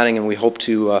importance of planning, and we hope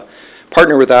to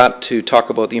partner with that to talk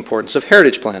about the importance of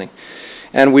heritage planning.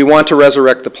 And we want to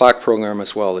resurrect the plaque program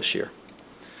as well this year.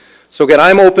 So again,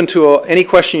 I'm open to any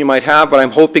question you might have, but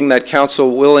I'm hoping that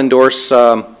Council will endorse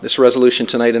this resolution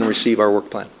tonight and receive our work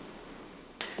plan.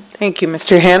 Thank you,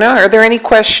 Mr. Hanna. Are there any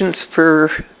questions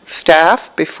for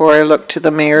staff before I look to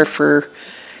the mayor for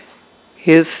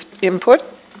his input?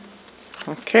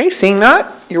 Okay, seeing that,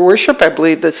 Your Worship, I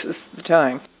believe this is the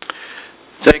time.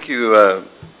 Thank you,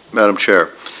 Madam Chair.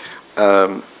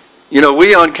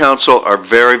 We on Council are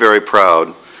very, very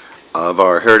proud of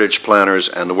our heritage planners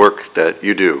and the work that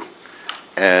you do.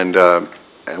 And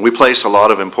we place a lot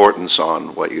of importance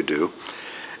on what you do.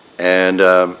 And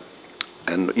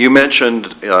you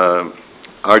mentioned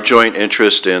our joint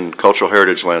interest in cultural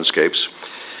heritage landscapes.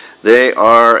 They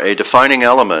are a defining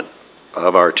element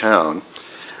of our town,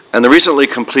 and the recently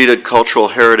completed cultural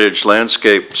heritage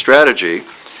landscape strategy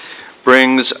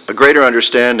brought us a greater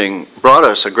understanding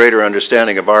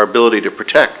of our ability to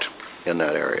protect in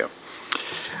that area.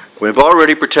 We've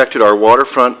already protected our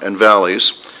waterfront and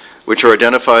valleys, which are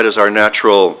identified as our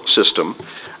natural system,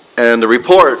 and the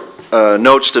report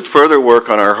notes that further work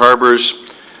on our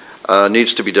harbors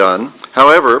needs to be done.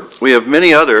 However, we have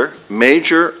many other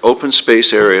major open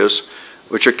space areas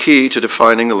which are key to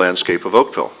defining the landscape of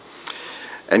Oakville.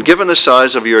 And given the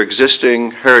size of your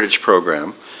existing heritage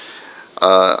program,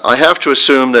 I have to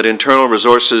assume that internal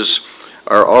resources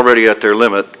are already at their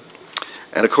limit,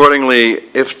 and accordingly,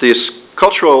 if this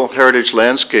cultural heritage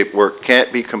landscape work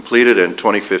can't be completed in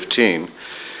 2015,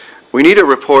 we need a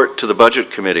report to the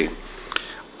Budget Committee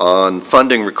on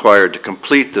funding required to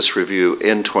complete this review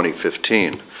in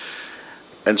 2015.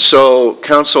 And so,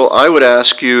 Council, I would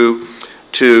ask you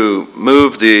to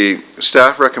move the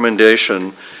staff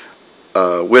recommendation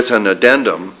with an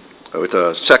addendum, with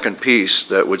a second piece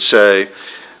that would say,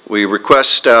 we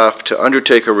request staff to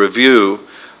undertake a review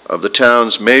of the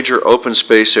town's major open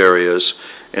space areas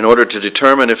in order to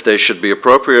determine if they should be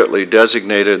appropriately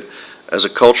designated as a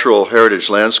cultural heritage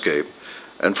landscape.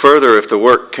 And further, if the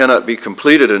work cannot be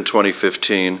completed in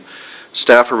 2015,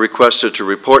 staff are requested to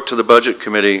report to the Budget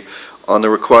Committee on the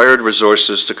required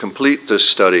resources to complete this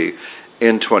study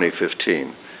in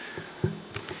 2015.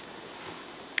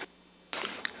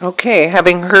 Okay,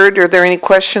 having heard, are there any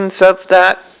questions of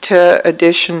that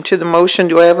addition to the motion?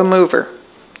 Do I have a mover?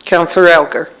 Councillor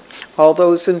Elgar. All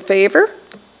those in favor?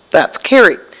 That's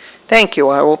carried. Thank you.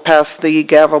 I will pass the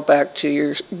gavel back to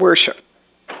your worship.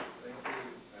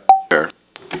 Sure.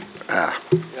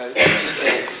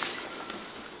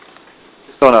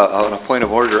 Just on a point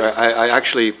of order, I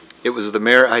actually, it was the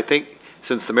mayor, I think,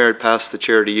 since the mayor had passed the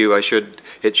chair to you,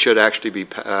 it should actually be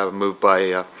moved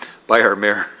by our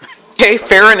mayor. Okay,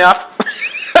 fair enough.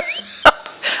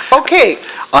 Okay.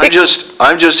 I'm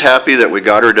just happy that we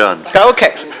got her done.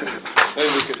 Okay.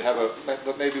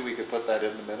 Maybe we could put that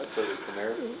in the minutes, so does the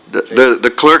mayor. The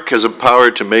clerk has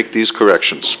empowered to make these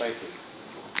corrections. Thank you.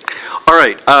 All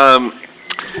right.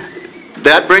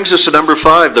 That brings us to number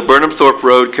 5, the Burnhamthorpe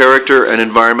Road Character and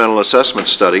Environmental Assessment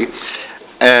Study.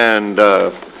 And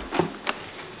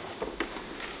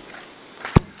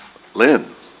Lynn,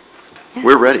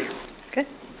 we're ready. Good.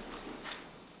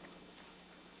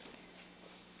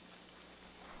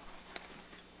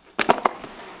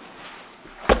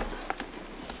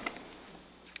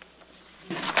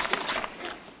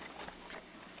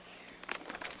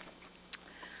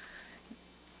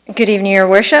 Good evening, Your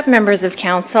Worship, members of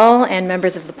Council, and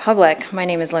members of the public. My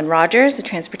name is Lynn Rogers, a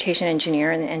transportation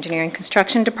engineer in the Engineering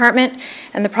Construction Department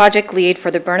and the project lead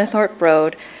for the Burnhamthorpe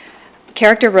Road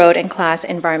Character Road and Class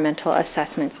Environmental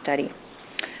Assessment Study.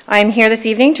 I am here this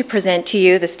evening to present to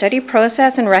you the study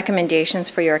process and recommendations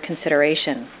for your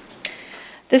consideration.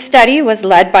 This study was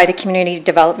led by the Community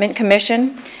Development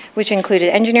Commission, which included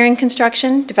engineering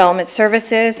construction, development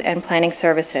services, and planning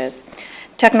services.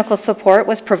 Technical support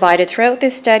was provided throughout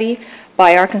this study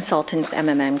by our consultants,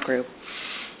 MMM Group.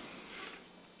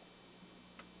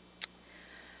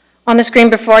 On the screen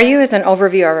before you is an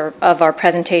overview of our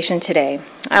presentation today.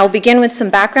 I will begin with some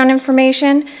background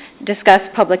information, discuss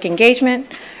public engagement,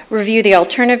 review the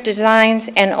alternative designs,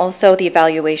 and also the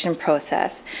evaluation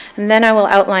process. And then I will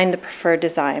outline the preferred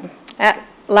design.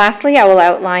 Lastly, I will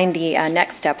outline the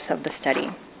next steps of the study.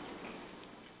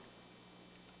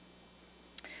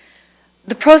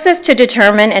 The process to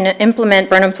determine and implement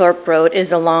Burnham-Thorpe Road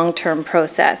is a long-term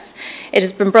process. It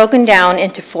has been broken down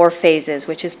into 4 phases,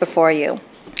 which is before you.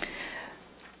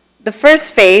 The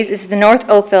first phase is the North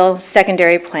Oakville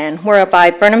Secondary Plan,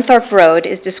 whereby Burnham-Thorpe Road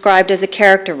is described as a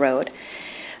character road.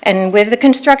 And with the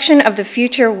construction of the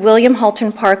future William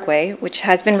Halton Parkway, which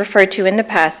has been referred to in the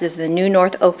past as the new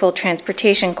North Oakville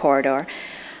Transportation Corridor,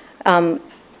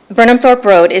 Burnham-Thorpe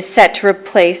Road is set to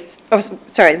replace,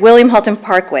 William Halton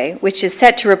Parkway, which is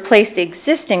set to replace the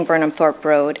existing Burnham-Thorpe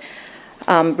Road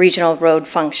regional road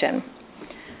function.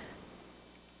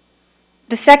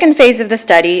 The second phase of the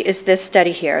study is this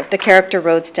study here, the Character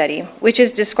Road Study, which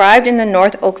is described in the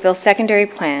North Oakville Secondary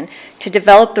Plan to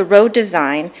develop the road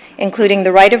design, including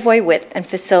the right-of-way width and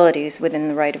facilities within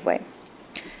the right-of-way.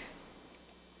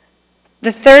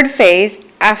 The third phase,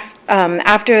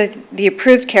 after the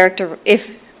approved character,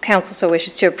 if Council so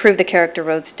wishes to approve the Character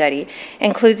Road Study,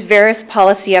 includes various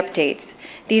policy updates.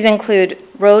 These include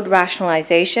road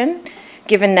rationalization,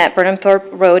 given that Burnham-Thorpe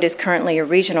Road is currently a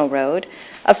regional road,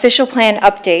 official plan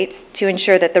updates to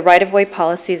ensure that the right-of-way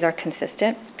policies are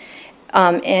consistent,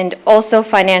 and also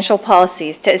financial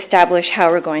policies to establish how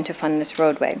we're going to fund this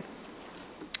roadway.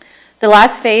 The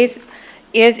last phase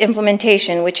is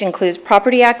implementation, which includes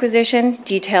property acquisition,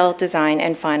 detail, design,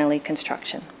 and finally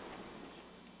construction.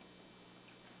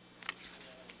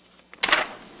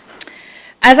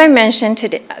 As I mentioned,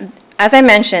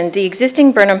 the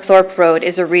existing Burnham-Thorpe Road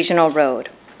is a regional road.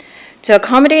 To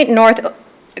accommodate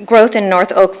growth in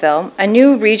North Oakville, a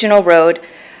new regional road,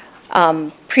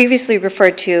 previously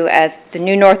referred to as the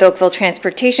new North Oakville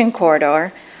Transportation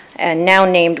Corridor, and now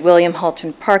named William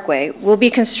Halton Parkway, will be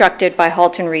constructed by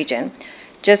Halton Region,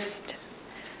 just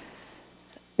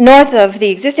north of the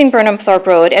existing Burnham-Thorpe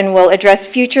Road, and will address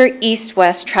future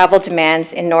east-west travel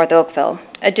demands in North Oakville.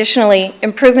 Additionally,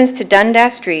 improvements to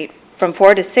Dundas Street from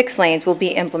 4 to 6 lanes will be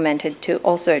implemented to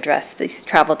also address these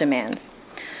travel demands.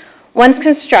 Once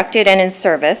constructed and in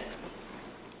service,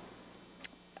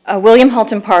 William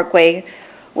Halton Parkway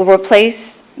will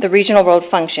replace the regional road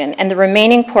function, and the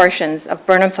remaining portions of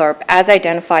Burnham-Thorpe, as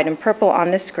identified in purple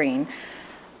on the screen,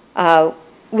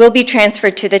 will be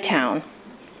transferred to the town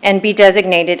and be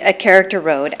designated a character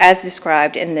road as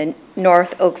described in the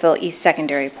North Oakville East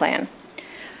Secondary Plan.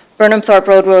 Burnham-Thorpe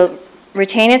Road will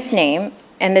retain its name,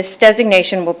 and this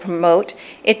designation will promote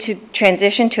it to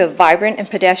transition to a vibrant and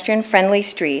pedestrian-friendly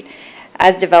street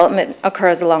as development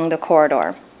occurs along the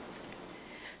corridor.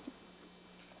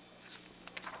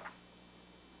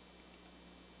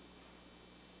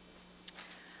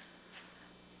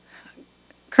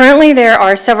 Currently, there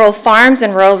are several farms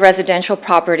and rural residential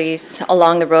properties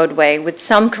along the roadway, with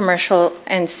some commercial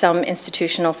and some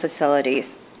institutional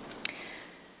facilities.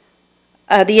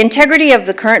 The integrity of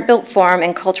the current built form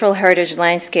and cultural heritage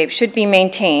landscape should be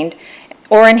maintained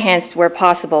or enhanced where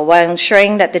possible, while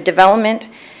ensuring that the development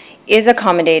is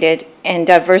accommodated and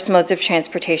diverse modes of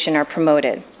transportation are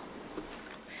promoted.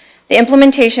 The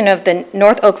implementation of the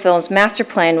North Oakville's master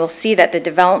plan will see that the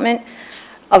development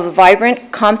of a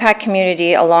vibrant, compact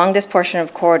community along this portion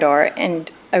of corridor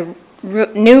and a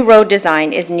new road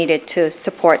design is needed to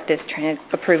support this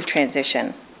approved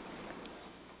transition.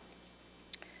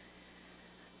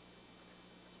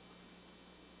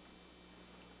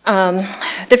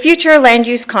 The future land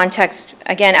use context,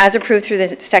 again, as approved through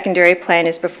the secondary plan,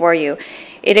 is before you.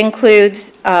 It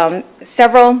includes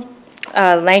several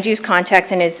land use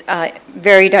contexts and is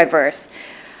very diverse.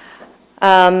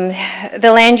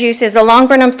 The land uses along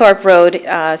Burnham-Thorpe Road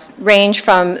range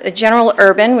from the general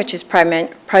urban, which is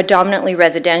predominantly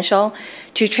residential,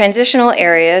 to transitional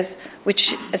areas,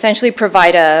 which essentially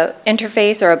provide an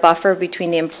interface or a buffer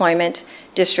between the employment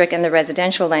district and the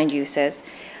residential land uses.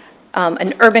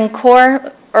 An urban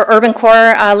core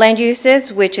land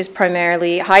uses, which is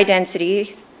primarily high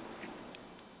density,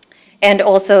 and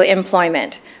also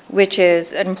employment, which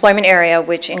is an employment area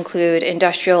which include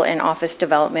industrial and office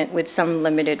development with some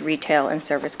limited retail and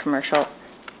service commercial.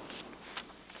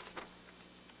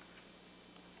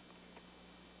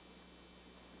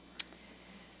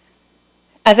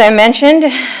 As I mentioned,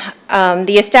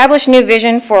 the established new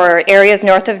vision for areas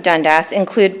north of Dundas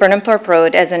include Burnham-Thorpe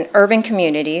Road as an urban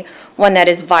community, one that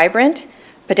is vibrant,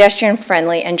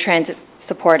 pedestrian-friendly, and transit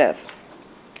supportive.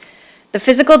 The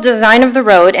physical design of the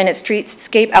road and its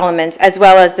streetscape elements, as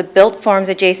well as the built forms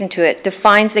adjacent to it,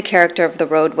 defines the character of the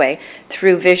roadway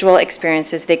through visual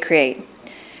experiences they create.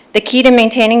 The key to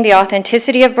maintaining the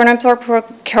authenticity of Burnham-Thorpe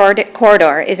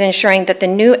corridor is ensuring that the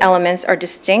new elements are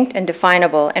distinct and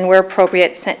definable and, where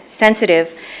appropriate,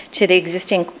 sensitive to the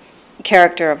existing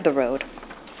character of the road.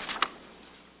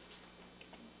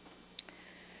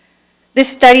 This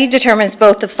study determines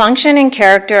both the function and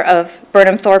character of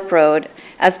Burnham-Thorpe Road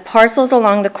as parcels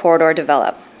along the corridor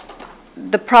develop.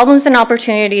 The problems and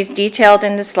opportunities detailed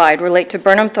in this slide relate to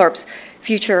Burnham-Thorpe's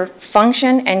future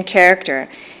function and character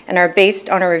and are based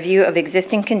on a review of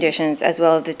existing conditions as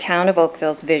well as the town of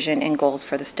Oakville's vision and goals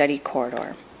for the study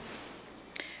corridor.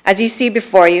 As you see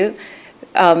before you,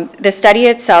 the study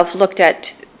itself looked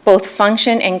at both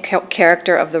function and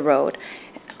character of the road.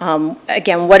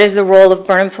 Again, what is the role of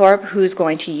Burnham-Thorpe? Who's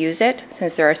going to use it,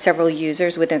 since there are several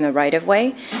users within the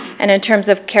right-of-way? And in terms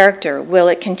of character, will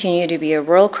it continue to be a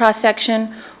rural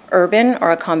cross-section, urban,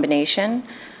 or a combination?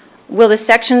 Will the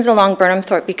sections along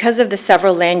Burnham-Thorpe, because of the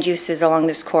several land uses along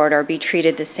this corridor, be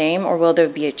treated the same, or will there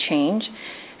be a change?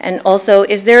 And also,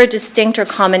 is there a distinct or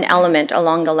common element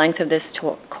along the length of this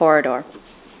corridor?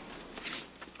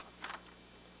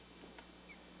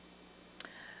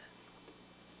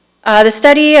 The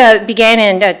study began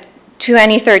in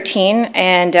 2013,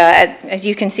 and as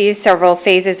you can see, several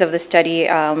phases of the study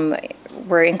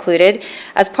were included.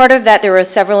 As part of that, there were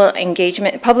several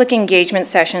public engagement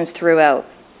sessions throughout.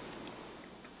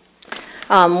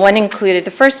 One included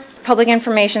the first public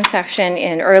information session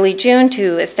in early June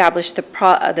to establish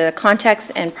the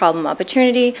context and problem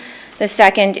opportunity, the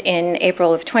second in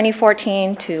April of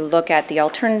 2014 to look at the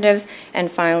alternatives,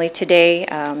 and finally today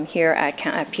here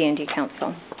at P&D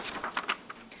Council.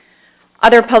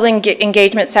 Other public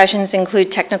engagement sessions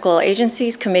include technical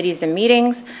agencies, committees, and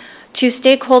meetings, 2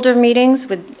 stakeholder meetings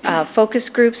with focus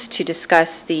groups to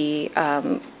discuss the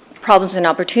problems and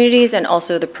opportunities and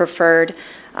also the preferred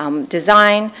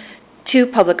design, 2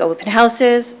 public open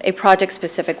houses, a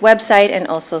project-specific website, and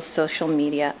also social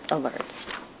media alerts.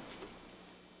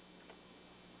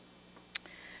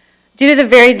 Due to the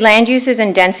varied land uses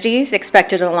and densities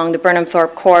expected along the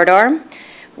Burnham-Thorpe corridor,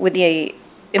 with the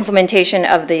implementation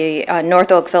of the North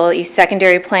Oakville East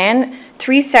Secondary Plan,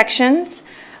 3 sections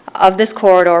of this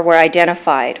corridor were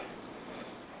identified.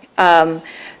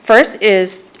 First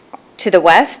is to the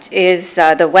west is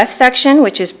the west section,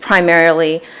 which is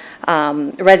primarily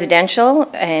residential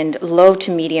and low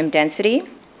to medium density.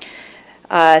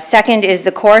 Second is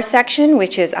the core section,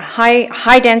 which is a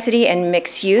high density and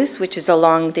mixed use, which is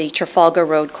along the Trafalgar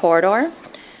Road corridor.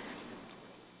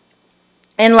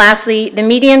 And lastly, the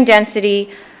medium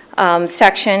density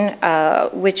section,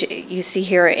 which you see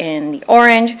here in the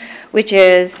orange, which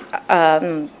is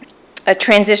a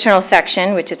transitional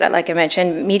section, which is, like I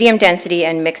mentioned, medium density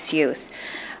and mixed use.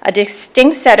 A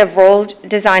distinct set of road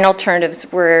design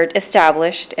alternatives were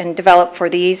established and developed for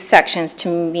these sections to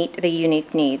meet the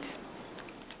unique needs.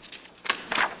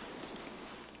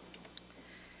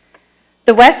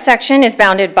 The west section is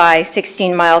bounded by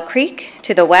 16 Mile Creek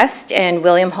to the west and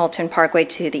William Halton Parkway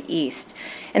to the east.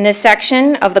 In this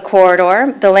section of the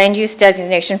corridor, the land use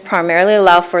designations primarily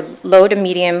allow for low to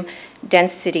medium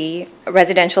density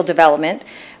residential development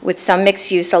with some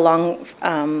mixed use along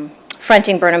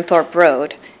fronting Burnham-Thorpe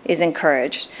Road is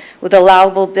encouraged, with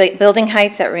allowable building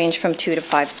heights that range from 2 to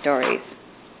 5 stories.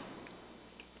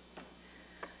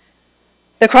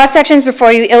 The cross-sections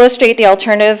before you illustrate the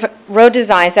alternative road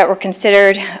designs that were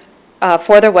considered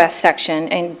for the west section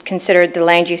and considered the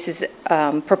land uses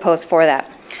proposed for that.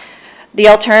 The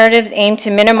alternatives aim to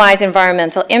minimize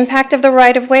environmental impact of the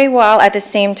right-of-way while at the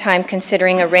same time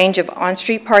considering a range of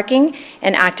on-street parking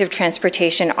and active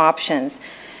transportation options.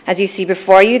 As you see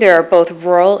before you, there are both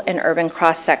rural and urban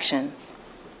cross-sections.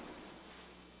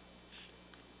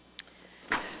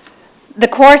 The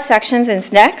core sections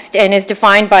is next and is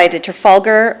defined by the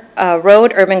Trafalgar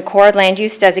Road Urban Core Land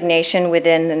Use Designation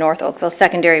within the North Oakville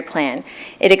Secondary Plan.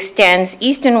 It extends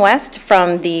east and west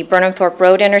from the Burnham-Thorpe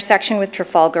Road intersection with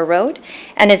Trafalgar Road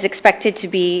and is expected to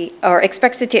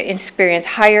experience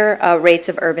higher rates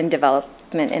of urban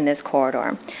development in this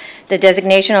corridor. The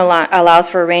designation allows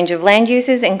for a range of land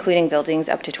uses, including buildings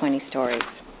up to 20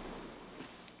 stories.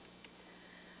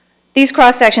 These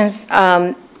cross-sections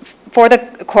for the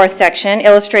core section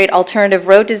illustrate alternative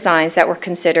road designs that were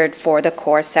considered for the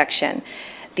core section.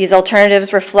 These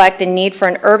alternatives reflect the need for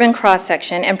an urban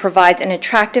cross-section and provides an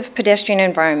attractive pedestrian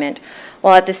environment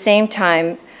while at the same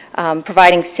time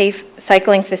providing safe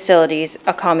cycling facilities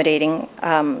accommodating,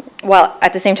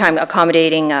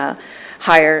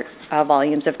 higher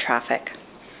volumes of traffic.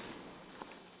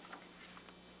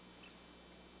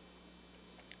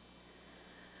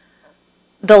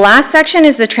 The last section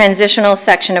is the transitional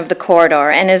section of the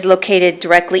corridor and is located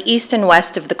directly east and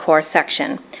west of the core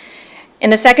section. In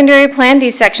the secondary plan,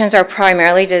 these sections are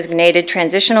primarily designated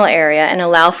transitional area and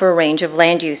allow for a range of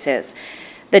land uses.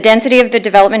 The density of the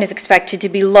development is expected to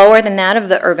be lower than that of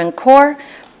the urban core,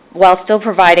 while still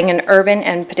providing an urban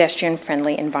and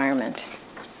pedestrian-friendly environment.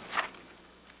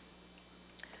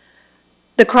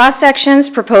 The cross-sections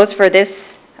proposed for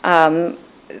this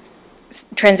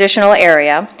transitional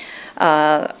area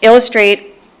were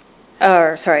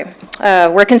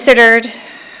considered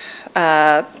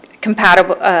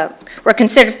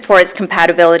for its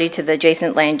compatibility to the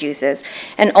adjacent land uses,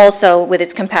 and also with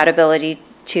its compatibility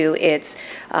to its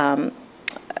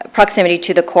proximity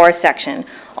to the core section.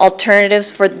 Alternatives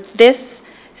for this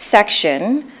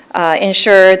section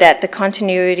ensure that the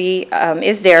continuity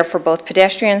is there for both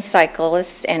pedestrians,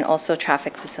 cyclists, and also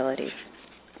traffic facilities.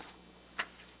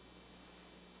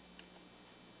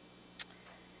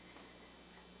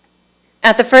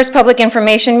 At the first public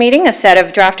information meeting, a set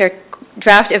of draft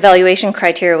evaluation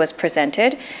criteria was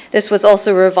presented. This was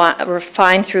also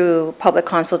refined through public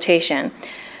consultation.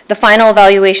 The final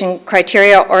evaluation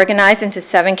criteria are organized into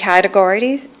 7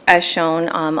 categories, as shown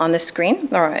on the screen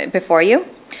or before you.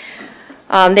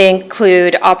 They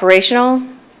include operational,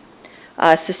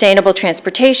 sustainable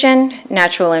transportation,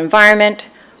 natural environment,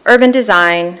 urban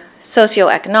design,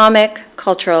 socioeconomic,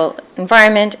 cultural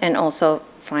environment, and also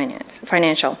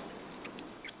financial.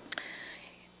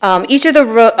 Each of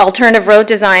the alternative road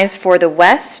designs for the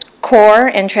west, core,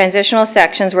 and transitional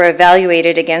sections were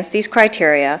evaluated against these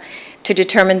criteria to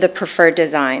determine the preferred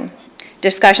design.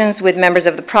 Discussions with members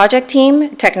of the project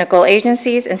team, technical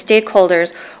agencies, and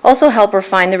stakeholders also help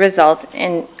refine the results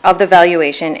of the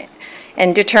evaluation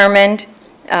and determined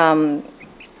the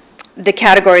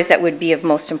categories that would be of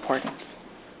most importance.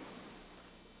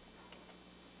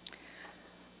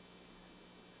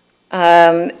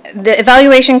 The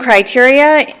evaluation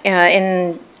criteria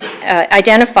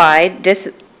identified this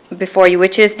before you,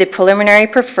 which is the preliminary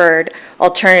preferred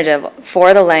alternative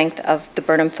for the length of the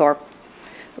Burnham-Thorpe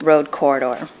Road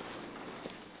corridor.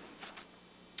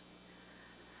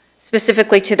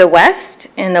 Specifically to the west,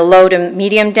 in the low to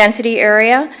medium density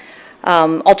area,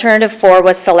 alternative 4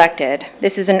 was selected.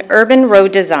 This is an urban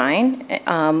road design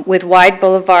with wide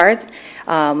boulevards,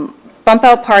 bump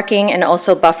out parking, and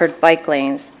also buffered bike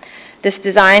lanes. This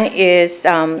design is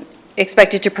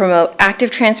expected to promote active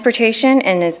transportation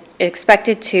and is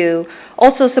expected to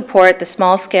also support the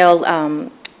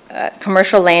small-scale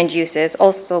commercial land uses,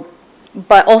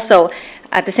 but also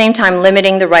at the same time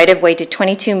limiting the right-of-way to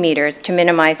 22 meters to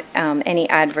minimize any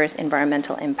adverse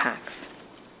environmental impacts.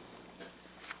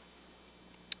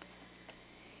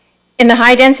 In the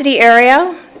high-density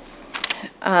area,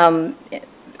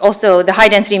 also the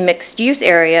high-density mixed-use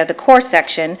area, the core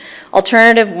section,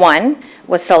 alternative 1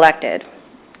 was selected.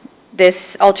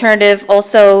 This alternative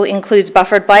also includes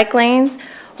buffered bike lanes,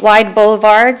 wide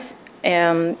boulevards,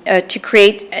 to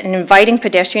create an inviting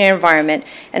pedestrian environment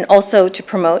and also to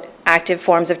promote active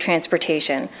forms of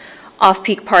transportation.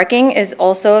 Off-peak parking is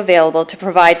also available to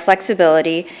provide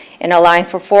flexibility in allowing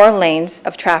for 4 lanes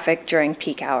of traffic during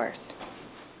peak hours.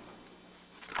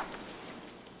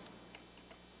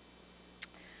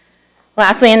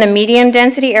 Lastly, in the medium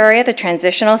density area, the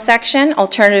transitional section,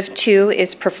 alternative 2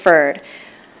 is preferred.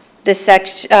 This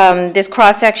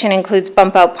cross-section includes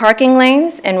bump-out parking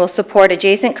lanes and will support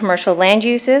adjacent commercial land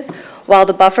uses, while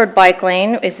the buffered bike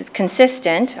lane is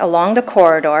consistent along the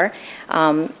corridor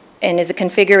and is a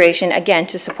configuration, again,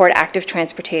 to support active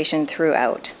transportation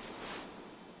throughout.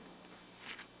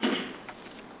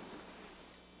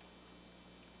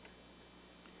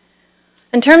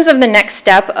 In terms of the next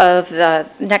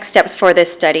steps for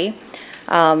this study,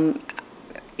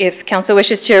 if Council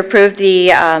wishes to approve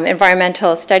the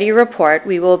environmental study report,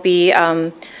 we will be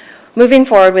moving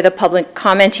forward with a public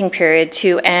commenting period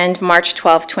to end March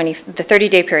 12, the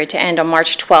 30-day period to end on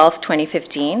March 12,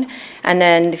 2015, and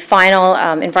then the final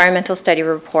environmental study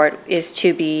report is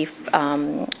to be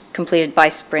completed by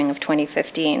spring of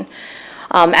 2015.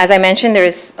 As I mentioned,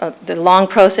 there's the long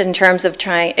process in terms of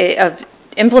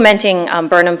implementing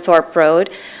Burnham-Thorpe Road.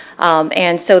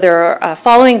 And so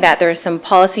following that, there are some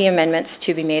policy amendments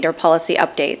to be made or policy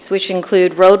updates, which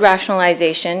include road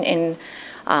rationalization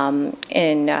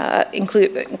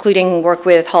including work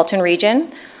with Halton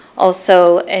Region.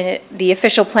 Also, the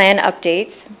official plan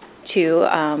updates to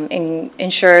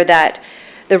ensure that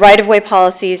the right-of-way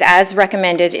policies as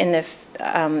recommended in the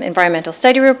environmental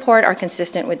study report are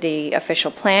consistent with the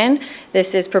official plan.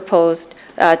 This is proposed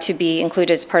to be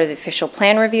included as part of the official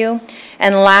plan review.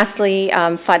 And lastly,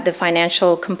 the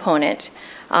financial component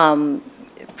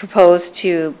proposed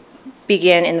to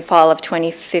begin in the fall of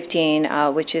 2015,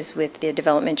 which is with the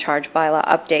development charge bylaw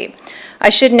update. I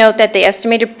should note that the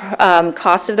estimated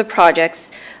cost of the project,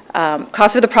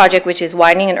 which is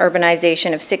widening and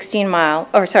urbanization of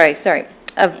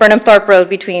of Burnham Thorpe Road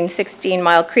between 16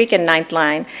 Mile Creek and 9th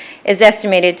Line, is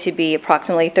estimated to be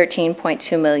approximately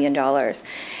 $13.2 million.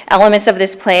 Elements of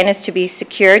this plan is to be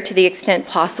secured to the extent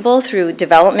possible through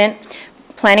development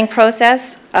planning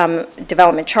process,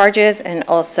 development charges, and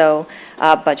also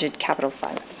budget capital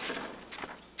funds.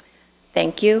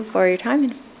 Thank you for your time,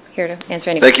 and here to answer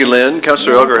any questions. Thank you, Lynn.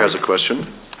 Councillor Elgar has a question.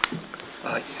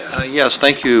 Yes,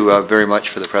 thank you very much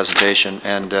for the presentation.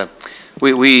 And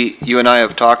you and I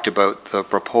have talked about the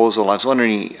proposal. I was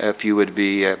wondering if you would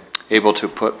be able to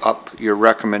put up your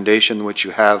recommendation, which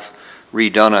you have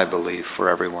redone, I believe, for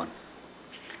everyone.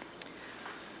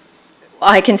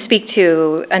 I can speak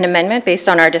to an amendment based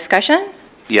on our discussion.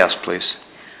 Yes, please.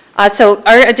 So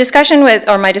our discussion with,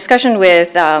 or my discussion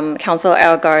with Councilor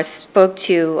Elgar spoke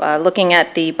to looking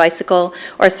at the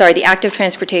the active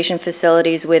transportation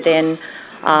facilities within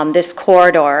this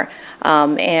corridor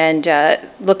and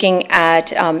looking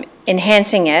at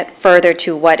enhancing it further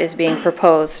to what is being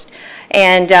proposed.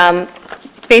 And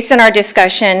based on our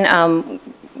discussion,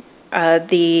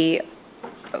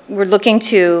 we're looking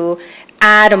to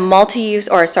add a multi-use,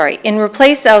 in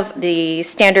replace of the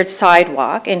standard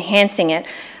sidewalk, enhancing it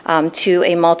to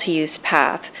a multi-use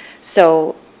path.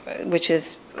 So, which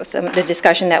is the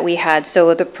discussion that we had.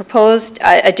 So the proposed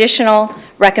additional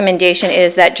recommendation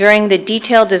is that during the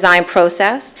detailed design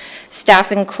process,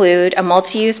 staff include a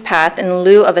multi-use path in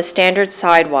lieu of a standard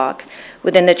sidewalk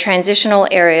within the transitional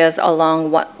areas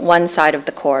along one side of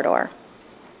the corridor.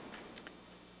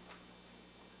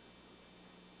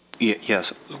 Yes,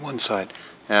 one side.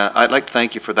 I'd like to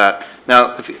thank you for that.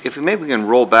 Now, if maybe we can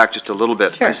roll back just a little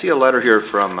bit. Sure. I see a letter here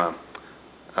from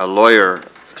a lawyer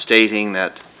stating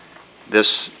that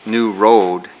this new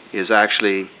road is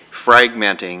actually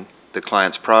fragmenting the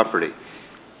client's property.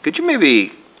 Could you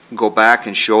maybe go back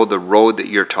and show the road that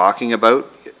you're talking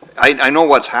about? I know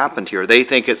what's happened here. They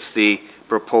think it's the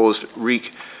proposed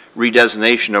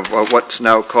redesignation of what's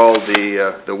now called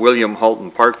the William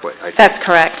Halton Parkway. That's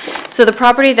correct. So the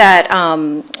property that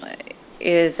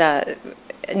is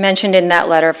mentioned in that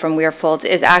letter from Weirfolds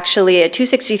is actually at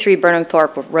 263 Burnham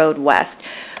Thorpe Road West,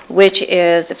 which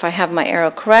is, if I have my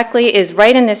arrow correctly, is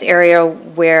right in this area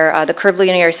where the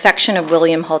curvilinear section of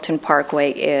William Halton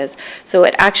Parkway is. So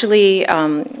it actually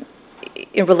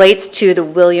it relates to the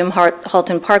William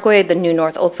Halton Parkway, the new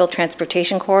North Oakville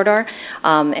Transportation Corridor,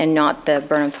 and not the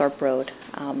Burnham Thorpe Road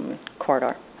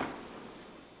corridor.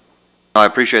 I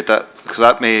appreciate that, because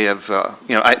that may have,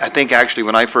 I think actually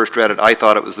when I first read it, I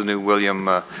thought it was the new William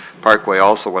Parkway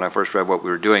also when I first read what we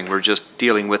were doing. We're just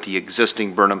dealing with the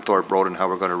existing Burnham Thorpe Road and how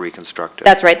we're going to reconstruct it.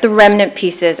 That's right, the remnant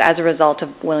pieces as a result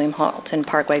of William Halton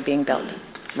Parkway being built.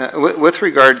 Now, with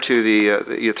regard to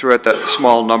you threw out that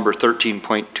small number,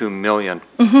 13.2 million.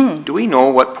 Mm-hmm. Do we know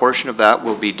what portion of that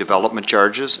will be development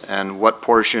charges and what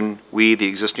portion we, the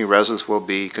existing residents, will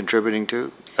be contributing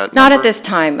to? Not at this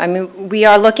time. I mean, we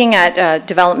are looking at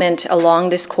development along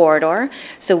this corridor.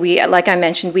 So we, like I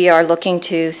mentioned, we are looking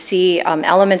to see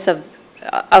elements of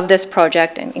this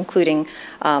project, including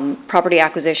property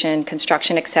acquisition,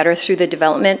 construction, et cetera, through the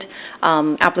development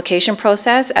application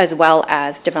process, as well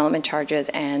as development charges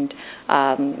and,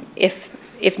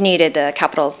 if needed, the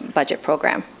capital budget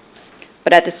program.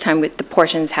 But at this time, the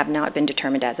portions have not been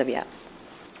determined as of yet.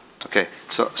 Okay,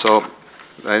 so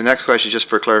my next question is just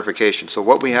for clarification. So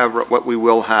what we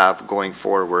will have going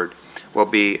forward will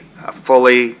be a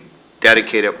fully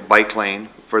dedicated bike lane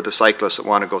for the cyclists that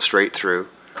want to go straight through.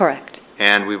 Correct.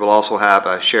 And we will also have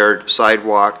a shared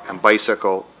sidewalk and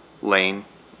bicycle lane,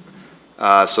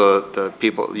 so the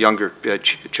younger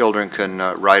children can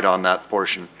ride on that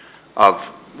portion of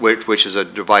which is a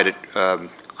divided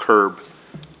curb.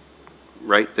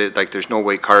 Right? Like there's no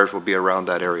way cars will be around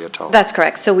that area at all. That's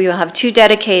correct. So we will have two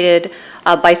dedicated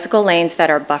bicycle lanes that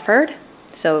are buffered.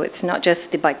 So it's not just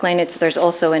the bike lane, there's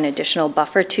also an additional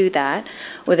buffer to that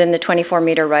within the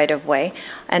 24-meter right-of-way.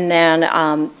 And then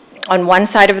on one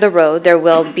side of the road, there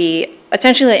will be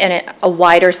essentially a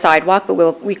wider sidewalk, but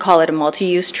we call it a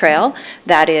multi-use trail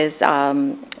that is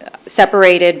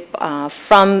separated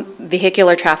from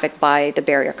vehicular traffic by the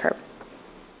barrier curb.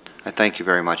 I thank you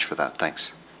very much for that.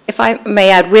 Thanks. If I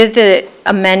may add, with the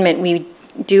amendment, we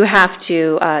do have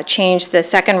to change the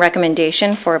second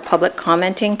recommendation for public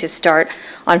commenting to start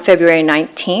on February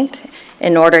 19th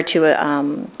in order to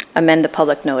amend the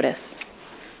public notice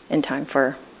in time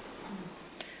for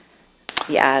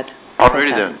the ad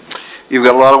Alrighty then. You've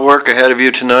got a lot of work ahead of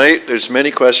you tonight. There's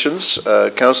many questions.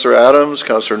 Councillor Adams,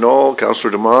 Councillor Knoll,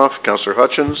 Councillor DeMoff, Councillor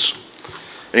Hutchins.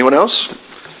 Anyone else?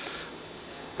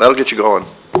 That'll get you going.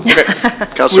 Okay.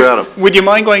 Councillor Adams. Would you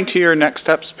mind going to your next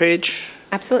steps page?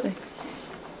 Absolutely.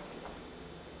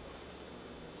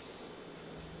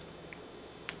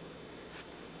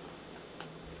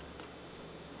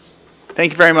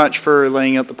 Thank you very much for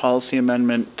laying out the policy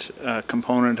amendment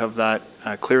component of that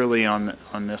clearly on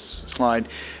this slide.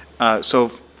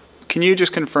 So can you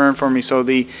just confirm for me, so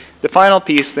the final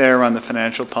piece there on the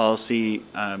financial policy,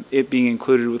 it being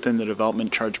included within the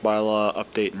development charge bylaw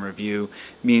update and review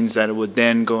means that it would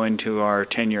then go into our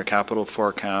 10-year capital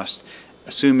forecast,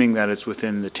 assuming that it's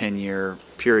within the 10-year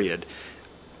period.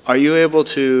 Are you able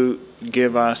to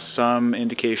give us some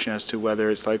indication as to whether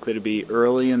it's likely to be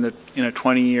early in a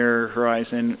 20-year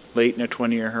horizon, late in a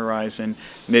 20-year horizon,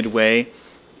 midway?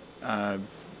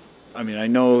 I mean, I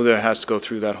know that it has to go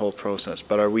through that whole process,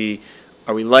 but are we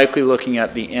likely looking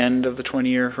at the end of the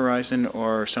 20-year horizon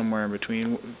or somewhere in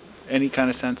between? Any kind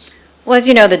of sense? Well, as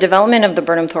you know, the development of the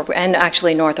Burnham-Thorpe and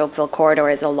actually North Oakville corridor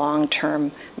is a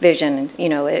long-term vision, you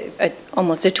know,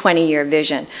 almost a 20-year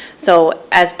vision. So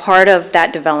as part of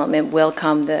that development will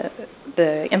come the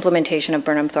implementation of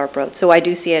Burnham-Thorpe Road. So I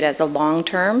do see it as a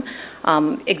long-term.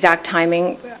 Exact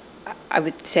timing, I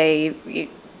would say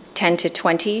 10 to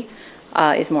 20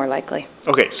 is more likely.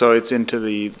 Okay, so it's into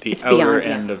the outer beyond,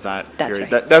 end of that That's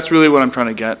period. right. That's really what I'm trying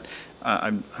to get.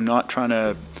 I'm not trying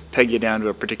to peg you down to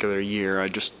a particular year.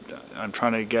 I'm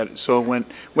trying to get, so when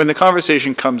the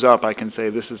conversation comes up, I can say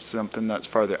this is something that's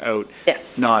farther out,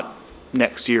 yes, not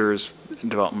next year's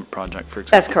development project, for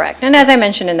example. That's correct. And as I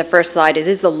mentioned in the first slide, it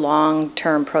is a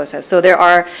long-term process. So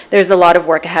there's a lot of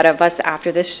work ahead of us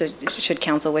after this, should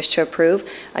council wish to approve,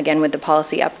 again, with the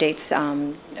policy updates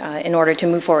in order to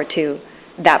move forward to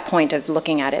that point of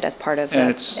looking at it as part of and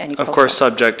it's, any of course,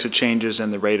 subject to changes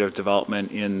in the rate of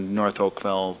development in North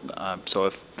Oakville. So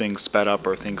if things sped up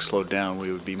or things slowed down,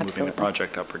 we would be moving the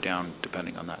project up or down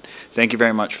depending on that. Thank you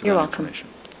very much for that information.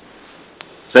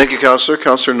 Thank you, Councillor.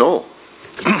 Councillor Knoll.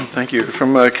 Thank you.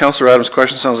 From Councillor Adams'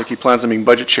 question, sounds like he plans on being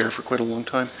budget chair for quite a long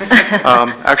time.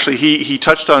 Actually, he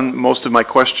touched on most of my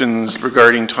questions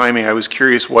regarding timing. I was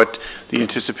curious what the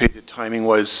anticipated timing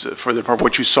was for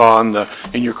what you saw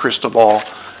in your crystal ball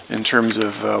in terms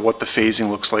of what the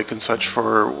phasing looks like and such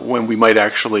for when we might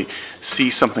actually see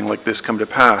something like this come to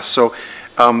pass. So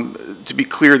to be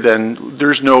clear then,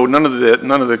 there's none of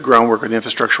the groundwork or the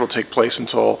infrastructure will take place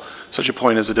until such a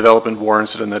point as the development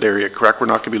warrants it in that area, correct? We're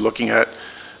not going to be looking at,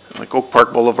 like Oak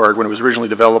Park Boulevard, when it was originally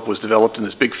developed, was developed in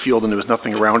this big field and there was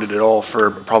nothing around it at all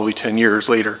for probably 10 years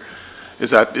later. Is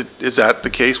that the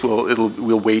case?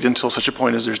 We'll wait until such a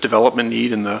point as there's development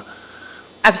need in the...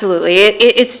 Absolutely.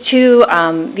 It's to,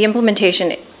 the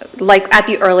implementation, like at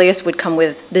the earliest, would come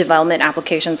with development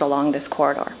applications along this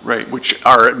corridor. Right, which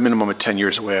are at minimum at 10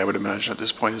 years away, I would imagine at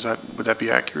this point. Would that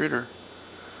be accurate, or?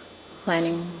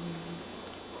 Planning.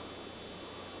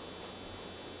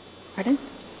 Pardon?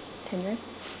 10 years?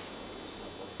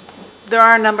 There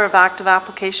are a number of active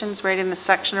applications right in the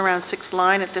section around 6th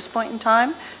line at this point in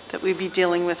time that we'd be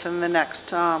dealing with in the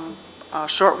next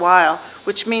short while,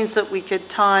 which means that we could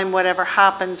time whatever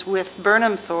happens with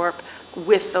Burnham-Thorpe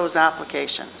with those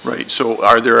applications. Right, so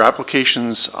are there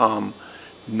applications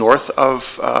north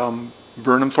of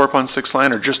Burnham-Thorpe on 6th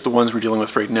line, or just the ones we're dealing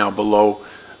with right now below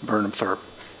Burnham-Thorpe?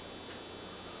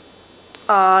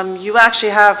 You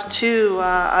actually have two,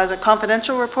 as a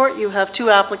confidential report, you have two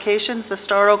applications, the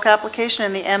Star Oak application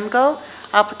and the MGO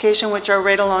application, which are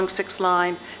right along 6th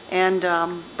line and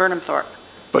Burnham-Thorpe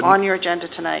on your agenda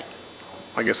tonight.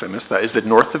 I guess I missed that. Is it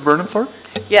north of Burnham-Thorpe?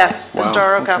 Yes, the Wow,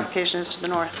 Star Oak okay. application is to the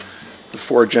north. The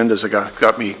four agendas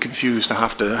got me confused. I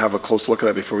have to have a close look at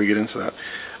that before we get into that.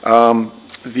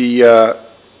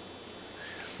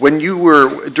 When you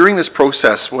were, during this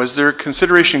process, was there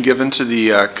consideration given to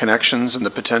the connections and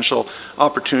the potential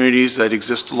opportunities that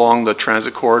exist along the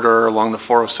transit corridor, along the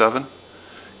 407?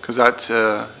 Because that's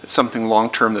something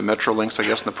long-term that Metrolinx, I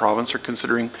guess, in the province are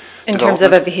considering. In terms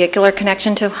of a vehicular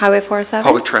connection to Highway 407?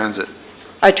 Public transit.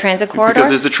 A transit corridor? Because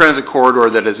there's the transit corridor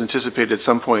that is anticipated at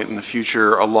some point in the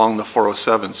future along the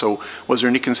 407. So was there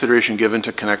any consideration given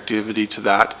to connectivity to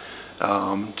that,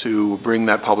 to bring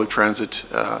that public transit,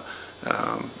 I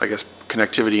guess,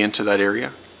 connectivity into that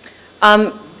area?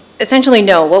 Essentially,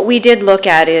 no. What we did look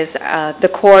at is the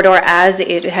corridor as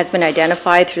it has been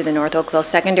identified through the North Oakville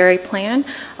Secondary Plan,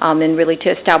 and really to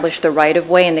establish the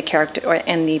right-of-way and the character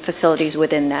and the facilities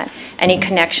within that. Any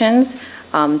connections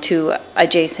to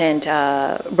adjacent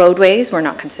roadways were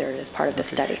not considered as part of the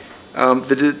study.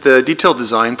 The detailed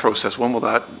design process, when will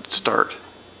that start?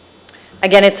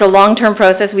 Again, it's a long-term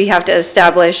process. We have to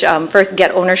establish, first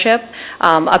get ownership,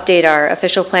 update our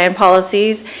official plan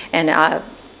policies, and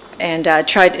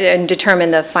try and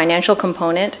determine the financial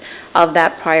component of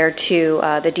that prior to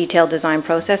the detailed design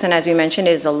process. And as we mentioned,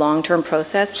 it is a long-term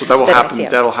process. So that will happen.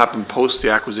 That'll happen post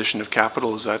the acquisition of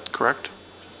capital. Is that correct?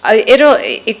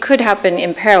 It could happen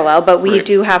in parallel, but we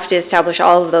do have to establish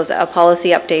all of those policy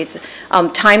updates.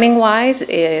 Timing-wise,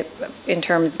 in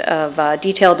terms of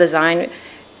detailed design,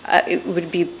 it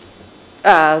would be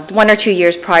 1 or 2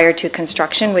 years prior to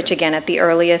construction, which again, at the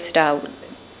earliest,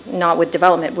 not with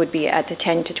development, would be at the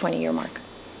 10 to 20-year mark.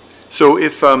 So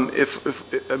if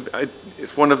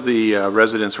one of the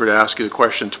residents were to ask you the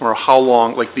question tomorrow, how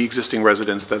long, like the existing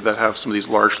residents that have some of these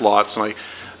large lots, and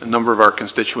a number of our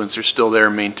constituents are still there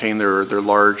and maintain their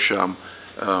large,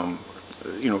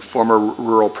 former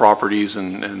rural properties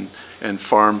and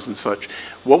farms and such,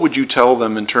 what would you tell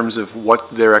them in terms of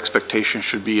what their expectations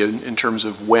should be in terms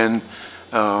of when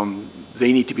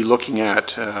they need to be looking at,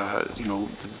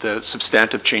 the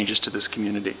substantive changes to this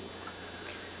community?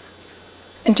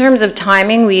 In terms of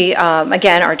timing, we,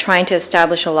 again, are trying to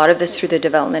establish a lot of this through the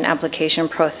development application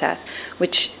process,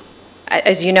 which,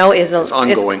 as you know, is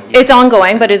ongoing. It's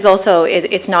ongoing, but it's also,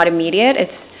 it's not immediate.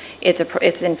 It's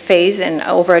in phase and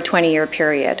over a 20-year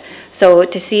period. So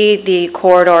to see the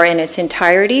corridor in its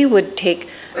entirety would take,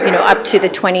 up to the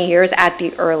 20 years at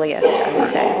the earliest, I would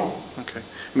say. Okay.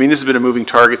 I mean, this has been a moving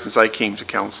target since I came to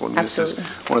council. I mean, Absolutely.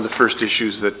 This is one of the first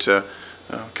issues that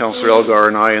Councillor Elgar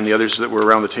and I and the others that were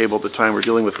around the table at the time were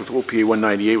dealing with OPA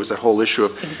 198 was that whole issue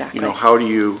of, how do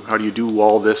you do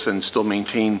all this and still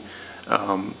maintain,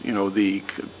 the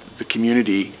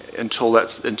community until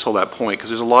that point? Because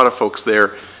there's a lot of folks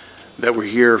there that were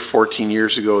here 14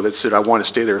 years ago that said, I want to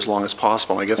stay there as long as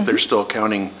possible. And I guess they're still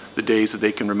counting the days that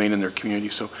they can remain in their community.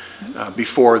 So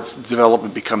before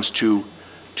development becomes too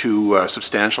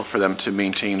substantial for them to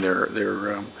maintain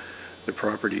their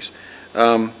properties.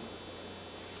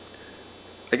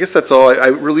 I guess that's all.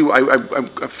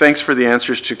 Thanks for the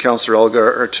answers to Councillor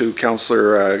Elgar or to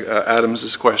Councillor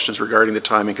Adams's questions regarding the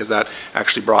timing, because that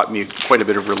actually brought me quite a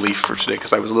bit of relief for today,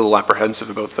 because I was a little apprehensive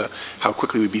about how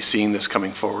quickly we'd be seeing this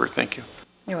coming forward. Thank you.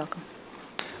 You're welcome.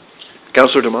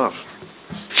 Councillor Demoff.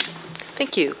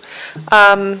 Thank you.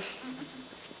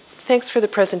 Thanks for the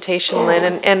presentation,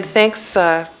 Lynn, and thanks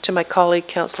to my colleague,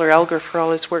 Councillor Elgar, for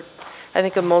all his work. I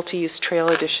think a multi-use trail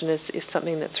addition is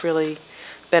something that's really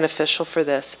beneficial for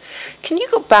this. Can you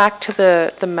go back to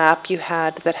the map you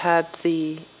had that had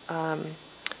the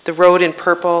road in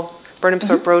purple, Burnham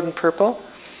Thorpe Road in purple?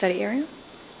 Study area?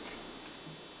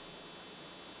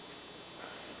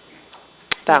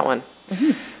 That one.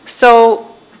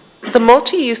 So the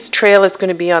multi-use trail is going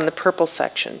to be on the purple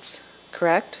sections,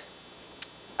 correct?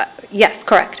 Yes,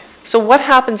 correct. So what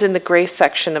happens in the gray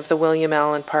section of the William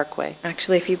Allen Parkway?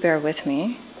 Actually, if you bear with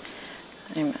me,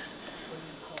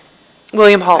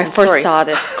 William Halton, I foresaw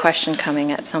this question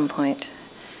coming at some point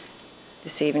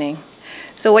this evening.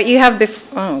 So what you have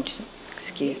before,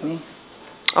 excuse me.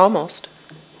 Almost.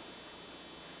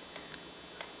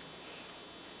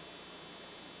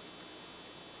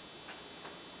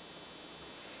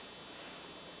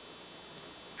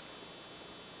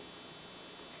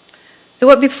 So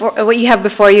what you have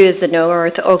before you is the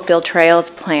North Oakville Trails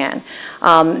Plan.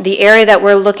 The area that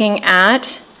we're looking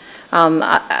at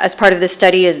as part of this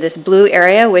study is this blue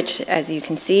area, which, as you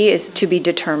can see, is to be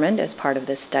determined as part of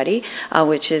this study,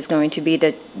 which is going to be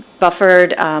the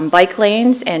buffered bike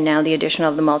lanes and now the addition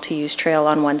of the multi-use trail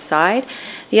on one side.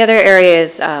 The other area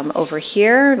is over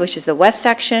here, which is the west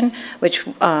section, which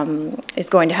is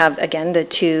going to have, again, the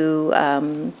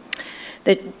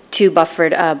two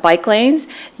buffered bike lanes.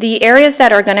 The areas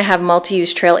that are going to have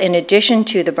multi-use trail in addition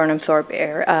to the Burnham Thorpe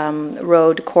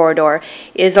Road corridor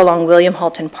is along William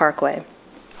Halton Parkway,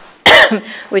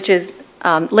 which is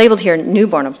labeled here New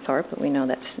Burnham Thorpe, but we know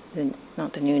that's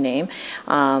not the new name,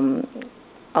 along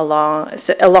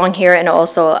here and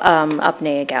also up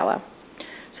Nayagawa.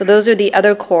 So those are the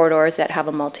other corridors that have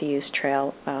a multi-use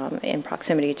trail in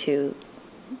proximity to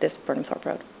this Burnham Thorpe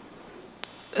Road.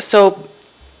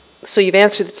 So you've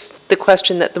answered the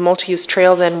question that the multi-use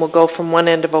trail then will go from one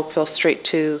end of Oakville straight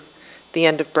to the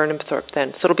end of Burnham Thorpe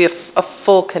then. So it'll be a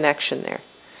full connection there.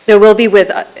 There will be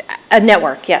with a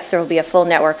network, yes. There will be a full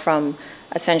network from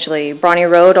essentially Bronny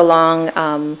Road along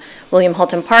William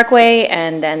Halton Parkway,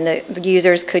 and then the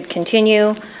users could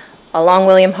continue along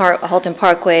William Halton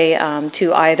Parkway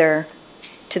to either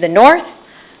to the north,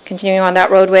 continuing on that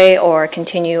roadway, or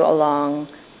continue along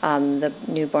the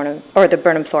new Burnham, or the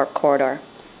Burnham Thorpe corridor.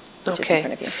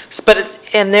 Okay, but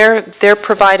they're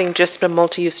providing just a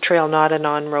multi-use trail, not an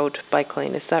on-road bike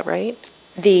lane. Is that right?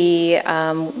 The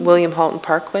William Halton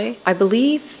Parkway? I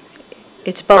believe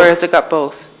it's both. Or has it got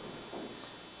both?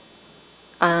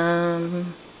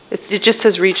 Um, It just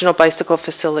says regional bicycle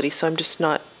facility, so I'm just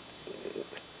not.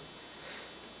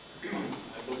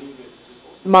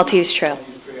 Multi-use trail.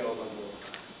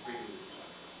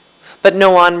 But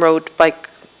no on-road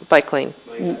bike lane?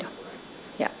 No.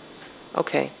 Yeah.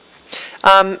 Okay.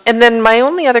 And then my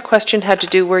only other question had to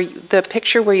do where the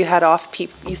picture where you had off-peak,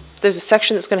 there's a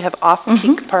section that's going to have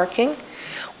off-peak parking.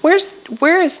 Where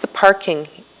is the parking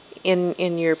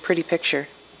in your pretty picture?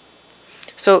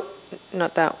 So,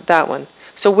 not that one.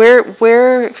 So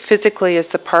where physically is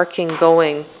the parking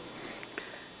going?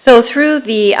 So through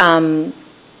the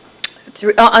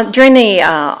during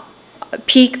the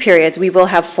peak periods, we will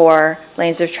have 4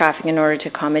 lanes of traffic in order to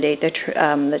accommodate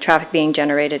the traffic being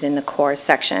generated in the core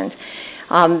sections.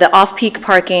 The off-peak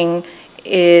parking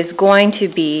is going to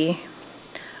be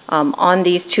on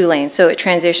these 2 lanes. So it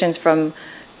transitions from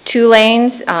 2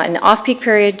 lanes in the off-peak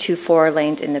period to 4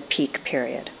 lanes in the peak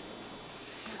period.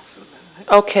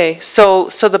 Okay, so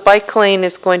the bike lane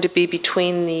is going to be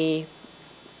between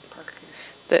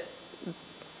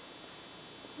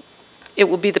it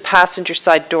will be the passenger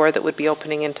side door that would be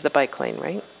opening into the bike lane,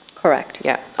 right? Correct.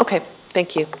 Yeah, okay,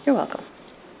 thank you. You're welcome.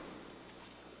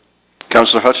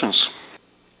 Councillor Hutchins.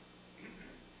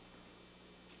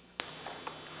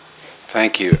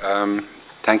 Thank you.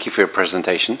 Thank you for your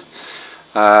presentation.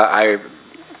 Councillor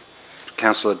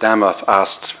Damoff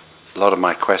asked a lot of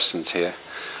my questions here.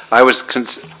 I was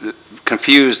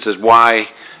confused as why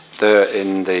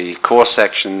in the core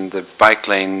section the bike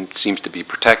lane seems to be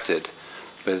protected,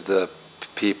 with the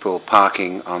people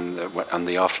parking on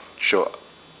the offshore,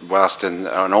 whilst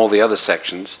on all the other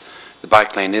sections the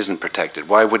bike lane isn't protected.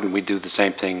 Why wouldn't we do the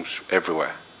same thing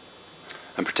everywhere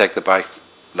and protect the bike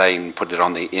lane, put it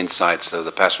on the inside so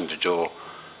the passenger door?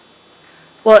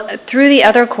 Well, through the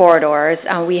other corridors,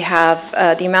 we have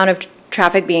the amount of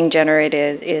traffic being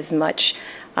generated is much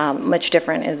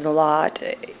different, is a lot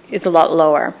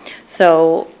lower.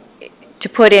 So to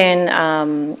put in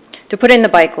the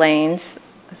bike lanes,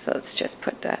 so let's just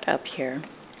put that up here,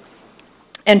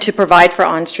 and to provide for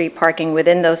on-street parking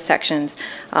within those sections,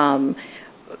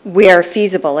 where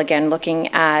feasible, again, looking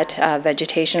at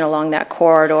vegetation along that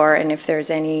corridor, and if there's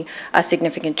any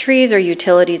significant trees or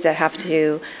utilities that have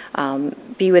to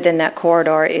be within that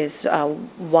corridor, is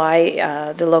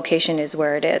why the location is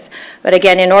where it is. But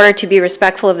again, in order to be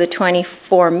respectful of the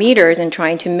 24 meters and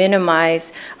trying to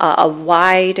minimize a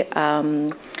wide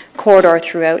corridor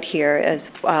throughout here, is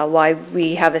why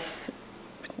we have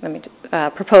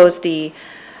proposed the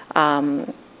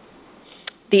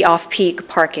off-peak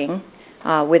parking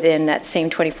within that same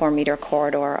 24-meter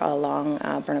corridor along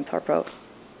Burnhamthorpe Road.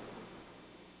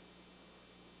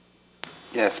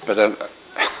 Yes, but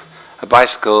a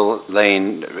bicycle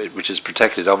lane, which is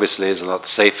protected, obviously is a lot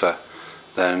safer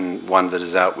than one that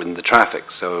is out in the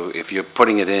traffic. So if you're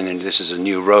putting it in and this is a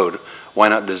new road, why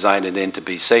not design it in to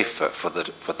be safer for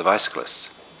the bicyclists?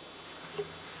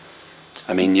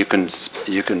 I mean, you can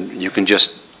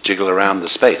just jiggle around the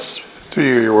space. Through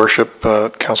you, Your Worship,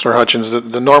 Councillor Hutchins,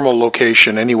 the normal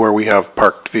location anywhere we have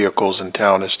parked vehicles in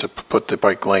town is to put the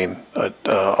bike lane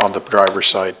on the driver's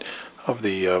side of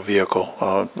the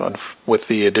vehicle. With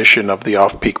the addition of the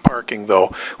off-peak parking,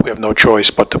 though, we have no choice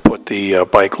but to put the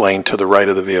bike lane to the right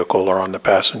of the vehicle or on the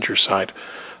passenger side.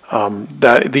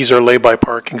 These are lay-by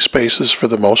parking spaces for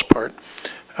the most part,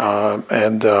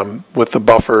 and with the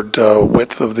buffered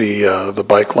width of the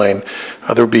bike lane,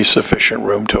 there will be sufficient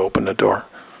room to open the door.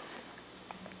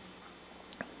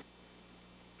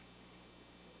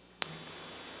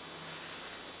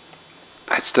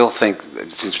 I still think,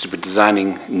 since we're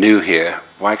designing new here,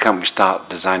 why can't we start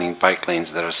designing bike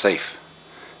lanes that are safe,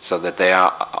 so that they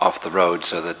are off the road,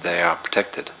 so that they are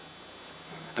protected?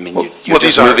 I mean, you're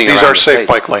just moving around. These are safe space.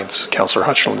 bike lanes, Councillor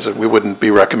Hutchins. We wouldn't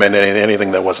be recommending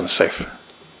anything that wasn't safe.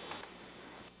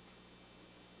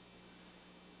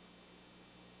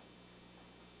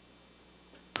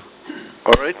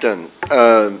 All right then.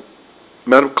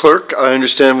 Madam Clerk, I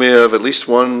understand we have at least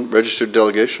one registered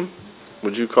delegation.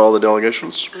 Would you call the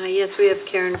delegations? Yes, we have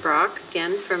Karen Brock,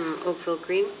 again, from Oakville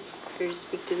Green, here to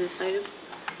speak to this item.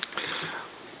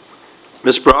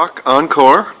 Ms. Brock,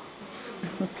 encore.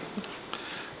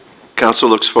 Council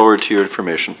looks forward to your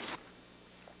information.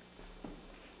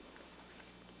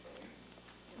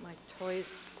 My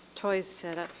toys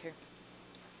set up here.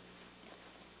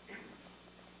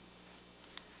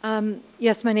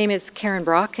 Yes, my name is Karen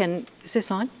Brock, and is this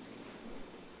on?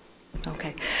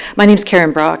 Okay. My name's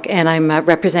Karen Brock, and I'm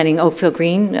representing Oakville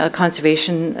Green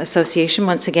Conservation Association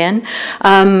once again.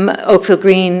 Oakville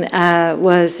Green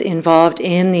was involved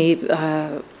in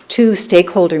the 2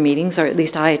 stakeholder meetings, or at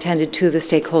least I attended 2 of the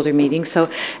stakeholder meetings, so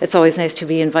it's always nice to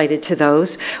be invited to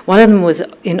those. One of them was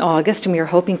in August, and we were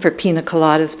hoping for pina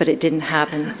coladas, but it didn't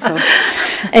happen. So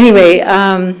anyway,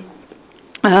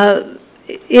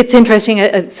 it's interesting,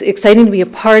 it's exciting to be a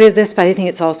part of this, but I think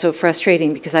it's also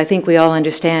frustrating because I think we all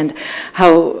understand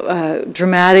how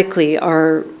dramatically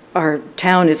our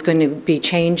town is going to be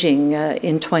changing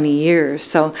in 20 years.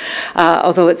 So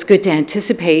although it's good to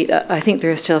anticipate, I think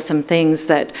there are still some things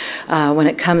that when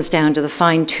it comes down to the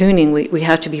fine tuning, we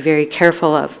have to be very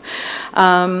careful of.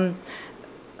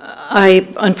 I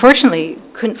unfortunately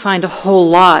couldn't find a whole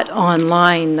lot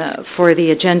online for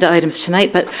the agenda items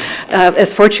tonight, but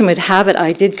as fortune would have it,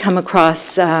 I did come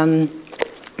across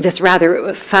this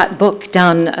rather fat book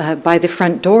down by the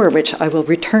front door, which I will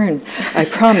return, I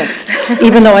promise,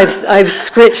 even though I've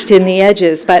scritched in the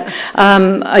edges. But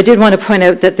I did want to point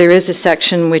out that there is a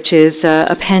section which is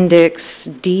Appendix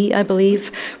D, I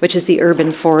believe, which is the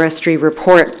Urban Forestry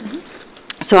Report.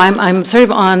 So I'm sort of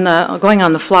going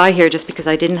on the fly here just because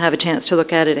I didn't have a chance to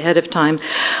look at it ahead of time.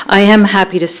 I am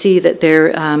happy to see that there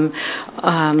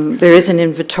is an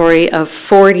inventory of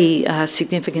 40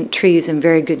 significant trees in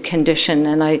very good condition,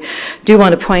 and I do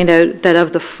want to point out that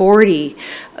of the 40,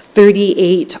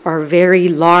 38 are very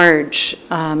large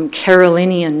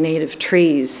Carolinian native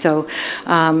trees, so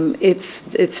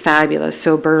it's fabulous.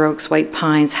 So bur oaks, white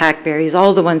pines, hackberries,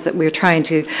 all the ones that we're trying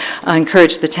to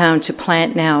encourage the town to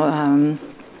plant now.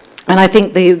 And I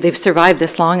think they've survived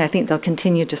this long. I think they'll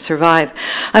continue to survive.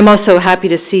 I'm also happy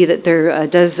to see that there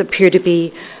does appear to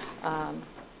be,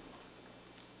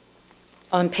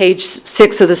 on page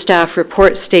 6 of the staff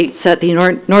report states that the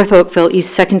North Oakville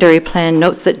East Secondary Plan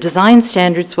notes that design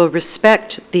standards will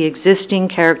respect the existing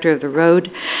character of the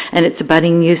road and its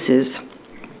abutting uses,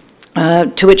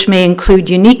 to which may include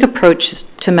unique approaches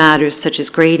to matters such as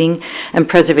grading and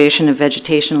preservation of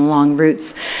vegetation along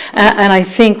routes. And I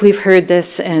think we've heard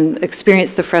this and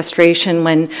experienced the frustration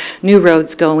when new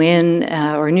roads go in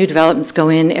or new developments go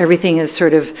in, everything is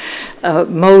sort of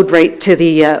mowed right to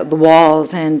the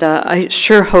walls, and I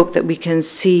sure hope that we can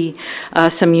see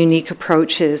some unique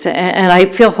approaches. And I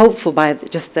feel hopeful by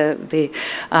just the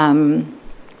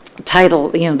title,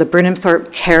 the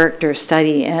Burnhamthorpe Character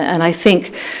Study, and I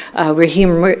think we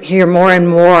hear more and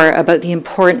more about the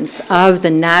importance of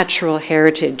the natural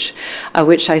heritage,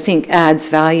 which I think adds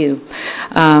value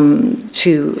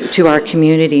to our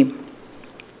community.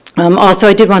 Also,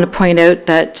 I did want to point out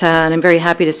that, and I'm very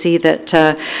happy to see that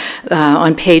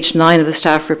on page 9 of the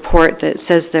staff report that it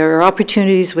says there are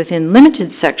opportunities within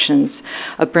limited sections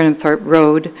of Burnhamthorpe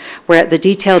Road where at the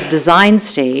detailed design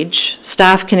stage,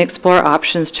 staff can explore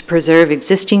options to preserve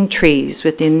existing trees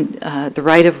within the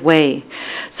right-of-way.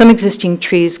 Some existing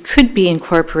trees could be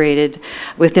incorporated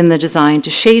within the design to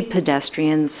shade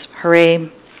pedestrians, hooray,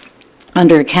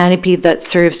 under a canopy that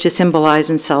serves to symbolize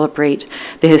and celebrate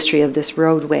the history of this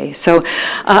roadway. So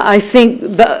I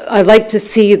think I'd like to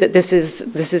see that this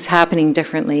is happening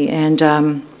differently, and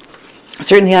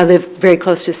certainly I live very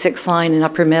close to 6th Line in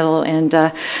Upper Middle, and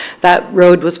that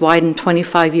road was widened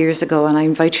 25 years ago, and I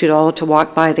invite you all to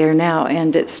walk by there now,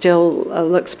 and it still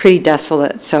looks pretty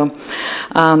desolate. So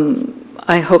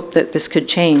I hope that this could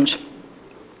change.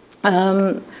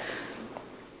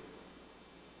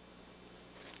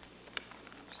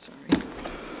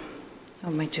 How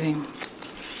am I doing?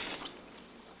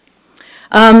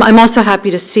 I'm also happy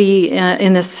to see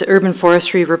in this urban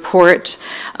forestry report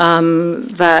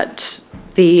that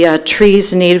the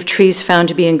trees, native trees found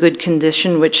to be in good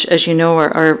condition, which, as you know,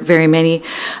 are very many,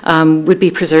 would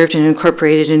be preserved and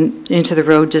incorporated into the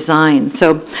road design.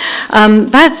 So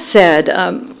that said,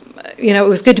 it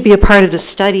was good to be a part of the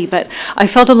study, but I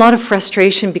felt a lot of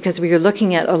frustration because we were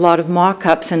looking at a lot of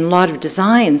mock-ups and a lot of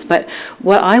designs, but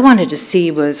what I wanted to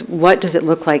see was what does it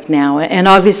look like now? And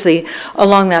obviously,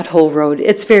 along that whole road,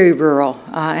 it's very rural,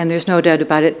 and there's no doubt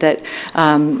about it that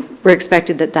we're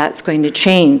expected that that's going to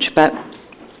change. But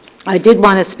I did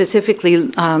want to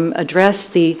specifically address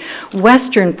the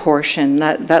western portion,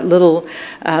 that little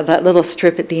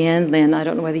strip at the end, Lynn. I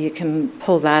don't know whether you can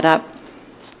pull that up.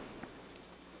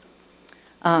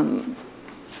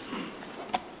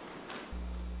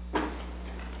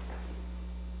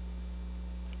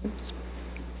 Oops.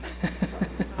 That's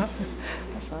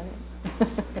not it.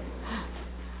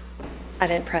 I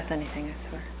didn't press anything, I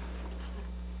swear.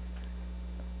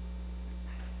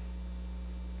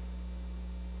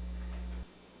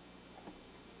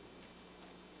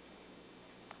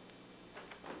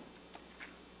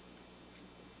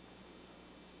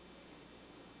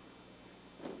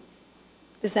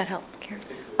 Does that help, Karen?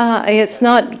 It's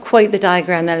not quite the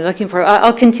diagram that I'm looking for.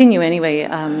 I'll continue anyway,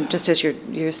 just as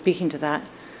you're speaking to that.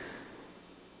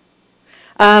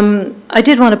 I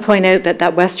did want to point out that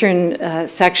that western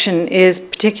section is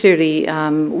particularly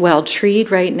well treed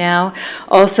right now.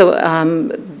 Also,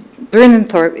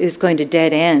 Burnenthorpe is going to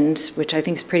dead end, which I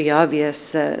think is pretty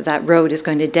obvious. That road is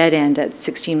going to dead end at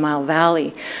 16 Mile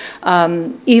Valley.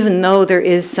 Even though there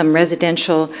is some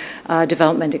residential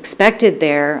development expected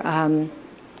there,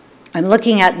 I'm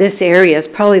looking at this area as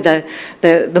probably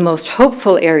the most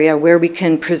hopeful area where we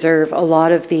can preserve a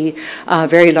lot of the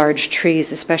very large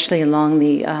trees, especially along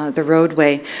the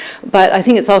roadway. But I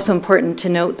think it's also important to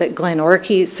note that Glen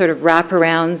Orkey sort of wraps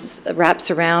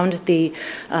around the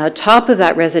top of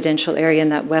that residential area in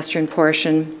that western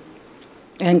portion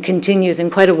and continues in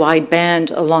quite a wide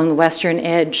band along the western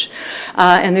edge.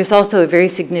 And there's also a very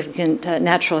significant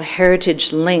natural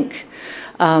heritage link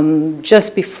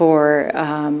just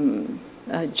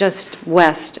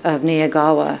west of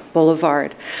Neagawa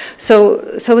Boulevard. So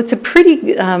it's a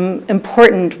pretty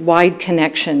important wide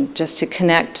connection just to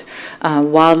connect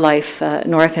wildlife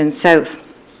north and south.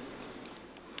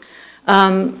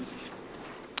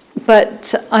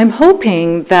 But I'm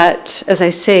hoping that, as I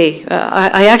say,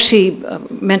 I actually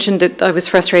mentioned that I was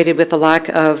frustrated with the lack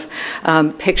of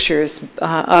pictures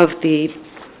of the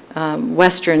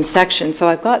western section. So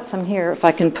I've got some here, if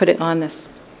I can put it on this.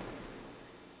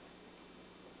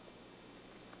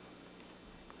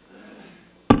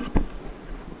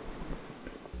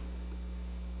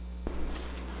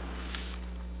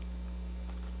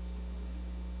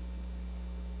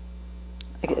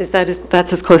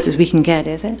 That's as close as we can get,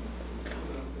 is it?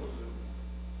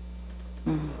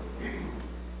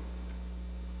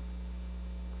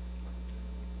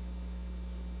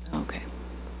 Okay.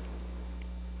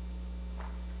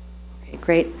 Okay,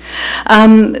 great.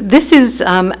 This is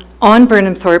on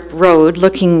Burnenthorpe Road,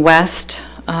 looking west,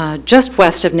 just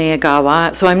west of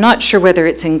Neagawa. So I'm not sure whether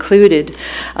it's included.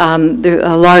 There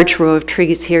are a large row of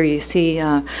trees here you see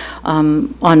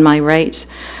on my right.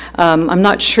 I'm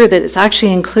not sure that it's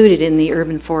actually included in the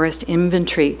urban forest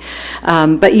inventory,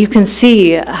 but you can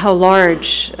see how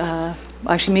large,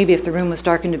 actually maybe if the room was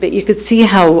darkened a bit, you could see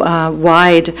how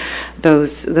wide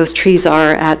those trees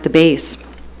are at the base.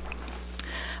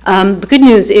 The good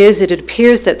news is that it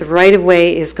appears that the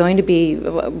right-of-way is going to be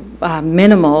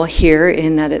minimal here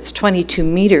in that it's 22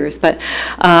 meters, but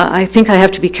I think I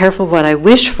have to be careful what I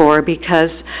wish for,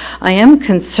 because I am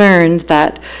concerned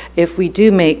that if we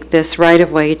do make this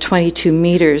right-of-way 22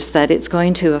 meters, that it's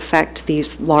going to affect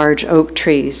these large oak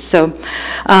trees. So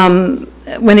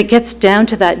when it gets down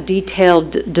to that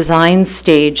detailed design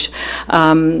stage,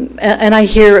 and I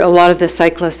hear a lot of the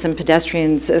cyclists and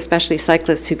pedestrians, especially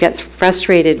cyclists, who gets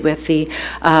frustrated with the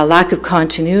lack of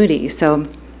continuity. So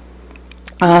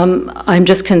I'm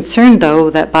just concerned,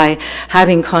 though, that by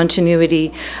having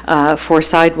continuity for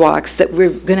sidewalks, that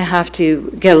we're going to have to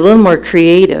get a little more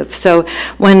creative. So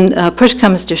when push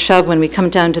comes to shove, when we come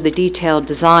down to the detailed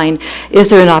design, is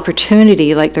there an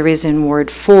opportunity, like there is in Ward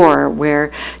 4,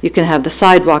 where you can have the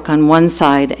sidewalk on one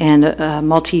side and a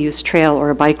multi-use trail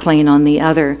or a bike lane on the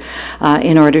other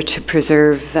in order to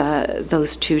preserve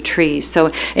those two trees? So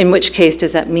in which case,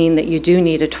 does that mean that you do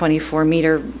need a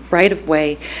 24-meter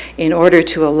right-of-way in order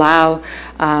to allow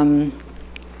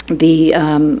the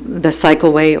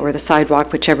cycleway or the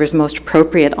sidewalk, whichever is most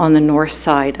appropriate, on the north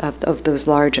side of those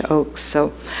large oaks?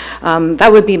 So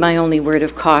that would be my only word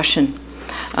of caution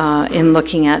in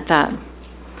looking at that.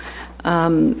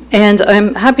 And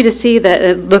I'm happy to see that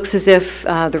it looks as if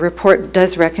the report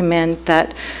does recommend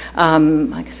that,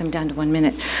 I guess I'm down to 1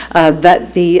 minute,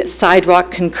 that the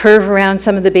sidewalk can curve around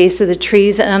some of the base of the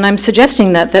trees, and I'm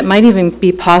suggesting that that might even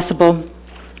be possible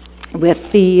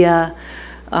with the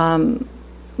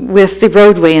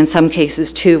roadway in some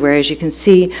cases too, where, as you can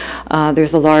see,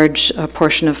 there's a large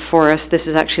portion of forest. This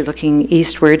is actually looking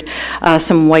eastward,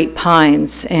 some white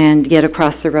pines, and yet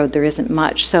across the road there isn't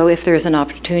much. So if there's an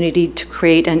opportunity to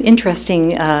create an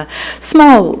interesting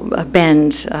small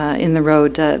bend in the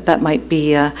road, that might be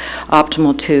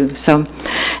optimal too. So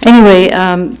anyway,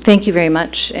 thank you very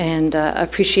much, and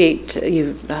appreciate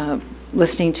you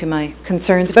listening to my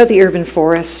concerns about the urban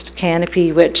forest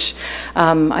canopy, which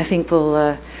I think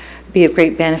will be of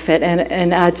great benefit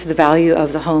and add to the value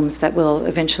of the homes that will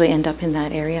eventually end up in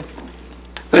that area.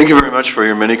 Thank you very much for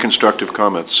your many constructive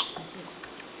comments.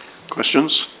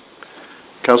 Questions?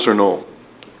 Councillor Knoll.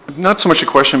 Not so much a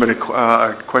question, but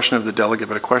a question of the delegate,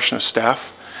 but a question of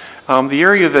staff. The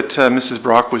area that Mrs.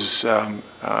 Brock was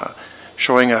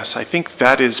showing us, I think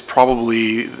that is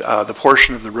probably the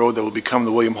portion of the road that will become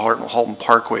the William Halton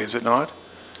Parkway, is it not?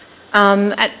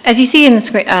 As you see in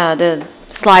the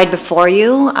slide before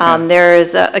you, there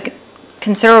is a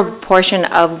considerable portion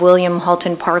of William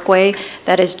Halton Parkway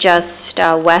that is just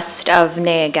west of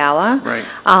Nayagawa. Right.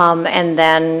 And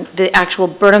then the actual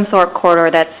Burnhamthorpe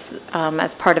corridor that's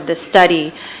as part of this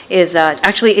study is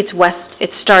actually it's west.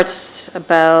 It starts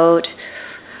about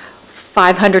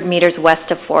 500 meters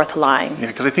west of 4th line. Yeah,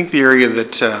 because I think the area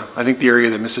that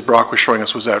Mrs. Brock was showing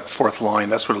us was at 4th line.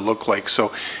 That's what it looked like.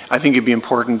 So I think it'd be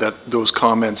important that those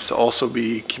comments also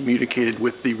be communicated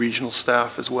with the regional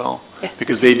staff as well, yes,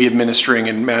 because they'd be administering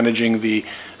and managing the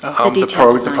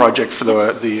project for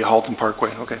the Halton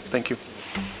Parkway. Okay, thank you.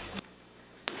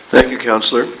 Thank you,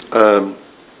 Councillor.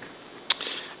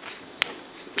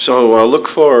 So I'll look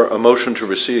for a motion to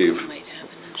receive.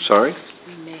 Sorry?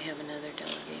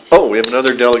 Oh, we have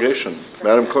another delegation.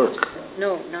 Madam Clerk.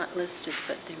 No, not listed,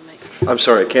 but there might be. I'm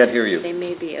sorry, I can't hear you. They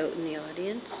may be out in the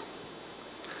audience.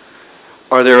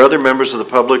 Are there other members of the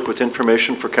public with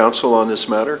information for council on this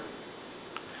matter?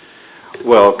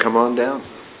 Well, come on down.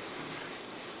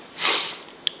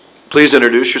 Please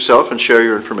introduce yourself and share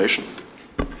your information.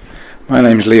 My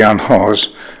name is Leon Hawes.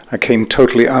 I came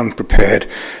totally unprepared,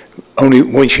 only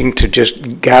wishing to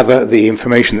just gather the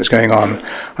information that's going on.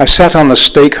 I sat on the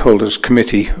stakeholders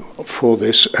committee for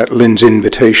this at Lynn's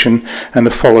invitation and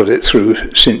have followed it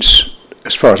through since,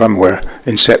 as far as I'm aware,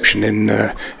 inception in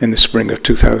the spring of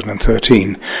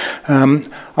 2013.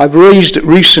 I've raised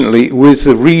recently with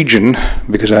the region,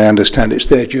 because I understand it's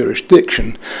their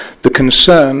jurisdiction, the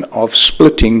concern of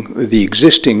splitting the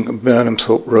existing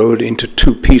Burnhamthorpe Road into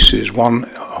two pieces, one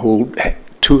whole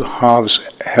two halves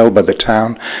held by the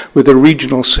town, with a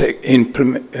regional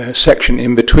section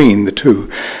in between the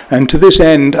two. And to this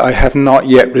end, I have not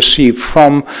yet received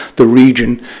from the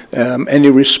region any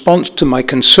response to my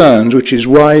concerns, which is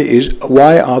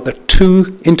why are there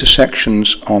two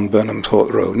intersections on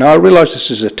Burnhamthorpe Road? Now, I realise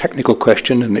this is a technical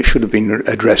question and it should have been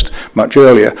addressed much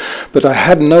earlier, but I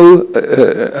had no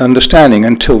understanding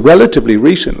until relatively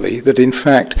recently that, in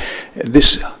fact,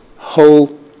 this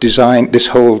whole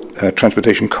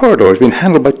transportation corridor has been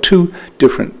handled by two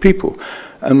different people.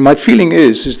 And my feeling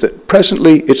is that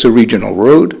presently it's a regional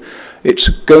road. It's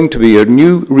going to be a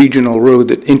new regional road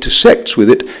that intersects with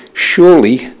it.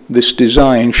 Surely this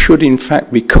design should in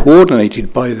fact be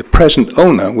coordinated by the present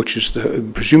owner, which is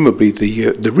presumably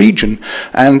the region,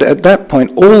 and at that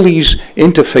point all these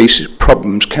interface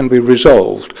problems can be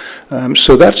resolved.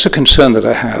 So that's a concern that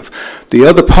I have. The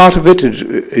other part of it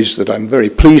is that I'm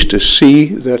very pleased to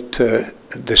see that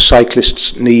the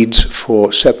cyclists' needs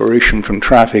for separation from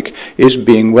traffic is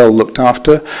being well looked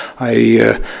after.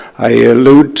 I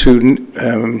allude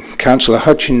to Councillor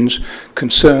Hutchins'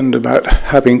 concerned about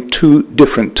having two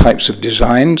different types of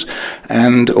designs,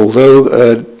 and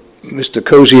although Mr.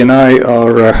 Cozy and I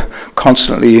are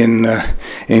constantly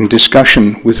in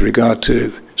discussion with regard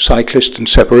to cyclists and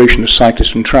separation of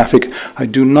cyclists from traffic, I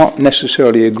do not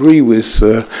necessarily agree with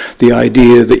the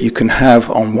idea that you can have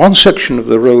on one section of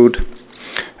the road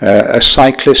a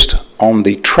cyclist on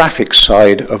the traffic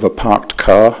side of a parked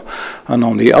car, and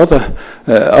on the other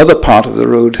part of the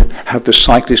road have the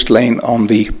cyclist lane on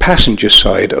the passenger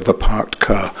side of a parked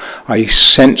car. I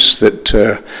sense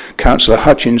that Councillor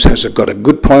Hutchins has got a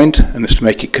good point, and it's to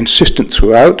make it consistent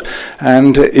throughout.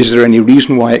 And is there any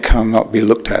reason why it cannot be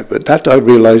looked at? But that I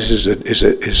realise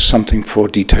is something for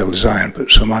detailed design.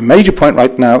 But so my major point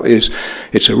right now is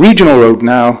it's a regional road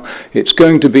now. It's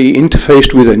going to be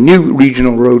interfaced with a new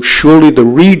regional road. Surely the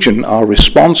region are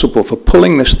responsible for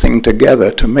pulling this thing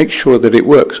together to make sure that it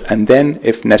works, and then,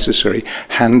 if necessary,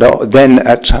 hand off. Then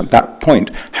at that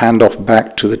point, hand off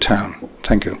back to the town.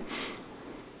 Thank you.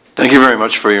 Thank you very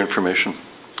much for your information.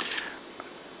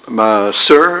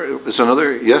 Sir, is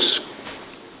another yes?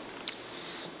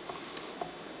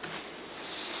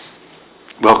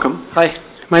 Welcome. Hi,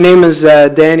 my name is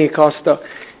Danny Costa.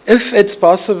 If it's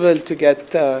possible to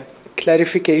get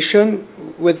clarification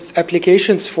with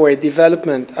applications for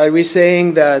development, are we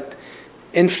saying that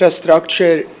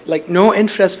infrastructure, like no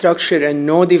infrastructure and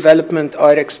no development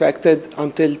are expected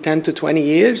until 10 to 20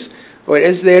 years? Or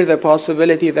is there the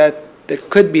possibility that there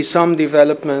could be some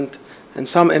development and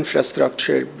some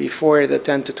infrastructure before the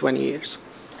 10 to 20 years?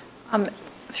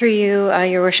 Through you,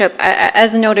 Your Worship,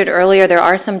 as noted earlier, there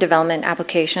are some development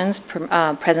applications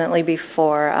presently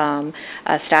before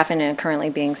staff and currently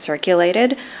being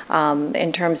circulated.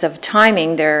 In terms of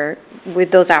timing,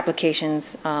 with those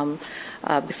applications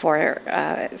before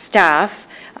staff,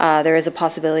 there is a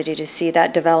possibility to see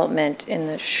that development in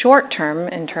the short term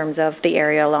in terms of the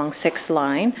area along 6th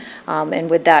line, and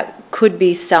with that could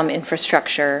be some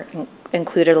infrastructure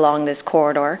included along this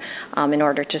corridor in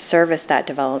order to service that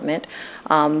development.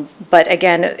 But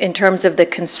again, in terms of the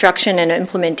construction and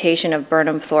implementation of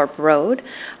Burnham Thorpe Road,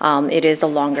 it is a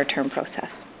longer-term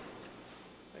process.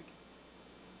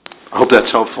 I hope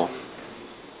that's helpful.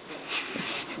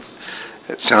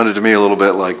 It sounded to me a little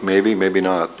bit like maybe, maybe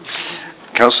not.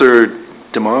 Councillor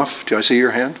Demoff, do I see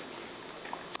your hand?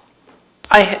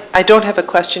 I don't have a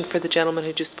question for the gentleman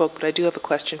who just spoke, but I do have a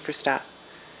question for staff.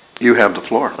 You have the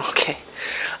floor. Okay.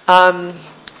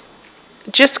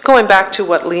 Just going back to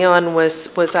what Leon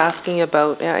was asking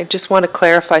about, I just want to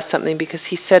clarify something because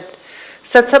he said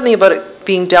something about it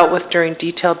being dealt with during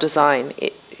detailed design.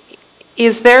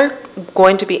 Is there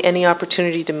going to be any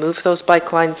opportunity to move those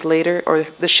bike lines later, or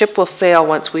the ship will sail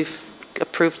once we've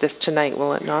approved this tonight,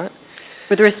 will it not?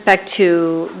 With respect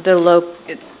to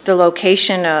the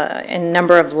location and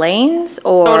number of lanes,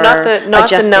 or no, not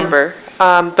the number,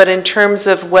 but in terms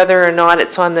of whether or not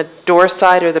it's on the door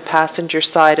side or the passenger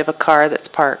side of a car that's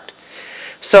parked.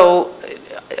 So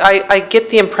I get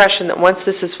the impression that once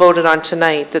this is voted on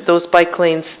tonight, that those bike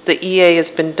lanes, the EA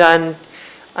has been done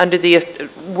under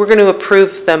we're going to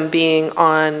approve them being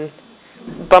on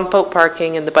bump out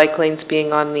parking and the bike lanes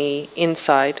being on the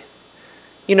inside.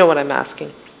 You know what I'm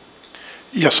asking.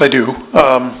 Yes, I do.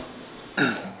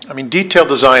 I mean, detailed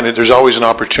design, there's always an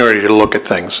opportunity to look at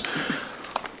things.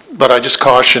 But I just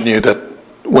caution you that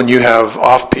when you have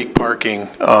off-peak parking,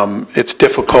 it's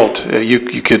difficult.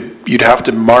 You'd have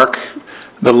to mark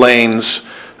the lanes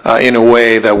in a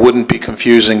way that wouldn't be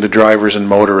confusing to drivers and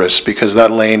motorists, because that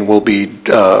lane will be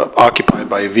occupied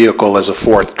by a vehicle as a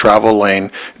fourth travel lane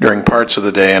during parts of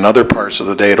the day, and other parts of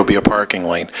the day it'll be a parking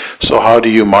lane. So how do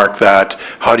you mark that?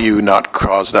 How do you not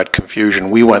cause that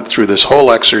confusion? We went through this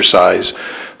whole exercise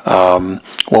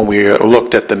when we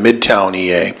looked at the Midtown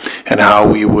EA and how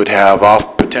we would have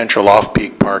potential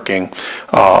off-peak parking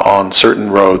on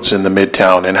certain roads in the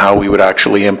Midtown, and how we would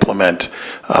actually implement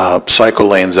cycle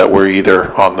lanes that were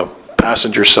either on the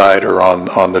passenger side or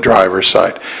on the driver's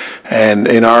side. And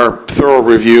in our thorough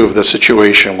review of the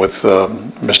situation with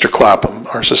Mr. Clapham,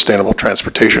 our Sustainable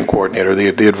Transportation Coordinator,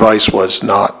 the advice was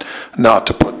not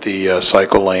to put the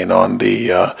cycle lane on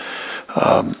the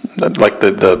like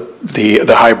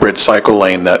the hybrid cycle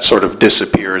lane that sort of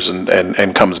disappears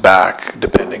and comes back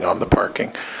depending on the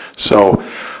parking. So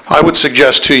I would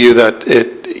suggest to you that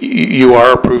you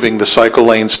are approving the cycle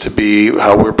lanes to be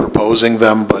how we're proposing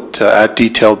them, but at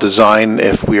detailed design,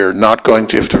 if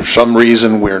for some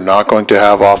reason we're not going to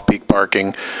have off-peak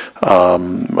parking,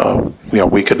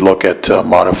 we could look at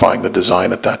modifying the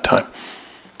design at that time.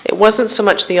 It wasn't so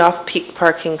much the off-peak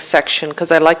parking section,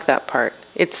 because I like that part.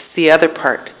 It's the other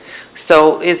part.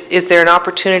 So is there an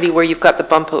opportunity where you've got the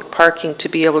bump out parking to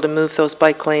be able to move those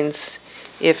bike lanes?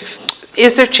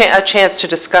 Is there a chance to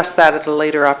discuss that at a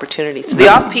later opportunity? So the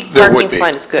off-peak parking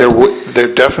plan is good.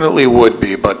 There definitely would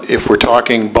be, but if we're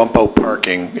talking bump out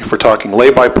parking, if we're talking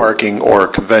lay-by parking or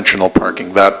conventional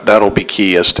parking, that'll be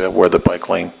key as to where the bike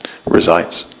lane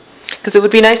resides. Because it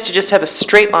would be nice to just have a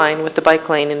straight line with the bike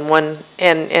lane in one,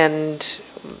 and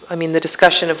I mean, the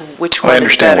discussion of which one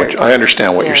is better. I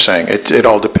understand what you're saying. It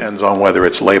all depends on whether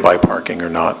it's lay-by parking or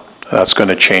not. That's going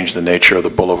to change the nature of the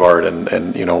boulevard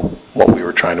and what we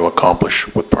were trying to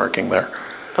accomplish with parking there.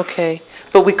 Okay,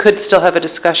 but we could still have a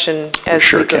discussion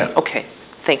as we go. can. Okay,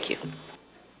 thank you.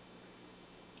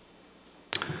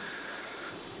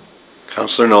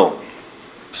 Councillor Knoll.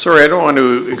 Sorry, I don't want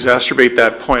to exacerbate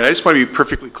that point. I just want to be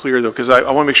perfectly clear, though, because I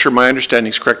want to make sure my understanding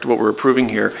is correct of what we're approving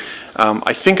here.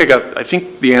 I think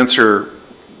the answer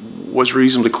was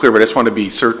reasonably clear, but I just want to be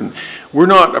certain. We're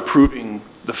not approving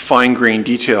the fine-grained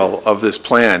detail of this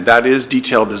plan. That is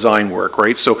detailed design work,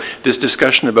 right? So this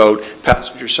discussion about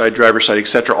passenger side, driver side, et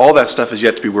cetera, all that stuff is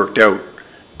yet to be worked out,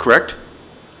 correct?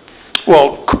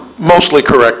 Well, mostly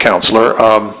correct, Councillor.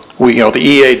 The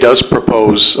EA does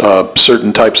propose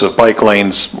certain types of bike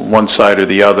lanes, one side or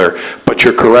the other, but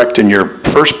you're correct in your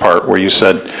first part where you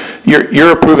said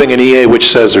you're approving an EA which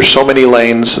says there's so many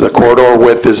lanes, the corridor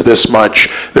width is this much,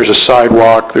 there's a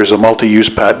sidewalk, there's a multi-use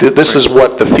pad. This is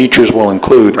what the features will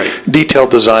include. Right.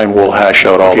 Detailed design will hash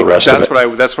out all the rest of it.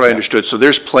 That's what I understood. So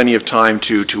there's plenty of time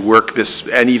to work this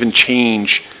and even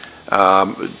change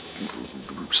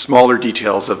smaller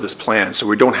details of this plan, so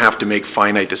we don't have to make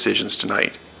finite decisions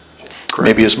tonight. Correct.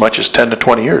 Maybe as much as 10 to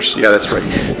 20 years. Yeah, that's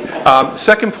right.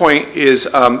 Second point is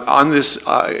on this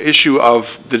issue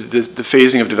of the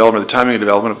phasing of development, the timing of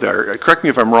development of there. Correct me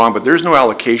if I'm wrong, but there's no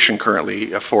allocation currently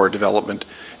for development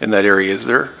in that area, is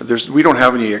there? We don't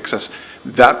have any excess.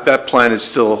 That plan is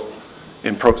still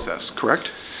in process,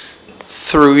 correct?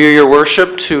 Through you, your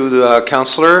worship, to the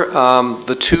councillor,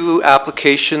 the two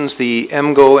applications, the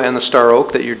MGO and the Star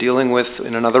Oak that you're dealing with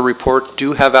in another report,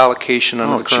 do have allocation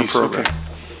under the current program. Okay.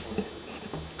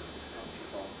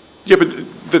 Yeah, but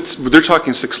they're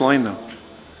talking 6 line though.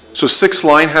 So 6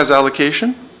 line has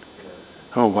allocation?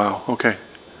 Oh, wow, okay.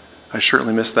 I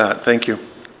certainly missed that. Thank you.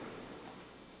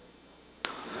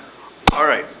 All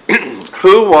right.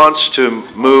 Who wants to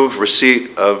move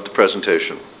receipt of the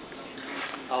presentation?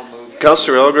 I'll move.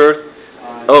 Councillor Elgar?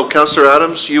 Oh, Councillor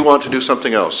Adams, you want to do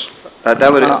something else? I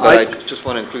just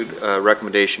want to include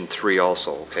recommendation 3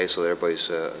 also, okay, so that everybody's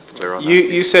clear on that.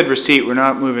 You said receipt, we're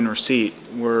not moving receipt,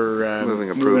 we're Moving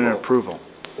moving approval.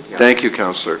 Yeah. Thank you,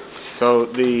 Councillor. So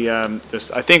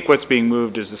I think what's being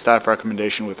moved is the staff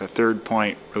recommendation with a third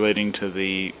point relating to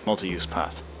the multi-use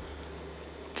path.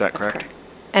 Is that correct?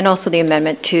 And also the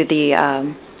amendment to the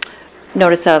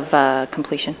notice of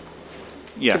completion.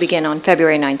 Yes. To begin on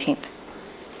February 19th.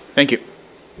 Thank you.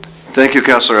 Thank you,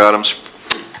 Councillor Adams.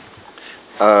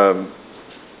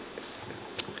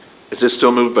 Is this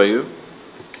still moved by you?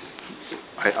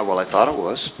 Well, I thought it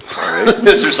was. All right.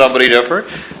 Is there somebody different?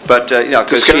 But, you know,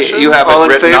 because you have All it in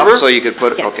written favor? up, so you could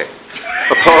put it, Yes. okay.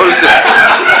 Opposed?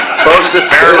 Opposed?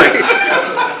 Fairly.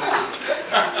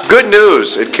 Good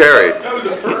news, it carried. That was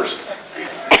a first.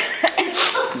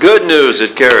 Good news,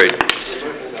 it carried.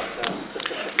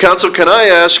 Council, can I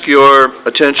ask your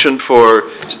attention for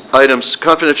items,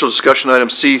 confidential discussion item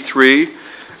C3?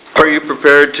 Are you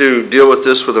prepared to deal with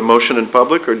this with a motion in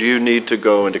public, or do you need to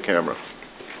go into camera?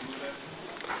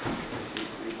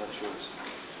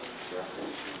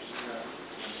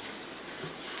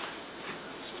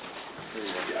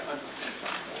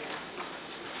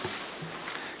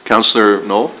 Councillor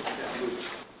Knoll?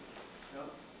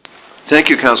 Thank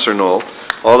you, Councillor Knoll.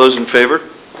 All those in favor?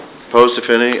 Opposed, if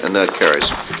any, and that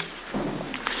carries.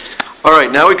 All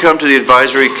right, now we come to the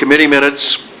advisory committee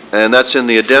minutes, and that's in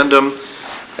the addendum,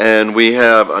 and we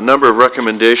have a number of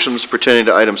recommendations pertaining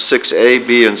to items 6A,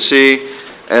 B, and C,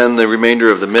 and the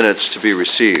remainder of the minutes to be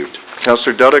received.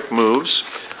 Councillor Duddick moves.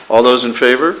 All those in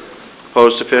favor?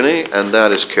 Opposed, if any, and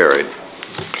that is carried.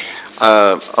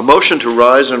 A motion to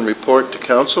rise and report to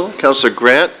council. Councillor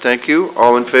Grant, thank you.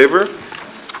 All in favor?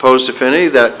 Opposed, if any,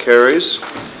 that carries.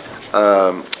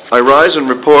 I rise and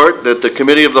report that the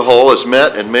Committee of the Whole has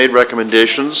met and made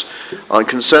recommendations on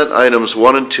consent items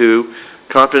 1 and 2,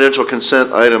 confidential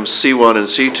consent items C1 and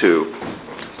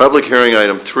C2, public hearing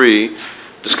item 3,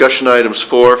 discussion items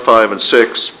 4, 5, and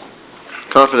 6,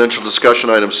 confidential discussion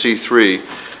item C3,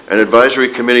 and advisory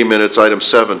committee minutes item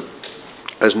 7,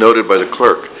 as noted by the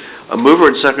clerk. A mover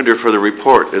and seconder for the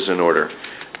report is in order.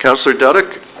 Councillor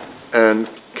Duddick and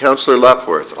Councillor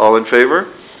Lapworth, all in favor?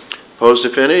 Opposed,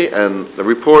 if any, and the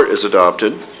report is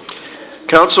adopted.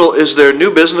 Council, is there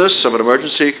new business of an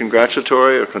emergency,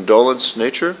 congratulatory, or condolence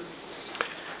nature?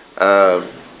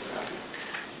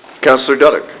 Councillor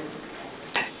Duddick.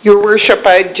 Your worship,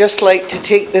 I'd just like to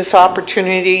take this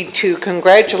opportunity to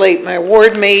congratulate my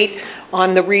ward mate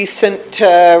on the recent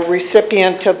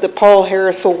recipient of the Paul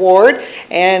Harris Award,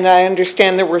 and I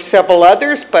understand there were several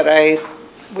others, but I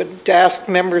would ask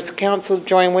members of council to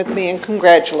join with me in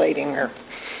congratulating her.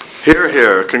 Hear,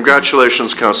 hear.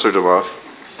 Congratulations, Councillor DeMoff.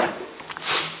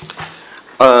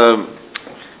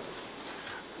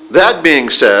 That being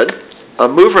said, a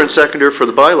mover and seconder for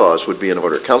the bylaws would be in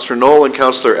order. Councillor Knoll and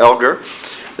Councillor Elgar.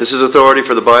 This is authority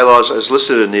for the bylaws as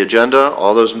listed in the agenda.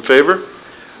 All those in favor?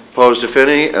 Opposed, if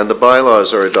any, and the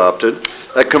bylaws are adopted.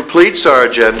 That completes our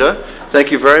agenda.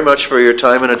 Thank you very much for your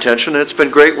time and attention. It's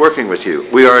been great working with you.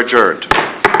 We are adjourned.